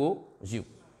တဲ့ပုဂ္ဂိုလ်မရှိဘူး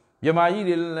မြမကြီး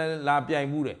တွေလည်းလာပြိုင်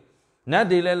မှုတယ်နတ်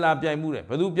တွေလည်းလာပြိုင်မှုတယ်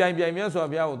ဘယ်သူပြိုင်မြတ်စွာ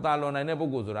ဘုရားကိုတာလွန်နိုင်တဲ့ပု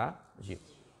ဂ္ဂိုလ်ဆိုတာမရှိဘူး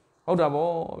ဟုတ်တာဗော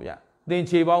ဗျသင်္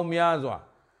ချေပေါင်းများစွာ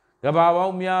ကဘာပေါ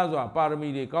င်းများစွာပါရမီ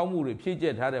တွေကောင်းမှုတွေဖြည့်ကျ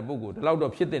က်ထားတဲ့ပုဂ္ဂိုလ်ဒီလောက်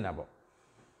တော့ဖြစ်တင်တာပေါ့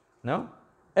နော်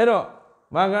အဲ့တော့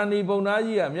မာဂန္ဒီပုံသား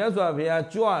ကြီးကမြတ်စွာဘုရား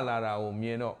ကြွလာတာကိုမြ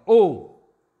င်တော့အိုး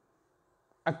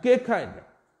အကဲခိုက်တယ်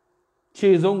ခြေ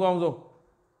ဆုံးကောင်းဆုံး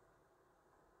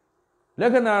လ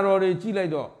က္ခဏာတော်တွေကြည့်လို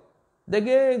က်တော့တက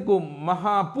ယ်ကိုမ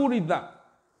ဟာပုရိသ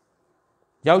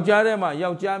ယောက်ျားထဲမှာ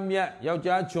ယောက်ျားမြတ်ယော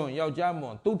က်ျားချွန်ယောက်ျားမွ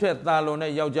န်သူ့ထက်သာလွန်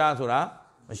တဲ့ယောက်ျားဆိုတာ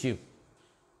မရှိဘူး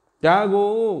ဒါ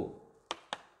ကို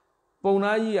ပုံ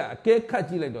သားကြီးကအကဲခတ်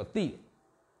ကြည့်လိုက်တော့သိတယ်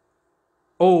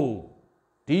အိုး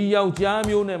ဒီယောက်ျား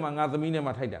မျိုးနဲ့မှငါသမီးနဲ့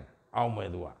မှထိုက်တယ်အောင်မယ်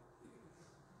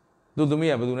သူသမီး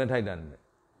ကဘယ်သူနဲ့ထိုက်တယ်လဲ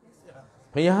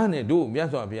ဘုရားနဲ့တို့မြတ်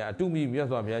စွာဘုရားအတုမိမြတ်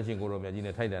စွာဘုရားရှင်ကိုရောမြတ်ကြီး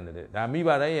နဲ့ထိုက်တယ်တဲ့ဒါမိဘ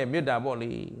တိုင်းရဲ့မေတ္တာပေါ့လေ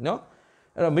နော်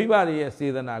အဲ့တော့မိဘတွေရဲ့စေ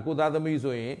တနာကိုသားသမီး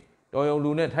ဆိုရင်တော်ရုံ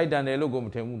လူနဲ့ထိုက်တယ်လို့ကိုမ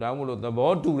ထင်ဘူးဒါမှမဟုတ်သ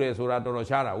ဘောတူတယ်ဆိုတာတော်တော်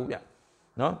ရှားတာဟုတ်ဗျ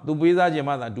နော်သူပေးစားခြင်း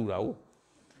မှသာတူတာဟုတ်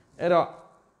အဲ့တော့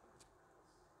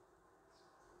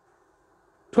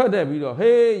ထွက်တယ်ပြီးတော့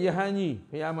ဟေးယဟန်ကြီး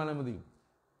ဘုရားမှလည်းမသိဘူး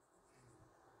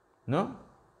နော်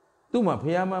သူ့မှာဘု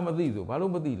ရားမှမသိဆိုဘာ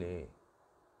လို့မသိလဲ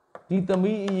ဒီသ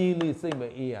မီးအေးလေးစိတ်မ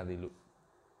အေးရသေးလို့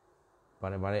ဗါ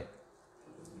တယ်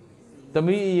သ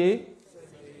မီးအေး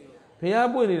ဘုရား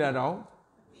ပွင့်နေတာတော့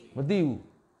မသိဘူး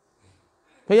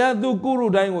ဘုရားသူ့ကုရု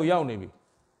တိုင်းကိုရောက်နေပြီ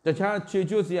တခြားခြေ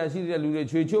ချွတ်ဆရာရှိတဲ့လူတွေ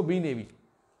ခြေချွတ်ပြီးနေပြီ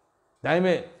ဒါပေ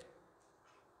မဲ့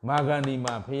မာဂန္ဒီ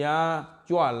မှာဘုရား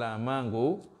ကြွလာမှန်း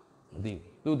ကိုမသိ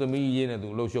ဘူးသူ့သမီးအေးနဲ့သူ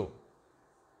လှုပ်ရှုပ်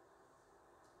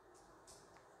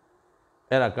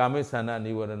အဲ့ဒါကာမိသန္ဓ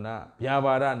နိဝရဏဗျာ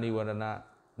ပါဒနိဝရဏ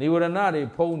နိဝရဏတွေ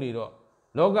ဖုံးနေတော့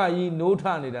လောကကြီးနိုးထ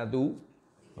နေတာ तू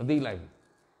မသိလိုက်ဘူး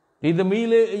ဒီသမီး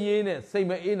လေးအေးနဲ့စိတ်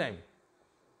မအေးနိုင်ဘူး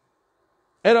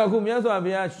အဲ့တော့အခုမြတ်စွာ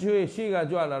ဘုရားရှေ့က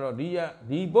ကြွလာတော့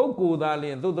ဒီပုဂ္ဂိုလ်သားလ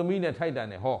င်းသူ့သမီးနဲ့ထိုက်တန်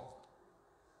တယ်ဟော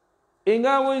အင်္ဂ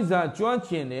ဝိဇ္ဇာကျွမ်း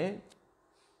ကျင်တယ်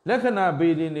လက္ခဏာဗေ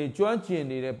ဒင်တွေကျွမ်းကျင်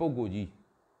နေတဲ့ပုဂ္ဂိုလ်ကြီး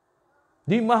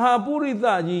ဒီမဟာပုရိသ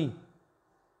ကြီး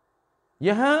ယ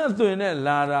ဟန်အသွင်နဲ့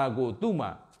လာတာကိုသူ့မှာ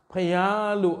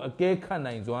ဖျားလို့အကဲခတ်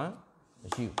နိုင်စွမ်းမ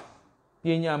ရှိ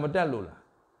ဘူးပညာမတတ်လို့လား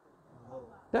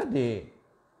တတ်တယ်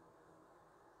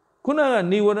ခုနက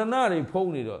နေဝရဏတွေ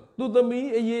ဖုံးနေတော့သူသမီး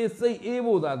အေးစိတ်အေး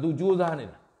ဖို့သာသူကြိုးစားနေ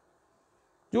တာ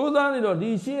ကြိုးစားနေတော့ဒီ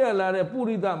ရှေ့ရလာတဲ့ပု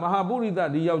ရိသမဟာပုရိသ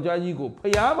ဒီယောက်ျားကြီးကို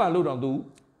ဖျားပါလို့တော့သူ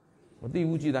မသိ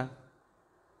ဘူးကြည်သား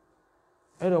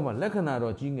အဲ့တော့မှလက္ခဏာ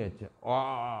တော့ကြီးငယ်ချက်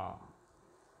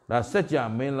ဒါစัจ जा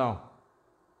မင်းလောင်း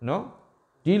နော်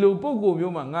ဒီလိုပုဂ္ဂိုလ်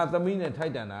မျိုးမှာငါသမီးနဲ့ထို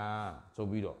က်တန်တာဆို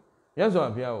ပြီးတော့မြတ်စွာ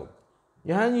ဘုရားကို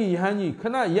ယဟန်ကြီးခ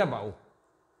ဏရက်ပါဦး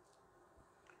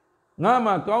ငါ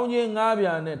မှာကောင်းခြင်းငါး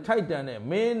ပြာနဲ့ထိုက်တန်တဲ့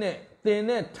မင်းနဲ့တင်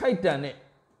နဲ့ထိုက်တန်တဲ့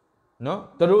နော်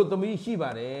တို့သမီးရှိပါ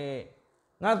တယ်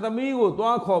ငါသမီးကို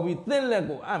သွားခေါ်ပြီးသင့်လက်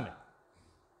ကိုအပ်မယ်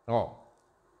ဟော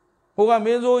ဟိုကမ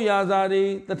င်းစိုးရာဇာတွေ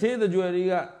တထေးတကြွယ်တွေ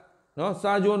ကနော်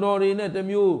စာကြွန်တော်တွေနဲ့တစ်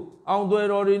မျိုးအောင်သွဲ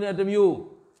တော်တွေနဲ့တစ်မျိုး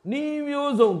နီး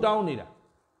မျိုးစုံတောင်းနေတာ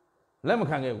လက်မ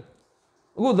ခံခဲ့ဘူး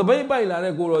အခုသပိတ်ပိုက်လာ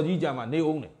တဲ့ကိုတော်ကြီးကြမှာနေ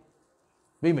အောင်တယ်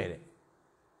ပြီးမယ်တဲ့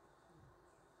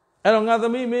အဲ့တော့ငါသ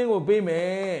မီးမင်းကိုပေးမ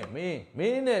ယ်မ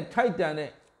င်းနဲ့ထိုက်တန်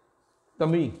တဲ့သ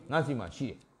မီးငါစီမှာရှိ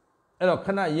တယ်အဲ့တော့ခ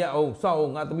ဏရက်အောင်စောက်အော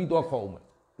င်ငါသမီးတော့ခေါ်အောင်မယ်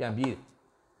ဘ ပြန်ပြေး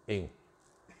အိမ်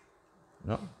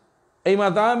နော်အိမ်မှာ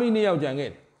သားမီးနှစ်ယောက်ကြံ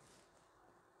ခဲ့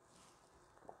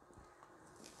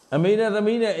အမေနဲ့သ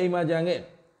မီးနဲ့အိမ်မှာကြံခဲ့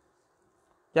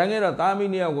တော့သားမီး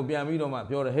နှစ်ယောက်ကိုပြန်ပြီးတော့မှ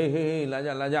ပြောတယ်ဟေးလာကြ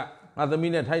ငါသ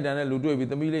မီးနဲ့ထိုက်တန်တဲ့လူတွေ့ပြီ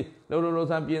သမီးလေးလှုပ်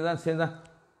ဆန်းပြင်ဆန်းဆင်းဆန်း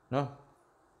နော်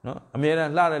အမြဲတ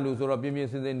မ်းလှတဲ့လူဆိုတော့ပြင်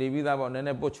စင်နေပြီးသားပေါ့နည်းန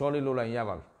ည်းပုတ်ချောလေးလုပ်လိုက်ရ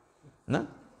ပါပြီနော်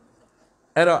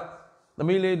အဲ့တော့သ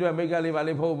မီးလေးအတွက်မိတ်ကလေးပါ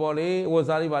လေးဖုတ်ပေါ်လေးဝတ်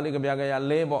စားလေးပါလေးကြပြ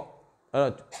လဲပေါ့အဲ့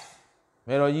တော့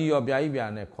မေတော်ကြီးရောပြာကြီးပြာ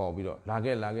နဲ့ခေါ်ပြီးတော့လာ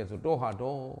ခဲ့ဆိုတော့ဟာ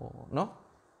တော့နော်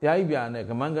ပြာကြီးပြာနဲ့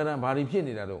ကမန်းကရန်ဘာတွေဖြစ်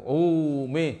နေတာတော့အိုး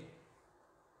မင်း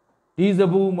ဒီစ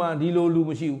ပူမှာဒီလိုလူ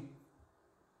မရှိဘူး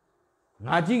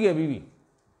ငါကြည့်ခဲ့ပြီ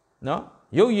နော်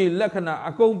ရုပ်ရည်လက္ခဏာ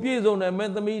အကုန်ပြည့်စုံတယ်မ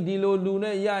င်းသမီးဒီလိုလူ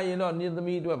နဲ့ရရင်တော့နင်းသ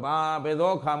မီးအတွက်ဘာဘယ်သော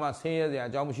အခါမှဆင်းရဲစရာ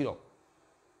အကြောင်းမရှိတော့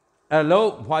အဲ့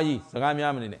လုံးဖွားကြီးစကား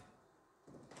များမနေနဲ့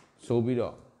ဆိုပြီး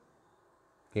တော့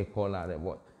ကဲခေါ်လာတယ်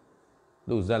ပေါ့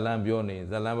သူဇလန်းပြောနေ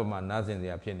ဇလန်းဘက်မှာနားဆင်စ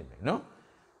ရာဖြစ်နေပြီနော်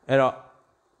အဲ့တော့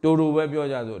တူပဲပြော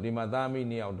ကြဆိုဒီမှာသားမိ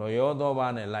နှစ်ယောက်တော်ရောသောဘာ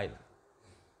နဲ့လိုက်လာ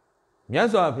မြတ်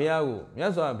စွာဘုရားကိုမြ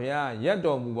တ်စွာဘုရားရက်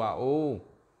တော်မူပါဦး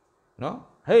နော်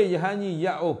ဟေးယဟန်ကြီးရ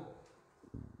က်အောင်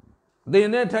သင်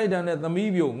နဲ့ထိုက်တန်တဲ့သ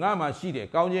မီးပြိုငါမှရှိတယ်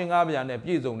ကောင်းခြင်းငါးပြားနဲ့ပြ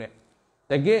ည့်စုံတဲ့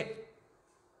တကယ်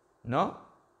နော်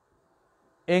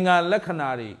အင်္ဂါလက္ခဏာ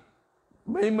တွေ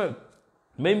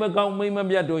မိမကောင်းမိမ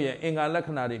မြတ်တို့ရဲ့အင်္ဂါလက္ခ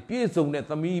ဏာတွေပြည့်စုံတဲ့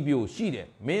သမီးပြိုရှိတယ်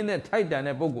မင်းနဲ့ထိုက်တန်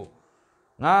တဲ့ပုဂ္ဂိုလ်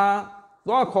ငါ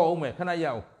သွားခေါ်အောင်မယ်ခဏရ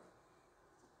အောင်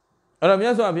အဲ့တော့မြ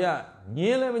တ်စွာဘုရားည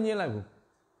င်းလည်းမညင်းလိုက်ဘူး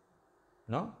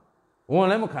နော်ဝန်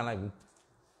လည်းမခံလိုက်ဘူး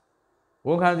ဝ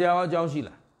န်ခံစရာအကြောင်းရှိ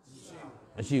လား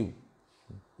မရှိဘူး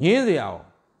ညင်းစရာရော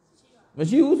မ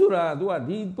ရှိဘူးဆိုတာ तू က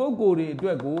ဒီပုဂ္ဂိုလ်တွေအတွ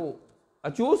က်ကိုအ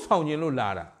ကျိုးဆောင်ခြင်းလို့လာ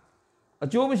တာအ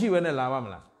ကျိုးမရှိဘဲနဲ့လာပါမ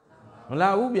လားမလာ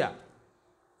ဘူးဗျ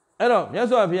အဲ့တော့မြတ်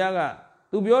စွာဘုရားက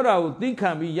तू ပြောတာကိုသီးခံ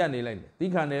ပြီးရပ်နေလိုက်တယ်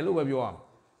သီးခံတယ်လို့ပဲပြောရမှာ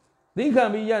သီးခံ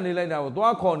ပြီးရပ်နေလိုက်တာကို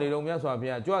သွားခေါ်နေတော့မြတ်စွာဘု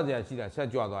ရားကြွစရာရှိတာဆက်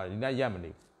ကြွသွားတယ်ဒီနေ့ရပ်မ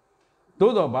နေ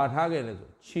သို့တော့ဘာထားခဲ့လဲဆို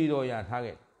ခြေတော်ရာထား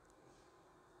ခဲ့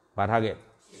ဘာထားခဲ့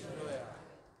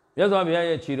မြတ်စွာဘုရား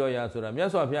ရဲ့ခြေတော်ရာဆိုတာမြတ်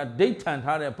စွာဘုရားဒိဋ္ဌံ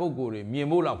ထားတဲ့ပုဂ္ဂိုလ်တွေမြင်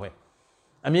ဖို့လောက်ပဲ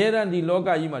အမြဲတမ်းဒီလောက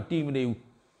ကြီးမှာတည်မနေဘူး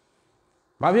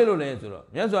ဘာဖြစ်လို့လဲဆိုတော့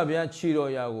မြတ်စွာဘုရားခြေ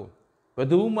တော်ရာကိုဘယ်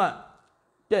သူမှ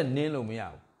တက်နင်းလို့မရ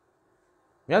ဘူး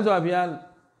မြတ်စွာဘုရား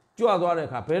ကြွသွားတဲ့အ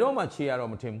ခါဘယ်တော့မှခြေရ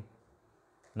တော့မထင်ဘူး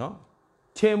နော်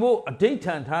ထင်ဖို့အဋိဋ္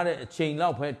ဌံထားတဲ့အချိန်လော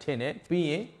က်ပဲထင်တယ်ပြီး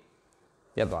ရင်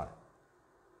ပြတ်သွားတယ်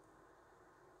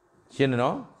ရှင်းတယ်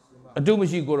နော်အတုမ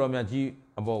ရှိကိုတော်မြတ်ကြီး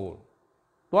အပေါ်ကို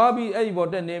သွားပြီးအဲ့ဒီပေါ်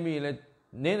တက်နေပြီလဲ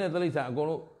နင်းတဲ့တိရစ္ဆာန်အကုန်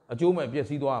လုံးအကျိုးမဲ့ပျက်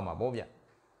စီးသွားမှာပေါ့ဗျ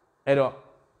အဲ့တော့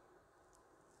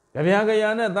ကြပြာကရာ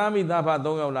နဲ့သားမိသားဖ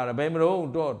၃ယောက်လာတယ်ဘယ်မလို့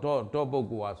တော့ပုဂ္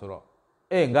ဂိုလ်ဟာဆိုတော့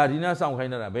ငါဒီနာစောင့်ခို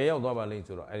င်းတာဘယ်ရောက်သွားပါလိမ့်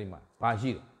ဆိုတော့အဲ့ဒီမှာဘာ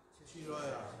ရှိတယ်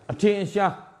အထင်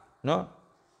ရှားနော်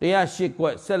108ကွ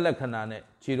က်ဆက်လက်ခဏနဲ့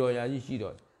ခြေတော်ရာကြီးရှိ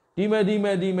တော့ဒီ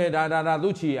မဲ့ဒါ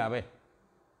သူ့ခြေရပဲ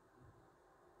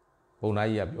ဘုံသား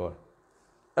ကြီးကပြောတယ်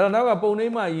အဲ့တော့နောက်ကပုံနှိ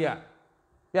မ့်မကြီးက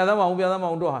ပြသမအော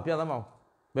င်တော့ဟာပြသမအောင်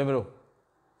ဘယ်မလို့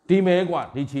ဒီမဲကွာ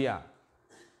ဒီခြေရ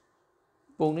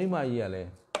ပုံနှိမ့်မကြီးကလည်း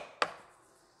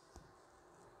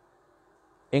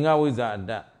အင်္ဂဝိဇ္ဇာအတ္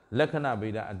တလက္ခဏဗေ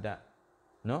ဒအတ္တ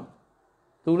နော်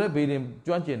သူလည်းဗေဒင်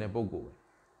ကျွမ်းကျင်တဲ့ပုဂ္ဂိုလ်ပဲ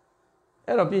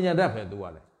အဲ့တော့ပညာတတ်ပဲသူက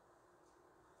လည်း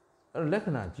အဲ့တော့လက္ခ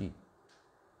ဏာကြည့်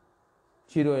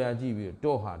ခြေတော်ရာကြည့်ပြီး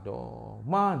တော့ဟာတော့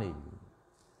မှားနေပြီ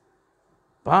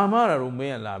ဘာမှတော့မ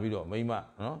င်းကလာပြီးတော့မိမ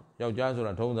နော်ယောက်ျားဆို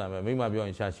တာထုံးစံပဲမိမပြောရ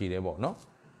င်ရှာရှိတယ်ပေါ့နော်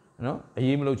အ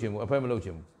ရေးမလုပ်ချင်ဘူးအဖက်မလုပ်ချ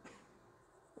င်ဘူး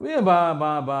မင်းဘာမှ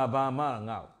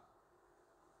ငါ့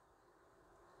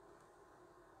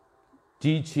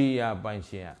ဒီချီရပိုင်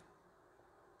ရှင်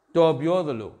တော်ပြောသ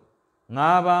လို၅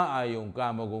ပါးအာယုံကာ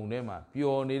မဂုဏ်ထဲမှာ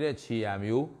ပျော်နေတဲ့ခြေရ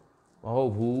မျိုးမဟု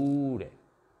တ်ဘူးတဲ့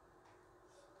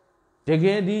တက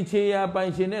ယ်ဒီခြေရပို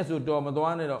င်ရှင်နဲ့ဆိုတော်မ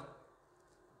သွားနဲ့တော့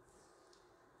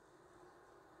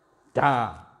ဒါ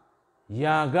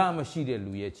ယာကမရှိတဲ့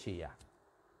လူရဲ့ခြေရ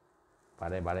ပါ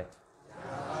တယ်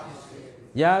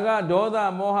ယာကဒေါသ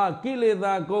မောဟကိလေ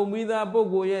သာကုန်ပြီးသားပုဂ္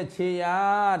ဂိုလ်ရဲ့ခြေရ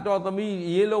တော်သမီး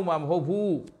ရေးလုံးမှာမဟုတ်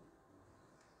ဘူး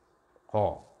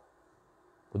ဟော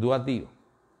ဘသူကသိတော့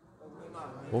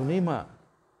ဘုံနေမှာ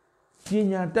ပ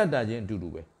ညာတတ်တာချင်းအတူတူ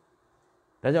ပဲ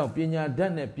ဒါကြောင့်ပညာတ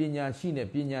တ်နဲ့ပညာရှိနဲ့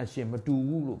ပညာရှင်မတူ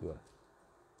ဘူးလို့ပြောတာ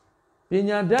ပ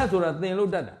ညာတတ်ဆိုတာသင်လို့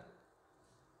တတ်တာ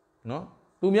နော်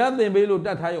သူများသင်ပေးလို့တ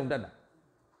တ်ထားရုံတတ်တာ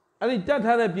အဲ့ဒီတတ်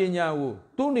ထားတဲ့ပညာကို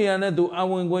သူ့နေရာနဲ့သူအ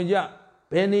ဝင်ခွင့်ကြ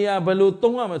ဘယ်နေရာဘယ်လို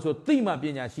သုံးရမလဲဆိုသိမှပ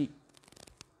ညာရှိ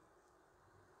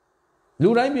လူ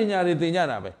တိုင်းပညာတွေသင်ကြ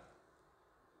တာပဲ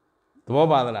သဘော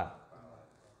ပါသလား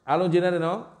အားလုံးကျင်တယ်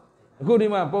နော်အခုဒီ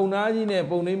မှာပုံသားကြီးနဲ့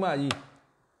ပုံနှိမ့်မကြီး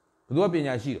ဘယ်သူကပ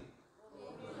ညာရှိတော့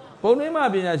ပုံနှိမ့်မ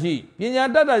ပညာရှိပညာ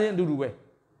တတ်တာချင်းအတူတူပဲ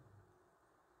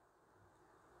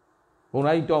ဘုံ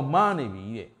လိုက်တော့မှားနေပြီ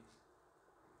တဲ့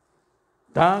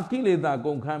ဒါကိလေသာ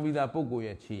ကုန်ခံပြီးသားပုဂ္ဂိုလ်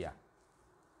ရဲ့ခြေရာ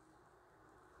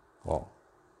ဟော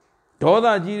ဒေါသ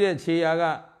ကြီးတဲ့ခြေရာက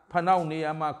ဖနှောက်နေရ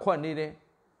မှာခွက်နေတယ်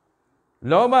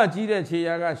လောဘကြီးတဲ့ခြေ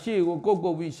ရာကရှေ့ကိုကုတ်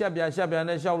ကုတ်ပြီးရှက်ပြ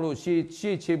နဲ့ရှောက်လို့ရှေ့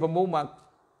ခြေပမုံးမှာ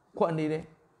ခွက်နေတယ်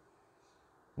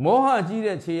မောဟကြီး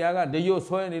တဲ့ခြေရာကတရွတ်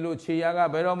ဆွဲနေလို့ခြေရာက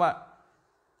ဘယ်တော့မှ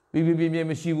ပြ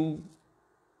မရှိဘူး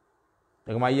ဒ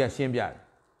ကမကြီးကရှင်းပြတယ်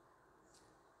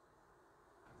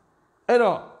အဲ့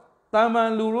တော့တာမန်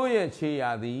လူတို့ရဲ့ခြေရာ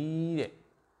သည်တဲ့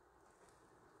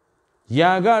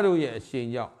ယာကတို့ရဲ့အရှင်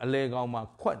ကြောင့်အလေကောင်မှာ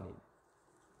ခွက်နေတယ်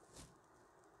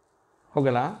ဟုတ်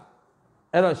ကဲ့လား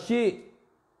အဲ့တော့ရှေ့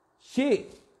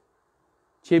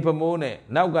ခြေပမိုးနဲ့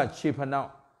နောက်ကခြေဖနှောက်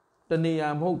တနေရာ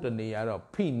မဟုတ်တနေရာတော့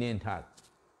ဖိနှင်းထား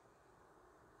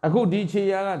အခုဒီခြေ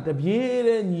ရာကတပြေး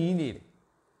တဲ့ညီးနေတယ်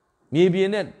မြေပြင်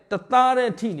နဲ့တသား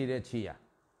တဲ့ထိနေတဲ့ခြေရာ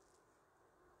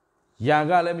ယာ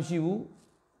ကလည်းမရှိဘူး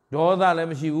ဒေါသလည်း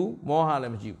မရှိဘူးမောဟလ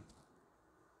ည်းမရှိဘူး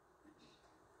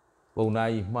ပုံနာ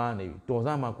ကြီးမှားနေပြီတော်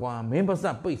စားမှာကွာမင်းပါစ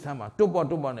ပ်ပိတ်ဆမ်းမှာတွတ်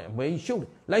ပေါ့နဲ့အမေရှုပ်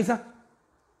လိုက်စား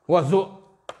ဟိုကဇွတ်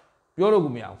ပြောလို့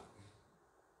ကိုမရဘူး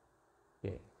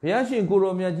ကဲဘုရားရှင်ကို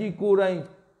ရောမြတ်ကြီးကိုယ်တိုင်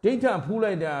ဒိဋ္ဌဖူး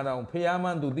လိုက်တဲ့အတောင်ဖရာမ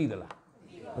န်းသူသိသလား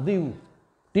မသိဘူး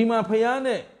ဒီမှာဖရာ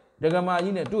နဲ့ဒကမာ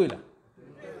ကြီးနဲ့တွေ့လား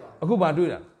အခုဘာတွေ့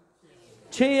တာ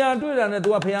ခြေရာတွေ့တာနဲ့ तू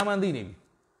ကဖရာမန်းသိနေပြီ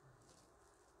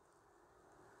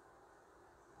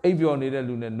အိပ်ပျော်နေတဲ့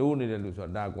လူနဲ့နိုးနေတဲ့လူဆို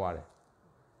တာဒါကွာတယ်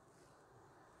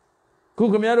ခု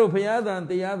ခမရတို့ဘုရားသံ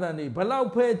တရားသံတွေဘလောက်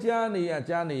ဖဲကြားနေ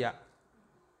ရ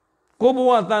ကိုဘ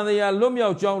ဝတန်တရားလွတ်မြော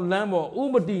က်ကြောင်းလမ်းပေါ်ဥ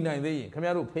မတည်နိုင်သေးရင်ခမရ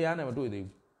တို့ဘုရားနဲ့မတွေ့သေး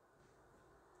ဘူး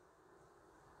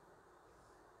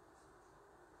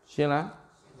ရှင်းလား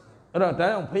အဲ့တော့ဒါ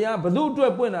ကြောင့်ဘုရားဘု து အတွ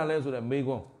က်ပွင့်တာလဲဆိုတဲ့မေး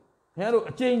ခွန်းဘုရားတို့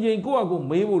အချိန်ကိုယ့်အကို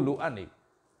မေးဖို့လိုအပ်နေ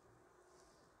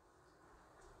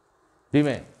ဒီ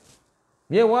မဲ့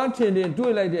မြေဝါထင်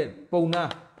တွေ့လိုက်တဲ့ပုံနာ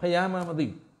ဖယားမှမသိ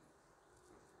ဘူး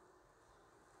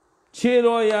ခြေ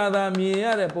တော်ရာသာမြင်ရ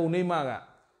တဲ့ပုံလေးမှက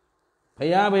ဖ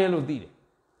ယားပဲလို့သိတယ်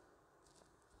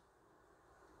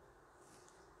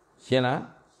ရှင်းလား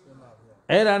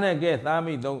အဲ့ဒါနဲ့ကဲသား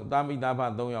မိသားဖ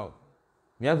3ယောက်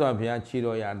မြတ်စွာဘုရားခြေ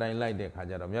တော်ရာအတိုင်းလိုက်တဲ့ခါ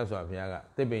ကျတော့မြတ်စွာဘုရားက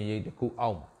သစ်ပင်ရိပ်တစ်ခုအော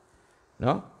က်မှာ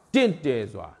နော်တင့်တယ်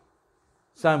စွာ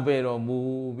စံပယ်တော်မူ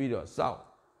ပြီးတော့စောက်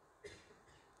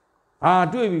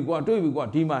တွေ့ပြီကွာ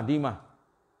ဒီမှာ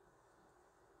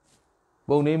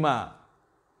ပုံလေးမှ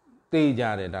တေးကြ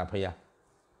တယ်ဒါဖယား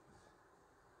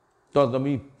တော်သ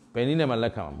မီးဘယ်နည်းနဲ့မှလ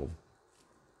က်ခံမှာမဟုတ်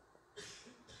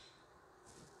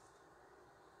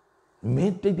မ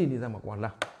င်းတိတ်နေစမ်းမှာကွာလာ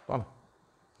သွားမယ်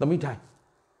သမီးထိုင်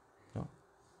နော်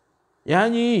ယဟန်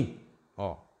ကြီး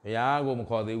ဟောဘုရားကိုမ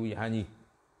ခေါ်သေးဘူးယဟန်ကြီး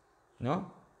နော်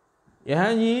ယဟ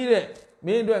န်ကြီးတဲ့မ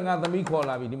င်းအတွက်ငါသမီးခေါ်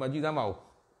လာပြီဒီမှာကြည်စမ်းပါဦး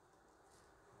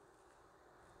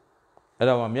အဲ့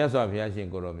တော့မြတ်စွာဘုရားရှင်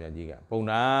ကိုရောမြတ်ကြီးကပုံ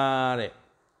နာတဲ့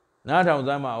နားထောင်စ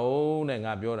မ်းမအောင်တဲ့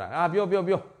ငါပြောတာပြော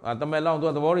တမက်လောင်းသူ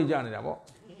သဘောလေးကြနေတာပေါ့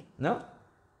နော်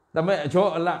တမက်အချော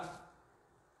အလတ်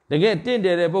တကယ်တင့်တ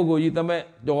ယ်တဲ့ပုဂ္ဂိုလ်ကြီးတမက်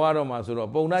တော်ရတော့မှာဆိုတော့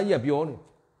ပုံနာကြီးကပြောနေ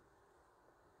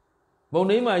ပုံ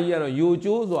နှိမကြီးကတော့ယို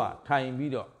ကျိုးစွာထိုင်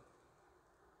ပြီးတော့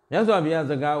မြတ်စွာဘုရား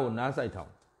စကားကိုနားဆိုင်ထော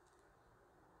င်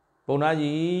ပုံနာ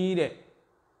ကြီးတဲ့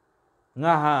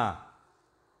ငါဟာ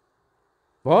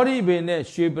ဘောဓိပင်နဲ့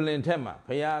ရွှေပလင်ထက်မှာ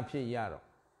ဘုရားအဖြစ်ရတော့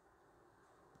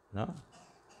နော်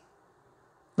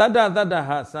တတ္တ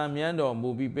ဟာစံမြန်းတော်မူ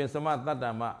ပြီးပင်စမတတ္တ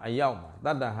မအရောက်မှာတ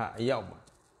တ္တဟာအရောက်မှာ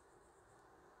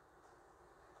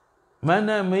မန္တ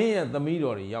မင်းရဲ့သမီး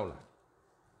တော်တွေရောက်လာ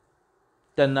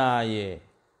တဏရဲ့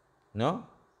နော်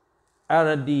အရ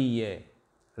တိရဲ့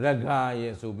ရဂါ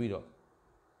ရဲ့ဆိုပြီးတော့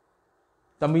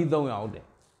သမီး3ယောက်တဲ့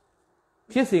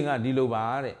ဖြစ်စဉ်ကဒီလိုပါ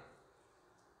တဲ့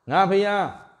ငါဖယား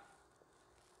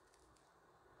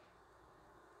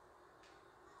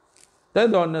တက်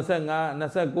တော်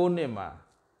29နှစ်မှာ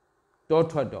တော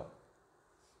ထွက်တော့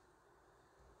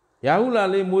ရာဟုလာ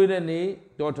လေးမွေးတဲ့နေ့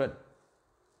တောထွက်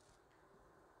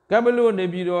ကပ္ပလုနေ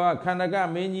ပြည်တော်ကခန္ဓက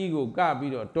မင်းကြီးကိုက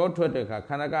ပြီးတော့တောထွက်တဲ့အခါခ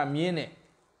န္ဓကမြင်းနဲ့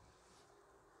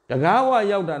တကားဝ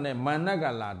ရောက်တာနဲ့မာနက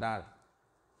လာတာ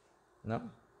နော်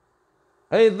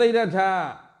အဲ့သိဒ္ဓထ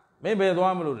မင်းပဲ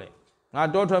သွားမလို့လေငါ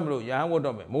တောထွက်မလို့ရဟန်းဝတ်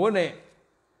တော့မယ်မဝတ်နဲ့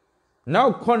နော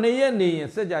က်9ရက်နေရင်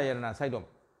စัจ जा ယရဏစိုက်တော့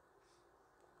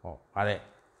ဟောဗါတဲ့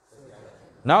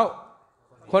နောက်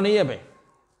9ရက်ပဲ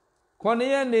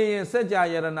9ရက်နေရင်စัจ जा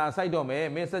ယရဏစိုက်တော့မယ်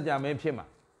မင်းစัจ जा မင်းဖြစ်မှာ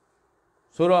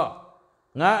ဆိုတော့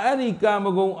ငါအဲ့ဒီကာမ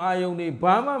ဂုဏ်အာယုန်တွေ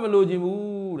ဘာမှမလိုချင်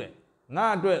ဘူးတဲ့ငါ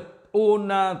အတွက်အို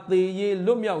နာသေးရေး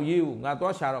လွတ်မြောက်ရေးကိုငါ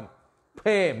သွားရှာတော့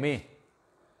ဖဲမင်း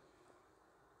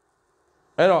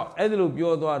အဲ့တော့အဲ့ဒီလို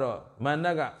ပြောသွားတော့မန္န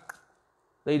က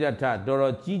သိဒ္ဓထတော်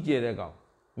တော်ကြီးကျယ်တဲ့ကောင်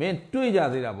မင်းတွေ့ကြ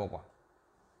သေးတာပေါ့ကွာ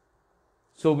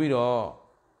ဆိုပြီးတော့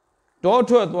တော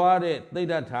ထွက်သွားတဲ့သိဒ္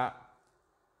ဓထ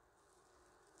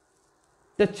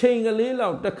တစ်ချိန်ကလေးလော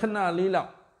က်တစ်ခဏလေးလော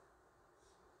က်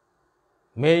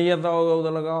မေယတော်ကို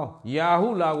တော်၎င်းယာဟု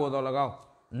လာကိုတော်၎င်း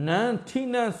နန်းထိ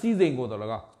နန်းစည်းစိမ်ကိုတော်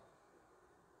၎င်း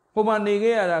ဟိုမှာနေ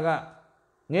ခဲ့ရတာက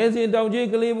ငယ်စဉ်တောင်ကြီး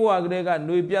ကလေးဘဝကလေးကຫ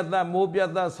ນွေပြတ်သက်မိုးပြတ်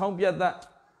သက်ဆောင်းပြတ်သက်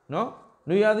နော်ຫ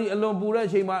ນွေရာသီအလွန်ပူတဲ့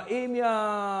အချိန်မှာအေးမြ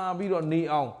ပြီးတော့နေ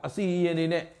အောင်အစီအရင်တွေ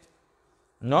နဲ့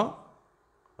နော်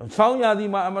ဆောင်းရာသီ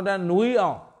မှာအမတန်နှွေး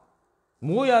အောင်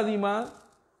မိုးရာသီမှာ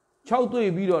၆တွေ့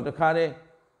ပြီးတော့တခါတည်း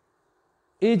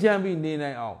အေးချမ်းပြီးနေ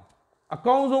နိုင်အောင်အ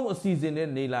ကောင်းဆုံးအစီအစဉ်နဲ့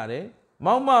နေလာတယ်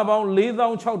မောင်မပေါင်း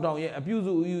4600ရဲ့အပြု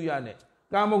စုအယူရနဲ့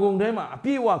ကာမဂုဏ်ထဲမှာအပြ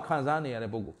ည့်အဝခံစားနေရ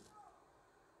တဲ့ပုဂ္ဂိုလ်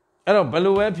အဲ့တော့ဘယ်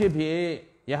လိုပဲဖြစ်ဖြစ်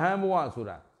ယဟန်ဘဝဆို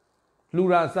တာလူ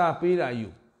ရာစားပေးတာယူ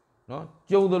နော်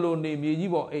ကျုံသလိုနေမြေ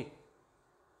ကြီးပေါ်အိတ်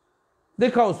တ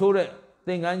စ်ခေါက်ဆိုးတဲ့သ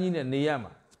င်္ကန်းကြီးနဲ့နေရ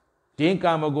မှာဒင်း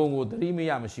ကာမဂုဏ်ကိုသတိမ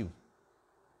ရမရှိဘူး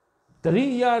သတိ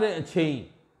ရတဲ့အချိန်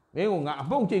မင်းကငါအ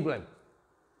ပုတ်ကြိတ်ပလိုက်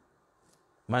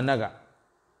မာနက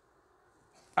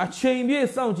အချိန်ပြည့်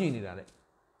စောင့်ကြည့်နေတာလေ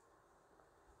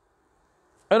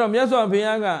အဲ့တော့မြတ်စွာဘု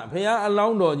ရားကဘုရားအလော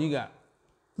င်းတော်ကြီးက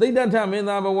သိဒ္ဓထမင်း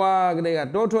သားဘဝကလေးက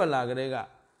တောထွက်လာကလေးက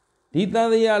ဒီတန်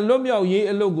တရားလွတ်မြောက်ရေး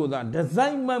အလုပ်ကိုသာဒီဇို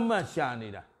င်းမတ်ရှာနေ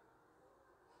တာ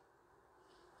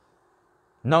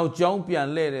နောက်ကျောင်းပြန်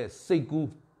လဲတဲ့စိတ်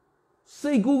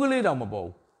ကူးကလေးတောင်မပေါ်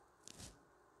ဘူး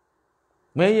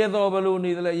မေရတော်ဘလို့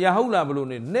နေတယ်လဲရဟုတ်လားဘလို့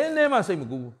နေနည်းနည်းမှစိတ်မ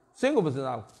ကူးဘူးစင်းကိုမစ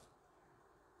စားဘူး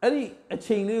အဲ့ဒီအ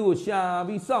ချိန်လေးကိုရှာ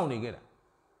ပြီးစောင့်နေခဲ့တာ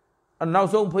နောက်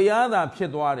ဆုံးဖျားသာဖြ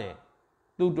စ်သွားတယ်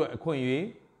သူ့အတွက်အခွင့်အရေး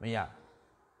မရ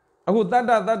အခုတတ္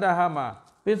တဟမှာ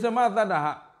ပိစမတတ္တဟ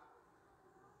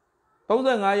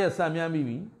35ရက်စံမြန်းပြီး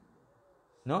ပြီ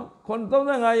နော်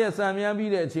35ရက်စံမြန်း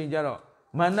ပြီးတဲ့အချိန်ကျတော့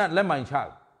မာနလက်မိုင်ချ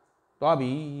သွားပြီ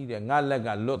တဲ့ငါလက်က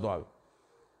လွတ်သွားပြီ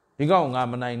ဒီကောင်ငါ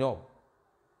မနိုင်တော့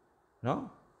နော်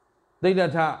သိဒ္ဓ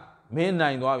ထမင်း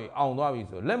နိုင်သွားပြီအောင်သွားပြီ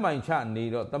ဆိုလက်မိုင်ချနေ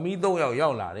တော့သမီး3ယောက်ရော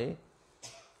က်လာတယ်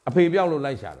အဖေပြောက်လို့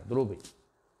လိုက်ရှာတယ်သူတို့ဖေ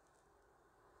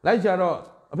လိုက်ရှာတော့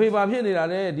အဖေဘာဖြစ်နေတာ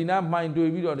လဲဒီနားမှိုင်တွေ့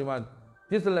ပြီးတော့ဒီမှာ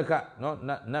ပြစ်စလက်ခနော်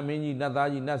နတ်မင်းကြီးနတ်သား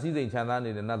ကြီးနတ်စည်းစိမ်ချမ်းသာ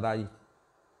နေတဲ့နတ်သားကြီး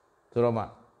ဆိုတော့မှ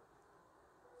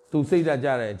သူစိတ်ဓာတ်ကြ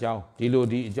တဲ့အကြောင်းဒီလို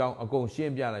ဒီအကြောင်းအကုန်ရှ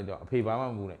င်းပြလိုက်တော့အဖေဘာမှမ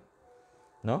ဘူးနဲ့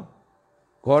နော်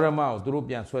ဂေါရမကိုသူတို့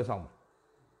ပြန်ဆွဲဆောင်တယ်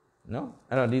နော်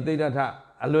အဲ့တော့ဒီသိဒ္ဓထ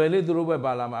အလွယ်လေးသူတို့ပဲ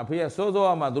ပါလာမှာအဖေကစောစော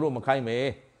မှသူတို့မခိုင်းမယ်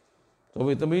ဆို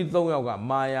ပြီးသမီး3ယောက်က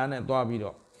မာယာနဲ့တွားပြီး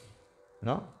တော့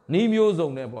နော်နီးမျိုးစုံ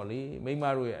နဲ့ပေါ့လေမိမ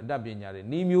တို့ရဲ့အတတ်ပညာတွေ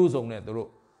နီးမျိုးစုံနဲ့သူတို့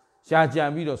ရှာကြံ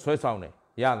ပြီးတော့ဆွဲဆောင်တယ်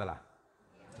ရသလား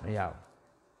မရဘူး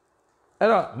အဲ့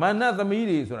တော့မာနသမီး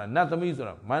တွေဆိုတာနတ်သမီးဆို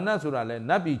တာမာနဆိုတာလဲ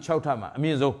နတ်ပြည်6ထပ်မှာအမြ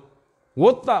င့်ဆုံးဝ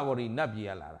တ္တဝရီနတ်ပြည်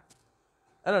ရလာတာ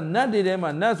အဲ့တော့နတ်တွေထဲမှာ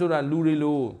နတ်ဆိုတာလူတွေ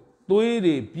လို့သွေး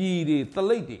တွေပြည်တွေတ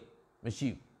လိပ်တွေမရှိ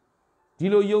ဘူးဒီ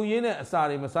လိုယုံရင်းတဲ့အစာ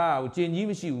တွေမစားရဘူးကျင်ကြီး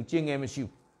မရှိဘူးကျင်ငယ်မရှိ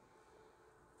ဘူး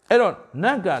အဲ့တော့န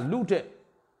တ်ကလူတဲ့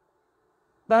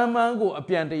တန်မန်းကိုအ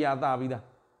ပြန်တရာသာပြီးသား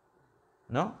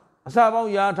နော်အစာပေါ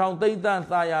င်းရာထောင်သိမ့်တန်း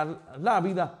သာယာလှ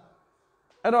ပြီးသား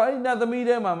အဲ့တော့အဲ့ဒီနတ်သမီး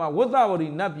ထဲမှာဝတ္တဝရီ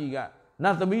နတ်ပြည်ကန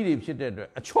တ်သမီးတွေဖြစ်တဲ့အတွက်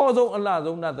အချောဆုံးအလှ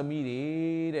ဆုံးနတ်သမီးတွေ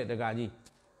တဲ့တက္ကကြီး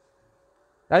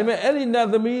ဒါပေမဲ့အဲ့ဒီနတ်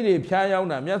သမီးတွေဖျားယောင်း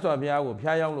တာမြတ်စွာဘုရားကို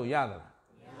ဖျားယောင်းလို့ရသလား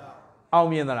အောင်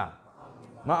မြင်သလား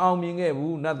မအောင်မြင်ခဲ့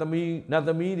ဘူးနတ်သ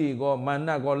မီးတွေကမာန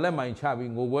ကလက်မိုင်ချ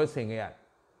ပြီးငိုပွဲဆင်ခဲ့ရတယ်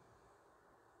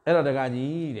အဲ့တော့တက္က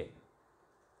ကြီးတဲ့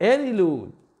အဲ့ဒီလို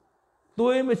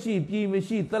သွေးမရှိပြည်မ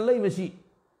ရှိတလိပ်မရှိ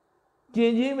ကျ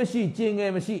င်ကြီးမရှိကျင်င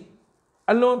ယ်မရှိ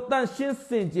အလွန်တန့်ရှင်းစ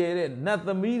င်ကြယ်တဲ့နတ်သ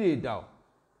မီးတွေတောင်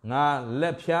ငါလ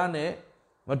က်ဖြားနဲ့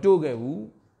မတို့ခဲ့ဘူး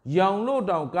ရောင်လို့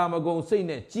တောင်ကာမဂုဏ်စိတ်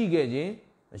နဲ့ကြည့်ခဲ့ခြင်း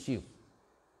မရှိဘူး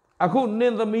အခုန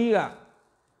င်းသမီးက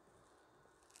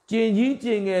ကျင်ကြီးကျ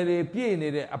င်ငယ်တွေပြည့်နေ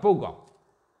တဲ့အပုတ်ကောင်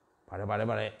ဗါ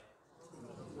တယ်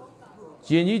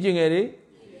ကျင်ကြီးကျင်ငယ်တွေ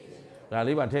ဒါ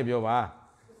လေးပါထည့်ပြောပါ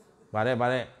ဗါတယ်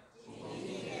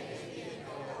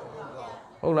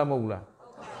ဟုတ်လားမဟုတ်ဘူးလား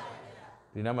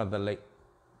ဒီနားမှာသလိပ်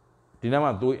ဒီနား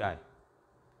မှာသွေးအိုင်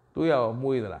သွေးရအောင်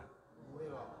မှုေးသလား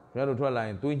ဘုရားတို့ထွက်လာရ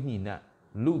င်သွေးညှိနှံ့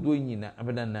လူသွေးညှိနှံ့အပ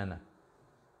ဒနန္နာ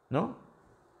နော်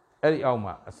အဲ့ဒီအောက်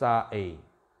မှာအစာအိမ်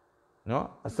နော်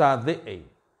အစာသစ်အိမ်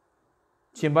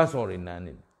ချင်းပတ်စော်တွေနန်း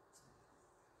နေတယ်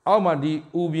အောက်မှာဒီ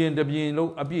ဥပြင်တပြင်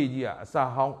လုံးအပြည့်ကြီးကအစာ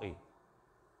ဟောင်းအိမ်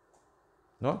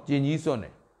နော်ကျင်ကြီးစွန့်တ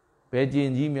ယ်ဘယ်ကျင်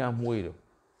ကြီးများမှုေးတော့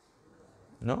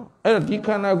နော်အဲ့တော့ဒီခ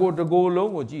န္ဓာကိုယ်တကိုယ်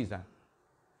လုံးကိုကြည့်စမ်း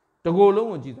တကိုယ်လုံး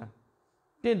ကိုကြည့်စမ်း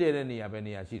တင့်တယ်တဲ့နေရာပဲ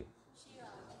နေရာရှိတယ်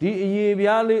ဒီအရေ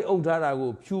ပြားလေးအုပ်ထားတာ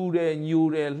ကိုဖြူတယ်ညူ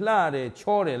တယ်လှတယ်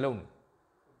ချောတယ်လုံး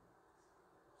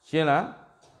ရှင်းလား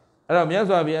အဲ့တော့မြတ်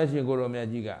စွာဘုရားရှင်ကိုရောမြတ်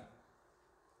ကြီးက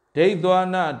ဒိဋ္ဌဝ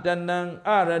နာတဏံ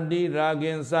အရတိရာဂ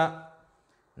င်္စ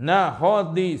နဟော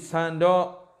တိသံတော်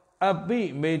api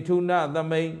metuna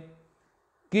thamai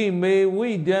ki me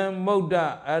widam moda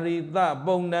arita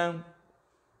bonam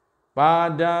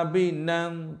Padabi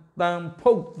nan tan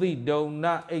phukti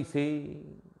dona exe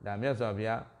ဒါမြတ်စွာဘု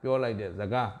ရားပြောလိုက်တဲ့စ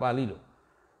ကားပါဠိလို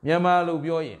မြန်မာလို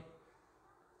ပြောရင်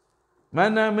မ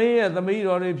န္တမင်းရဲ့သမီး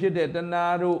တော်တွေဖြစ်တဲ့တဏှာ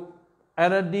တို့အ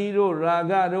ရတိတို့ရာ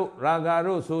ဂ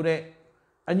တို့ဆိုတဲ့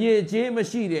အညစ်အကြေးမ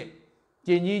ရှိတဲ့ကျ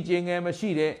င်ကြီးကျင်ငယ်မရှိ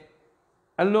တဲ့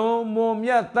အလွန်မွန်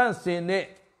မြတ်တန့်စင်တဲ့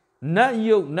နတ်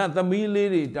ယုတ်နတ်သမီးလေး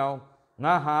တွေတောင်း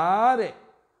ငါဟာတဲ့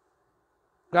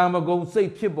ကာမဂုဏ်စိ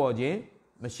တ်ဖြစ်ပေါ်ခြင်း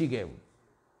မရှိခဲ့ဘူး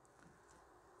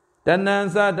တဏ္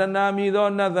ဏသတဏ္ဏမိသော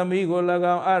နတ်သမီးကို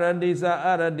၎င်းအရတိသ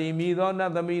အရတိမိသောန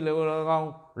တ်သမီးကို၎င်း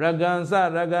ရဂံသ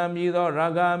ရဂံမိသောရ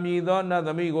ဂါမိသောနတ်သ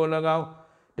မီးကို၎င်း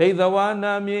ဒိဋ္ဌဝါ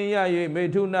နာမြင်ရ၍မေ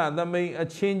ထုနသမိန်အ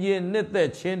ချင်းချင်းနှစ်သက်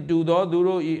ချင်းတူသောသူ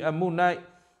တို့၏အမှု၌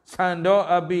ဆန္ဒော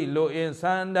အပိလိုအင်ဆ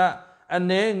န္ဒအ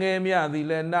နေငယ်မြသည်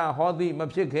လည်းနဟောသည်မ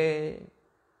ဖြစ်ခဲ့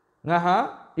ငါဟာ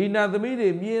ဒီနတ်သမီးတွေ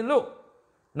မြင်လို့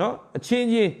နော်အချင်း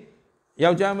ချင်း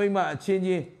ယောက်ျားမိန်းမအချင်းချ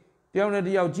င်းတယောက်နဲ့တ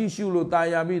ယောက်ကြည့်ရှုလို့တာ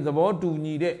ယာပြီးသဘောတူ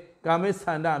ညီတဲ့ကာမိဆ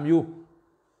န္ဒမျိုး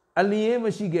အလျင်းမ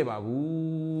ရှိခဲ့ပါ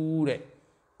ဘူးတဲ့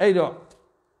အဲ့တော့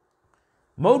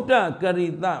မௌတ္တကရိ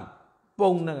တ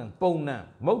ပုံနံ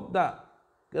မௌတ္တ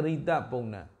ကရိတပုံ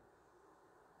နံ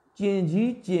ကျင်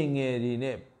ကြီးကျင်ငယ်တွေ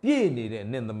နဲ့ပြည့်နေတဲ့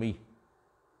နင့်သမီး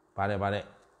ပါတယ်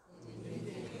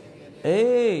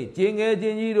အေးကျင်ငယ်ကျ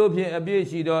င်ကြီးတို့ဖြင့်အပြည့်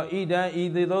ရှိသောဣဒံဤ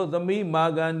သို့သောသမီးမာ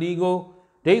ဂန္ဒီကို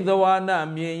ဒိဋ္ဌဝါန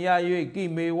မြင်ရ၍ကိ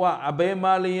မေဝအဘယ်မှ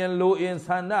လျင်လိုအင်ဆ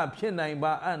န္ဒဖြစ်နိုင်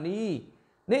ပါအနိ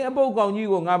နေအပုတ်ကောင်ကြီး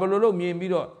ကိုငါဘယ်လိုလုပ်မြင်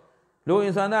ပြီးတော့လိုအ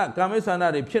င်ဆန္ဒကာမိဆန္ဒ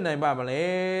တွေဖြစ်နိုင်ပါမလဲ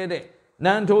တဲ့န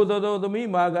န္ထိုသောသမီး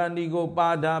မာဂန္ဒီကိုပါ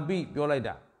ဒာပိပြောလိုက်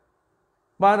တာ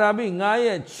ပါဒာပိငါ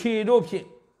ရဲ့ခြေတို့ဖြင့်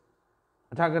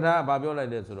အထာကထာကဘာပြောလို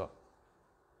က်လဲဆိုတော့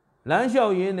လမ်းလျှော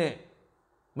က်ရင်းနဲ့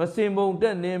မစင်ပုံတ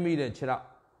က်နေမိတဲ့ခြေတော့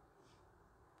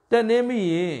တက်နေမိ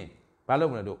ရင်ဘာလု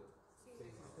ပ်မလဲတို့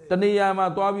တနေရာမှာ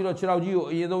သွားပြီးတော့ခြေတော်ကြီးကို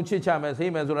အရင်ဆုံးချစ်ချမယ်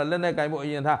ဆေးမယ်ဆိုတာလက်နဲ့ကင်ဖို့အ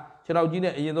ရင်သားခြေတော်ကြီး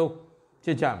နဲ့အရင်ဆုံးချ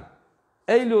စ်ချမယ်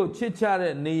အဲ့လိုချစ်ချ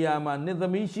တဲ့နေရာမှာနှစ်သ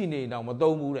မီးရှိနေတော့မ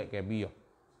သုံးဘူးတဲ့ကဲပြီးရော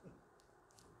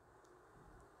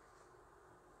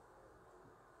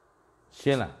ရှ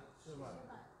င်းလား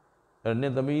အဲ့နှ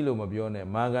စ်သမီးလို့မပြောနဲ့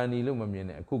မာဂန္ဒီလို့မမြင်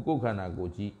နဲ့အခုကိုယ်ခန္ဓာကို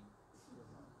ကြည့်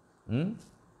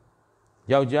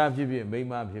ယောက်ျားဖြစ်ဖြစ်မိန်း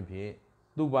မဖြစ်ဖြစ်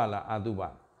သူပလားအတုပ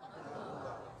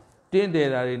တင့်တယ်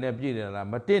တာတွေနဲ့ပြည့်တယ်လား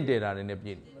မတင့်တယ်တာတွေနဲ့ပြ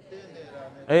ည့်တယ်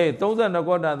အေး32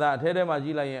ကောတာသားအထဲထဲမှာကြ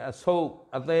ည့်လိုက်ရင်အဆုပ်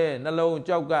အသေးနှလုံး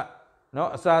ကြောက်ကနော်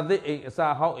အစာသစ်အိမ်အစာ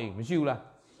ဟောင်းအိမ်မရှိဘူးလား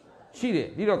ရှိတယ်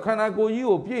ဒီတော့ခန္ဓာကိုယ်ကြီး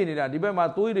ကိုပြည့်နေတာဒီဘက်မှာ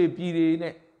သွေးတွေပြည်တွေ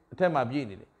နဲ့အထက်မှာပြည့်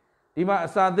နေတယ်ဒီမှာအ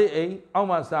စာသစ်အိမ်အောက်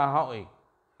မှာစာဟောင်းအိမ်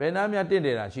ဘယ်နှမ်းများတင့်တ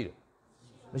ယ်တာရှိတယ်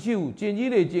မရှိဘူးကျင်ကြီး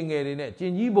တွေကျင်ငယ်တွေနဲ့ကျ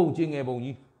င်ကြီးပုံကျင်ငယ်ပုံ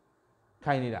ကြီး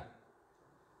ထိုင်နေတာ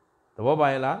သဘောပါ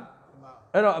ရဲ့လား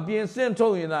အဲ့တော့အပြင်စင့်ထု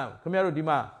တ်ရင်လားခင်ဗျားတို့ဒီ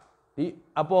မှာဒီ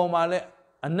အပေါ်မှာလည်း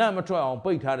အနတ်မထွက်အောင်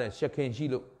ပိတ်ထားတဲ့ရှခင်ရှိ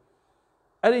လို့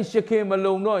အဲ့ဒီရှခင်မ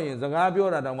လုံတော့ရင်စကားပြော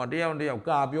တာတောင်မှတယောက်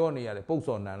ကာပြောနေရတယ်ပုတ်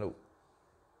စော်နံလို့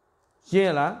ရှ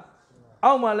င်းလား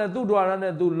အောက်မှာလည်းသူ့ द्वार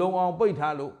နဲ့သူလုံအောင်ပိတ်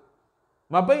ထားလို့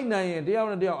မပိတ်နိုင်ရင်တယောက်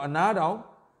နဲ့တယောက်အနားတောင်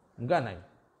မကတ်နိုင်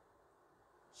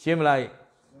ရှင်းမလား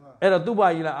အဲ့တော့သူ့ဘာ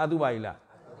ကြီးလားအတုဘာကြီးလား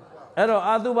အဲ့တော့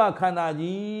အတုဘခန္ဓာ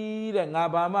ကြီးတဲ့ငါ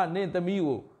ဘာမှနင့်သမီး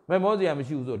ကိုမမောစရာမ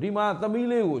ရှိဘူးဆိုဒီမှာသမီး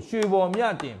လေးကိုရွှေပေါ်မြ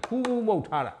တင်ဖူးမှုတ်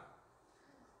ထားတာ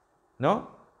နော်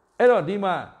အဲ့တော့ဒီ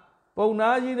မှာပုံနာ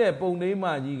ကြီးတဲ့ပုံနှိမ့်မ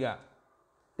ကြီးက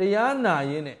တရားနာ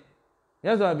ရင်းနဲ့မြ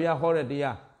တ်စွာဘုရားဟောတဲ့တ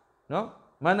ရားနော်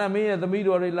မန္တမင်းရဲ့သမီး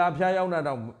တော်တွေလာဖျားရောက်တာ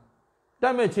တော့တ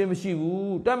တ်မဲ့ခြင်းမရှိ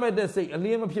ဘူးတတ်မဲ့တဲ့စိတ်အလ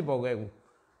င်းမဖြစ်ပေါ်ခဲ့ဘူး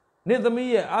နေ့သမီး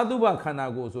ရဲ့အာတုဘခန္ဓာ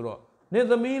ကိုဆိုတော့နေ့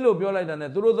သမီးလို့ပြောလိုက်တာနဲ့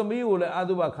သူတို့သမီးကိုလည်းအာ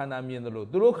တုဘခန္ဓာမြင်တယ်လို့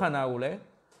သူတို့ခန္ဓာကိုလည်း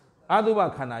အာတုဘ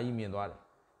ခန္ဓာကြီးမြင်သွားတယ်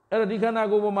အဲ့တော့ဒီခန္ဓာ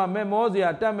ကိုယ်ပေါ်မှာမဲ့မောစရာ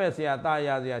တတ်မဲ့စရာတာ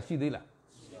ယာစရာရှိသေးလား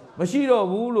မရှိတော့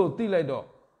ဘူးလို့သိလိုက်တော့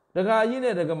ဒကာကြီး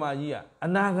နဲ့ဒကမာကြီးကအ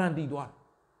နာဂံတည်သွား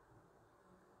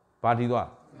ဘာတည်သွား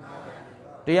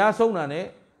တရားဆုံးတာနဲ့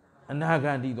အနာ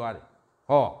ဂံတည်သွားတယ်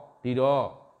ဟောဒီတော့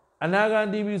အနာဂံ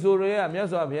တည်ပြီဆိုရဲမြတ်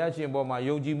စွာဘုရားရှင်ပေါ်မှာ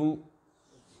ယုံကြည်မှု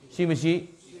ရှိမရှိ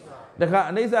တခါ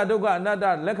အနိစ္စဒုက္ခအနတ္တ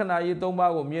လက္ခဏာကြီး၃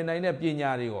ပါးကိုမြင်နိုင်တဲ့ပ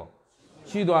ညာတွေရော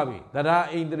ရှိသွားပြီတရား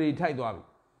အိန္ဒြေထိုက်သွားပြီ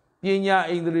ပညာ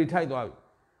အိန္ဒြေထိုက်သွားပြီ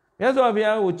မြတ်စွာဘု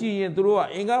ရားကိုကြည်ရင်သူတို့က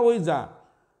အင်္ဂဝိဇ္ဇာ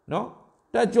နော်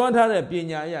တက်ကြွထားတဲ့ပ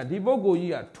ညာအရာဒီပုဂ္ဂိုလ်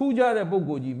ကြီးကထူးခြားတဲ့ပုဂ္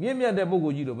ဂိုလ်ကြီးမြင့်မြတ်တဲ့ပုဂ္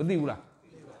ဂိုလ်ကြီးလို့မသိဘူးလား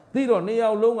သိတော့နှစ်ယော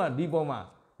က်လုံးကဒီပေါ်မှာ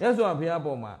မြတ်စွာဘုရား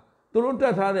ပေါ်မှာသူတို့တ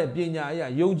က်ထားတဲ့ပညာအရာ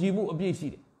ယုံကြည်မှုအပြည့်ရှိ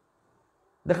တယ်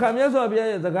တခါမြတ်စွာဘုရား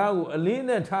ရဲ့စကားကိုအလေး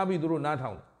နဲ့ထားပြီးသူတို့နား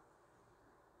ထောင်တယ်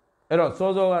အဲ့တော့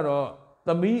စောစောကတော့သ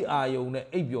မီးအာယုံနဲ့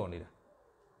အိပ်ပျော်နေတာ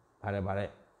ဗါတယ်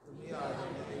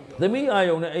သမီးအာ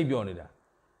ယုံနဲ့အိပ်ပျော်နေတာ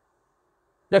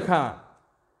တခါ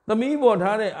သမီးပေါ်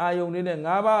ထားတဲ့အာယုံလေးနဲ့၅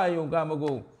ပါးအာယုံကမ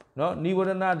ကုန် နော်နိဝရ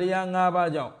ဏတရား၅ပါး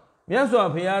ကြောင့်မြတ်စွာ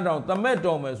ဘုရားတော်သမက်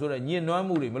တော်မယ်ဆိုတဲ့ညင်နွမ်း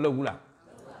မှုတွေမလုပ်ဘူးလား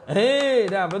အေး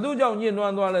ဒါဘသူကြောင့်ညင်နွ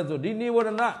မ်းသွားလဲဆိုဒီနိဝရဏ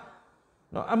နော်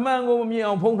အမှန်ကိုမမြင်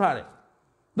အောင်ဖုံးထားတယ်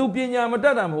သူပညာမတ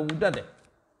တ်တာမဟုတ်ဘူးတတ်တယ်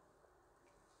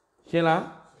ရှင်းလား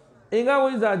အင်္ဂဝိ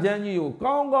ဇ္ဇာချမ်းကြီးကို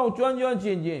ကောင်းကောင်းကျွမ်းကျွမ်းကျ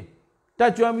င်ကျင်တ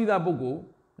တ်ကျွမ်းပြီးသားပုဂ္ဂိုလ်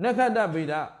နက္ခတ္တဗေ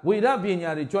ဒဝေဒပညာ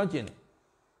တွေကျွမ်းကျင်တယ်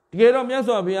တကယ်တော့မြတ်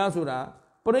စွာဘုရားဆိုတာ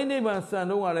ပရိနိဗ္ဗာန်စံ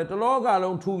တော့ကလည်းတလောက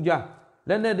လုံးထူကြ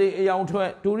လက်နဲ့တွေအယောင်ထွက်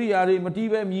ဒုရိယာတွေမတီး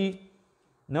ပဲမြည်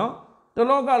နော်တ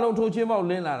လောကလုံးထိုးချင်းပေါက်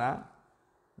လင်းလာတာ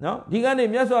နော်ဒီကနေ့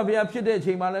မြတ်စွာဘုရားဖြစ်တဲ့အ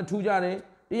ချိန်မှလည်းထူကြတယ်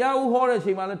တရားဥဟောတဲ့အ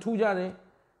ချိန်မှလည်းထူကြတယ်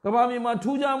ကမ္ဘာမြေမှာ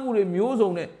ထူကြမှုတွေမျိုးစုံ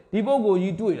နဲ့ဒီပုဂ္ဂိုလ်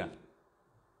ကြီးတွေ့တာ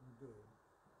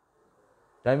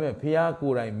ဒါပေမဲ့ဘုရားကို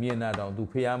ယ်တိုင်မြင်တာတောင်သူ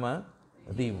ဘုရားမှမ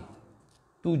သိဘူး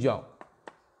သူ့ကြောင့်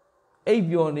အိပ်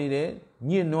ပျော်နေတယ်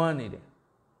ညှဉ်းနွမ်းနေတယ်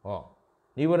ဟော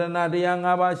နိဝရဏတရား၅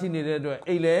ပါးရှိနေတဲ့အတွက်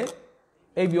အိပ်လဲ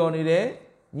အိပ်ပျော်နေတယ်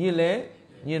ညှဉ်းလဲ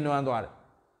ညှဉ်းနွမ်းသွားတယ်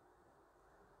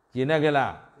ကျင်တတ်ကြ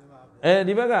လား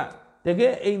ဒီဘက်ကတက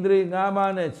ယ်အိန္ဒြေ၅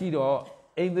ပါးနဲ့ရှိတော့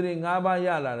အိန္ဒြေ၅ပါးရ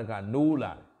လာတဲ့ကနိုး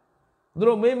လာတယ်သူ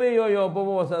တို့မေးမေးရောရောပေါ်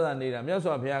ပေါ်ဆဆနေတာမြတ်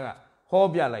စွာဘုရားကဟော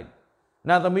ပြလိုက်န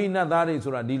တ်သမီးနတ်သားတွေ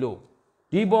ဆိုတာဒီလို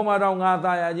ဒီပေါ်မှာတော့ငါ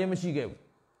သာယာခြင်းမရှိခဲ့ဘူး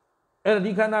အဲ့ဒါ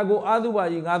ဒီခန္ဓာကိုယ်အာသုဘ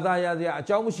ကြီးငါသာယာစရာအ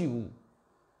ကြောင်းမရှိဘူး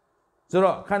ဆို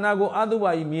တော့ခန္ဓာကိုယ်အာသုဘ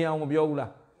ကြီးမြင်အောင်မပြောဘူး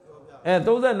လား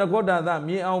32ခုဋ္ဌာသ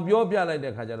မြင်အောင်ပြောပြလိုက်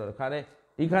တဲ့ခါကျတော့တခါတည်း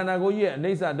ဒီခန္ဓာကိုယ်ကြီးရဲ့အ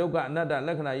နိစ္စဒုက္ခအနတ္တလ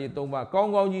က္ခဏာကြီး၃ပါးကော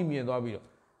င်းကောင်းကြီးမြင်သွားပြီးတော့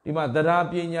ဒီမှာသဒ္ဓါ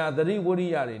ပညာသတိဝိရိ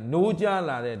ယတွေနိုးကြား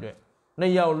လာတဲ့အတွက်နှ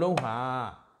စ်ယောက်လုံးဟာ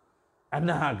အ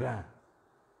နာဂံ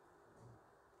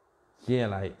ရှင်းရ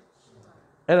လား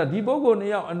အဲ့တော့ဒီပုဂ္ဂိုလ်နှ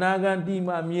စ်ယောက်အနာဂံတီ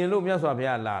မှာမြင်လို့မြတ်စွာဘု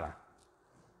ရားလာတာ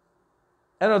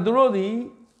အဲ့တော့သူတို့သည်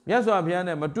မြတ်စွာဘုရား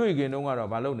နဲ့မတွေ့ခင်တုန်းကတော့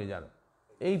မလုပ်နေကြတော့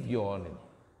အိပ်ပျော်နေ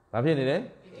ဘာဖြစ်နေလဲ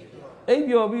အိပ်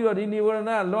ပျော်ပြီးတော့ဒီနိဝရဏ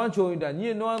လွှမ်းချိုနေတာညှ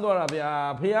ဉ်းနှွမ်းသွားတာဗျာ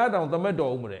ဘုရားတောင်သမက်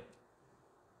တော်ဦးမတဲ့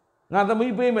ငါသ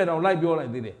မီးပေးမယ်တောင်လိုက်ပြောလို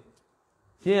က်သေးတယ်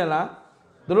ရှင်းရလား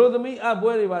သူတို့သမီးအ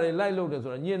ပွဲတွေပါလေလိုက်လုပ်တယ်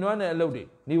ဆိုတော့ညှဉ်းနှွမ်းတဲ့အလုပ်တွေ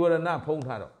နိဝရဏဖုံး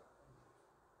ထားတော့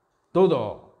သို့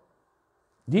တော့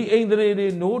ဒီအိန္ဒြေတွေ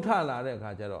နိုးထလာတဲ့အခါ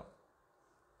ကျတော့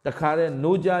တခါတည်း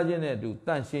နိုးကြခြင်းနဲ့အတူတ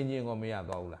န့်ရှင်းခြင်းကိုမရ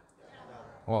သွားဘူးလား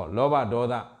ဟောလောဘဒေါ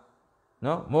သ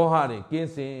နော်မောဟတွေကင်း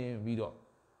စင်ပြီးတော့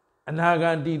အနာဂံ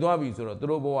တည်သွားပြီဆိုတော့သူ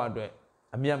တို့ဘဝအတွက်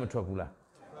အမျက်မထွက်ဘူးလား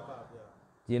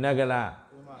ကျင်နာကလား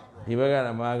ဒီဘက်ကဓ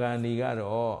မ္မဂန္ဒီက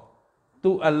တော့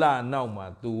သူ့အလှနောက်မှာ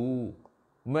သူ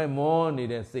မဲ့မောနေ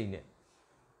တဲ့စိတ်နဲ့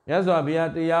မြတ်စွာဘု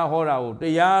ရားတရားဟောတာကိုတ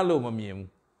ရားလို့မမြင်ဘူး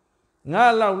ငါ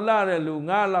လောက်လှတဲ့လူ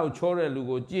ငါလောက်ချောတဲ့လူ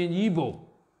ကိုကျင်ကြီးပုံ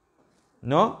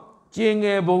နော်ကျင်င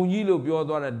ယ်ပုံကြီးလို့ပြော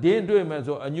သွားတာဒင်းတွေ့မယ်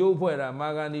ဆိုအညိုးဖွဲ့တာမာ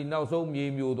ဂန္ဒီနောက်ဆုံးမြေ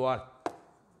မျိုးသွား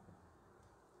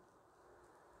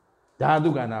ဓာတု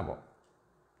ကဏ္ဍပေါ့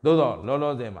သို့တော့လော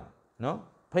လောဆယ်မှာနော်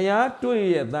ဖျားတွေ့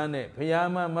ရဲ့တန်းနဲ့ဖျား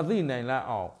မှမသိနိုင်လောက်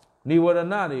အောင်နိဝရဏ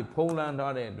တွေဖုံးလန်း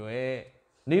ထားတဲ့အတွက်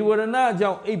နိဝရဏ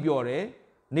ကြောင့်အိပ်ပျော်တယ်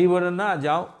နိဝရဏ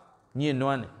ကြောင့်ညှဉ်းနှွ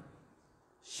မ်းတယ်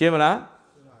ရှင်းမလား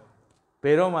ဘ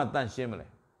ယ်တော့မှတန့်ရှင်းမလဲ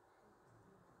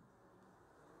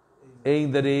အိန္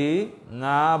ဒြေ၅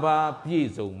ပါးပြည့်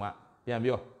စုံမှပြန်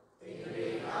ပြောအိန္ဒြေ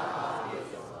၅ပါးပြည့်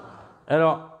စုံမှအဲ့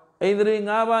တော့အိန္ဒြေ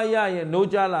၅ပါးရရင်နိုး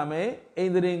ကြလာမယ်အိ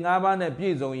န္ဒြေ၅ပါးနဲ့ပြ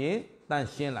ည့်စုံရင်တန့်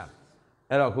ရှင်းလာ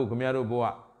အဲ့တော့ခုခင်ဗျားတို့ဘဝခ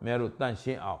င်ဗျားတို့တန့်ရှ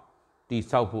င်းအောင်တိ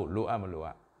ဆောက်ဖို့လိုအပ်မလိုအ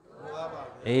ပ်လိုအပ်ပါ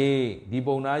ဘူးအေးဒီ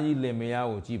ပုံသားကြီးလင်မယား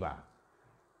ကိုကြည့်ပါ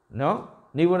နော်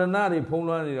နိဝရဏတွေဖုံး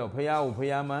လွှမ်းနေတော့ဖះကို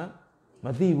ဖះမှန်မ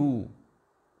သိဘူး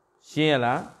ရှင်းရ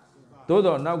လားသို့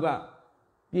တော့နောက်က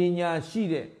ပညာရှိ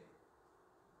တဲ့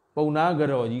ပုံနာကြ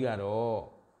တော်ကြီးကတော့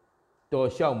တော်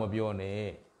လျှောက်မပြောနဲ့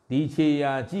ဒီခြေ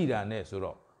ရာကြည့်တာနဲ့ဆို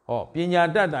တော့ဟောပညာ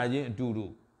တတ်တာချင်းအတူတူ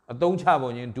အသုံးချပုံ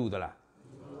ချင်းတူသလား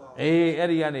အေးအဲ့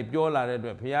ဒီကနေပြောလာတဲ့အတွ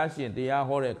က်ဘုရားရှင်တရား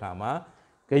ဟောတဲ့အခါမှာ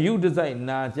ဂယုတစိုက်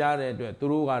နာကြားတဲ့အတွက်သူ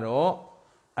တို့ကတော့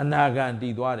အနာဂံတ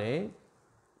ည်သွားတယ်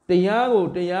တရားကို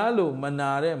တရားလို့မ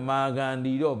နာတဲ့မာဂံတ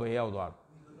ည်တော့ဘယ်ရောက်သွား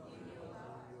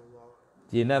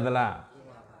ကျင်တတ်သလား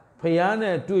ဖျား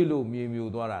နဲ့တွေ့လို့မြေမြူ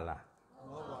သွားတာလား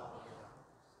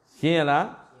ရှင်းရလား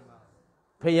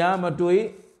ဖျားမတွေ့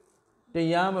တ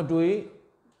ရားမတွေ့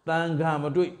တန်ခါမ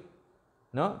တွေ့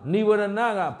နော်နိဝရဏ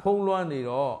ကဖုံးလွှမ်းနေ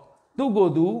တော့သူ့ကို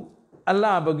ယ်သူအ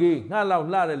လှပကေးငါလောက်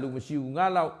လှတဲ့လူမရှိဘူးငါ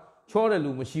လောက်ချောတဲ့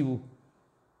လူမရှိဘူး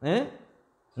ဟမ်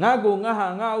ငါကိုငါဟာ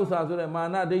ငါဥစ္စာဆိုတဲ့မာ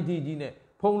နဒိဋ္ဌိကြီးနဲ့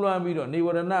ဖုံးလွှမ်းပြီးတော့နိဝ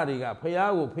ရဏတွေက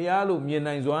ဖျားကိုဖျားလို့မြင်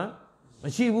နိုင်စွမ်းမ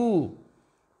ရှိဘူး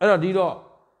အဲ့တော့ဒီတော့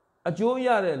အကျိုးရ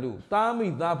တဲ့လူသားမိ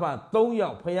သားဖ3ယော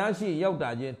က်ဖျားရှိရောက်တာ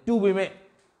ချင်းတူပေမဲ့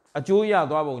အကျိုးရ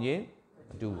သွားပုံချင်း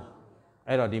မတူဘူး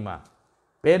အဲ့တော့ဒီမှာ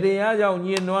ဘယ်တရားကြောင့်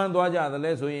ညှဉ်းနှွမ်းသွားကြသ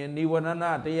လဲဆိုရင်နိဝရဏ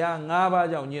တရား5ပါး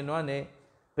ကြောင့်ညှဉ်းနှွမ်းတယ်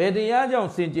ဘယ်တရားကြောင့်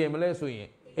စင်ကြယ်မလဲဆိုရင်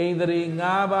အိန္ဒြေ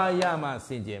5ပါးရမှစ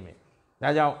င်ကြယ်မယ်ဒါ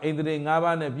ကြောင့်အိန္ဒြေ5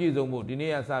ပါးနဲ့ပြည့်စုံဖို့ဒီ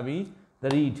နေ့ကစပြီးသ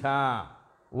တိထား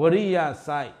ဝရိယ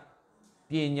စိုက်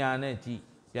ပညာနဲ့ကြည်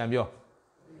ပြန်ပြော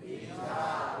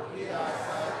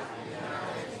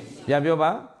ပြန်ပြော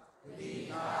ပါ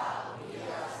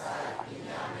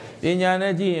ပညာ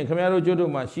နဲ့ကြည့်ရင်ခင်ဗျားတို့ကျွတ်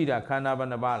တို့မှာရှိတာခန္ဓာဘယ်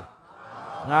နှပါးလဲ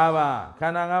၅ပါးခ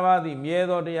န္ဓာ၅ပါးသည်မြဲ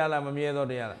သောတရားလားမမြဲသော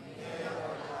တရားလား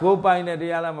ကိုယ်ပိုင်တဲ့တ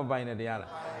ရားလားမပိုင်တဲ့တရားလား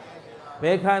ဘ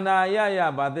ယ်ခန္ဓာအရ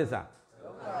ဘာသစ္စာ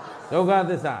ဒုက္ခ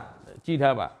သစ္စာကြည့်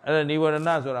ထားပါအဲ့ဒါနိဝရဏ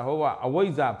ဆိုတာဟောကအဝိ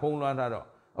ဇ္ဇာဖုံးလွှမ်းထားတော့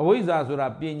အဝိဇ္ဇာဆိုတာ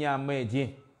ပညာမဲ့ခြင်း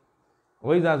အ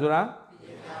ဝိဇ္ဇာဆိုတာ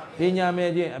ပညာမဲ့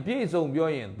ခြင်းအပြည့်အစုံပြော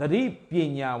ရင်သတိပ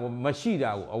ညာမရှိ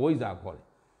တာကိုအဝိဇ္ဇာခေါ်တယ်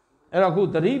အဲ့တော့ခု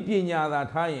သတိပညာသာ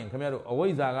ထားရင်ခင်ဗျားတို့အဝိ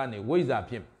ဇ္ဇာကနေဝိဇ္ဇာ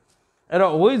ဖြစ်မယ်အဲ့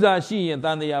တော့အဝိဇ္ဇာရှိရင်တ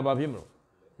န်တရားဘာဖြစ်မလို့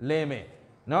လဲမယ်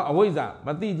နော်အဝိဇ္ဇာမ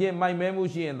သိခြင်းမိုက်မဲမှု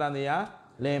ရှိရင်တန်တရား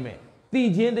လဲမယ်သိ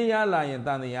ခြင်းတရားလာရင်တ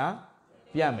န်တရား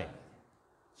ပြတ်မယ်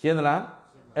ရှင်းသလား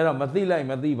အဲ့တော့မသိလိုက်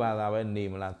မသိပါသာပဲနေ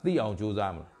မလားသိအောင်ကြိုး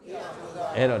စားမလား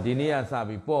အဲ့တော့ဒီနေ့ကစ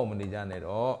ပြီးပေါ့မနေကြနဲ့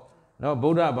တော့နော်ဗု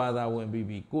ဒ္ဓဘာသာဝင်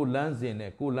ပြီးကိုလန်းစင်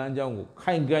နဲ့ကိုလန်းเจ้าကို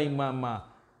ခိုင်ခိုင်မာမာ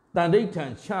တန်ဋိဋ္ဌံ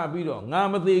ချပြီးတော့ငါ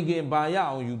မသေးခင်ဘာရ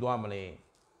အောင်ယူသွားမလဲ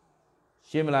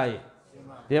ရှင်းမလား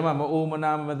ဒီမှာမအိုမ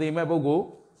နာမသေးမဲ့ပုဂ္ဂိုလ်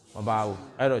မပါဘူး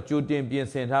အဲ့တော့ကြိုတင်ပြင်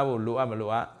ဆင်ထားဖို့လိုအပ်မလို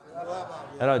အပ်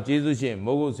အဲ့တော့ကျေးဇူးရှင်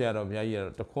မိုးကုတ်ဆရာတော်ဘုရားကြီးက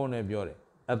တော့တခွန်းနဲ့ပြောတယ်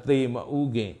အသေးမဥ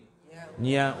ခင်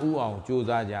ဉာဏ်ဥအောင်ကြိုး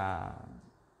စားကြ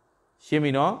ရှင်း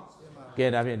ပြီနော်ကဲ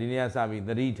ဒါဖြင့်ဒီနေ့ကစပြီးသ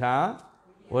တိထား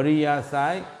ဝရိယဆို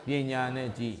င်ပညာနဲ့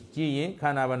ကြည့်ရင်ခ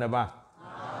န္ဓာဘယ်နှပါ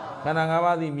ခန္ဓာ၅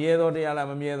ပါးသည်မြဲသောတရားလား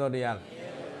မမြဲသောတရားလား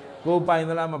ကိုယ်ပိုင်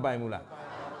သလားမပိုင်ဘူးလား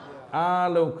အား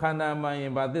လုံးခန္ဓာမှန်ရ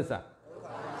င်ဘာသစ္စာ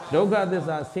ဒုက္ခသစ္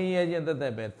စာဆင်းရဲခြင်းသက်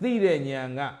ပဲသိတဲ့ဉာဏ်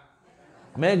က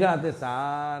မေဃသစ္စာ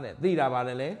တဲ့သိတာပါ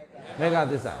လေမေဃ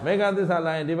သစ္စာမေဃသစ္စာ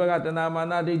လာရင်ဒီဘက်ကတဏမာ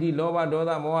နဒိဋ္ဌိလောဘဒေါ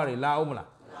သမောဟတွေလာအောင်မလား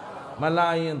မလာ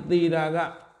ရင်သိတာက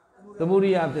သမု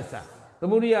ဒိယသစ္စာသ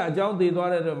မုဒိယအကြောင်းသိသွား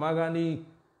တဲ့အတွက်မာဂန္ဒီ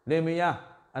လေမယ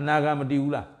အနာဂမတည်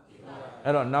ဘူးလား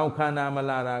အဲ့တော့နောက်ခန္ဓာမ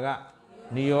လာတာက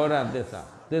နိရောဓသစ္စာ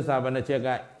သစ္စာဘယ်နှချက်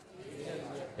ကြိုက်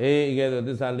အေးကဲဆိုသ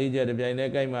စ္စာ၄ချက်တစ်ပြိုင်တ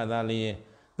ည်းကြိုက်မှသာလျင်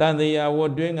တန်တရားဝ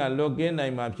တ်တွင်းကလွတ်ကင်းနို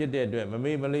င်မှာဖြစ်တဲ့အတွက်မ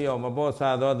မေ့မလျော့မပေါ့ဆ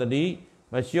သောတတိ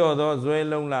မလျှော့သောဇွဲ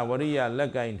လုံးလာဝရိယလ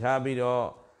က်ကင်ထားပြီးတော့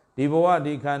ဒီဘဝ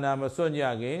ဒီခန္ဓာမစွန့်ကြ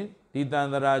ခင်ဒီတန်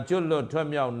တရာကျွတ်လွတ်ထွက်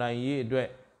မြောက်နိုင်ရေးအတွက်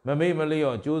မမေ့မ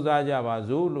လျော့ကြိုးစားကြပါ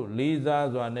စို့လို့လေးစား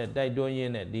စွာနဲ့တိုက်တွန်းရ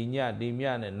င်းနဲ့ဒီညဒီမြ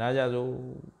နဲ့နားကြစို့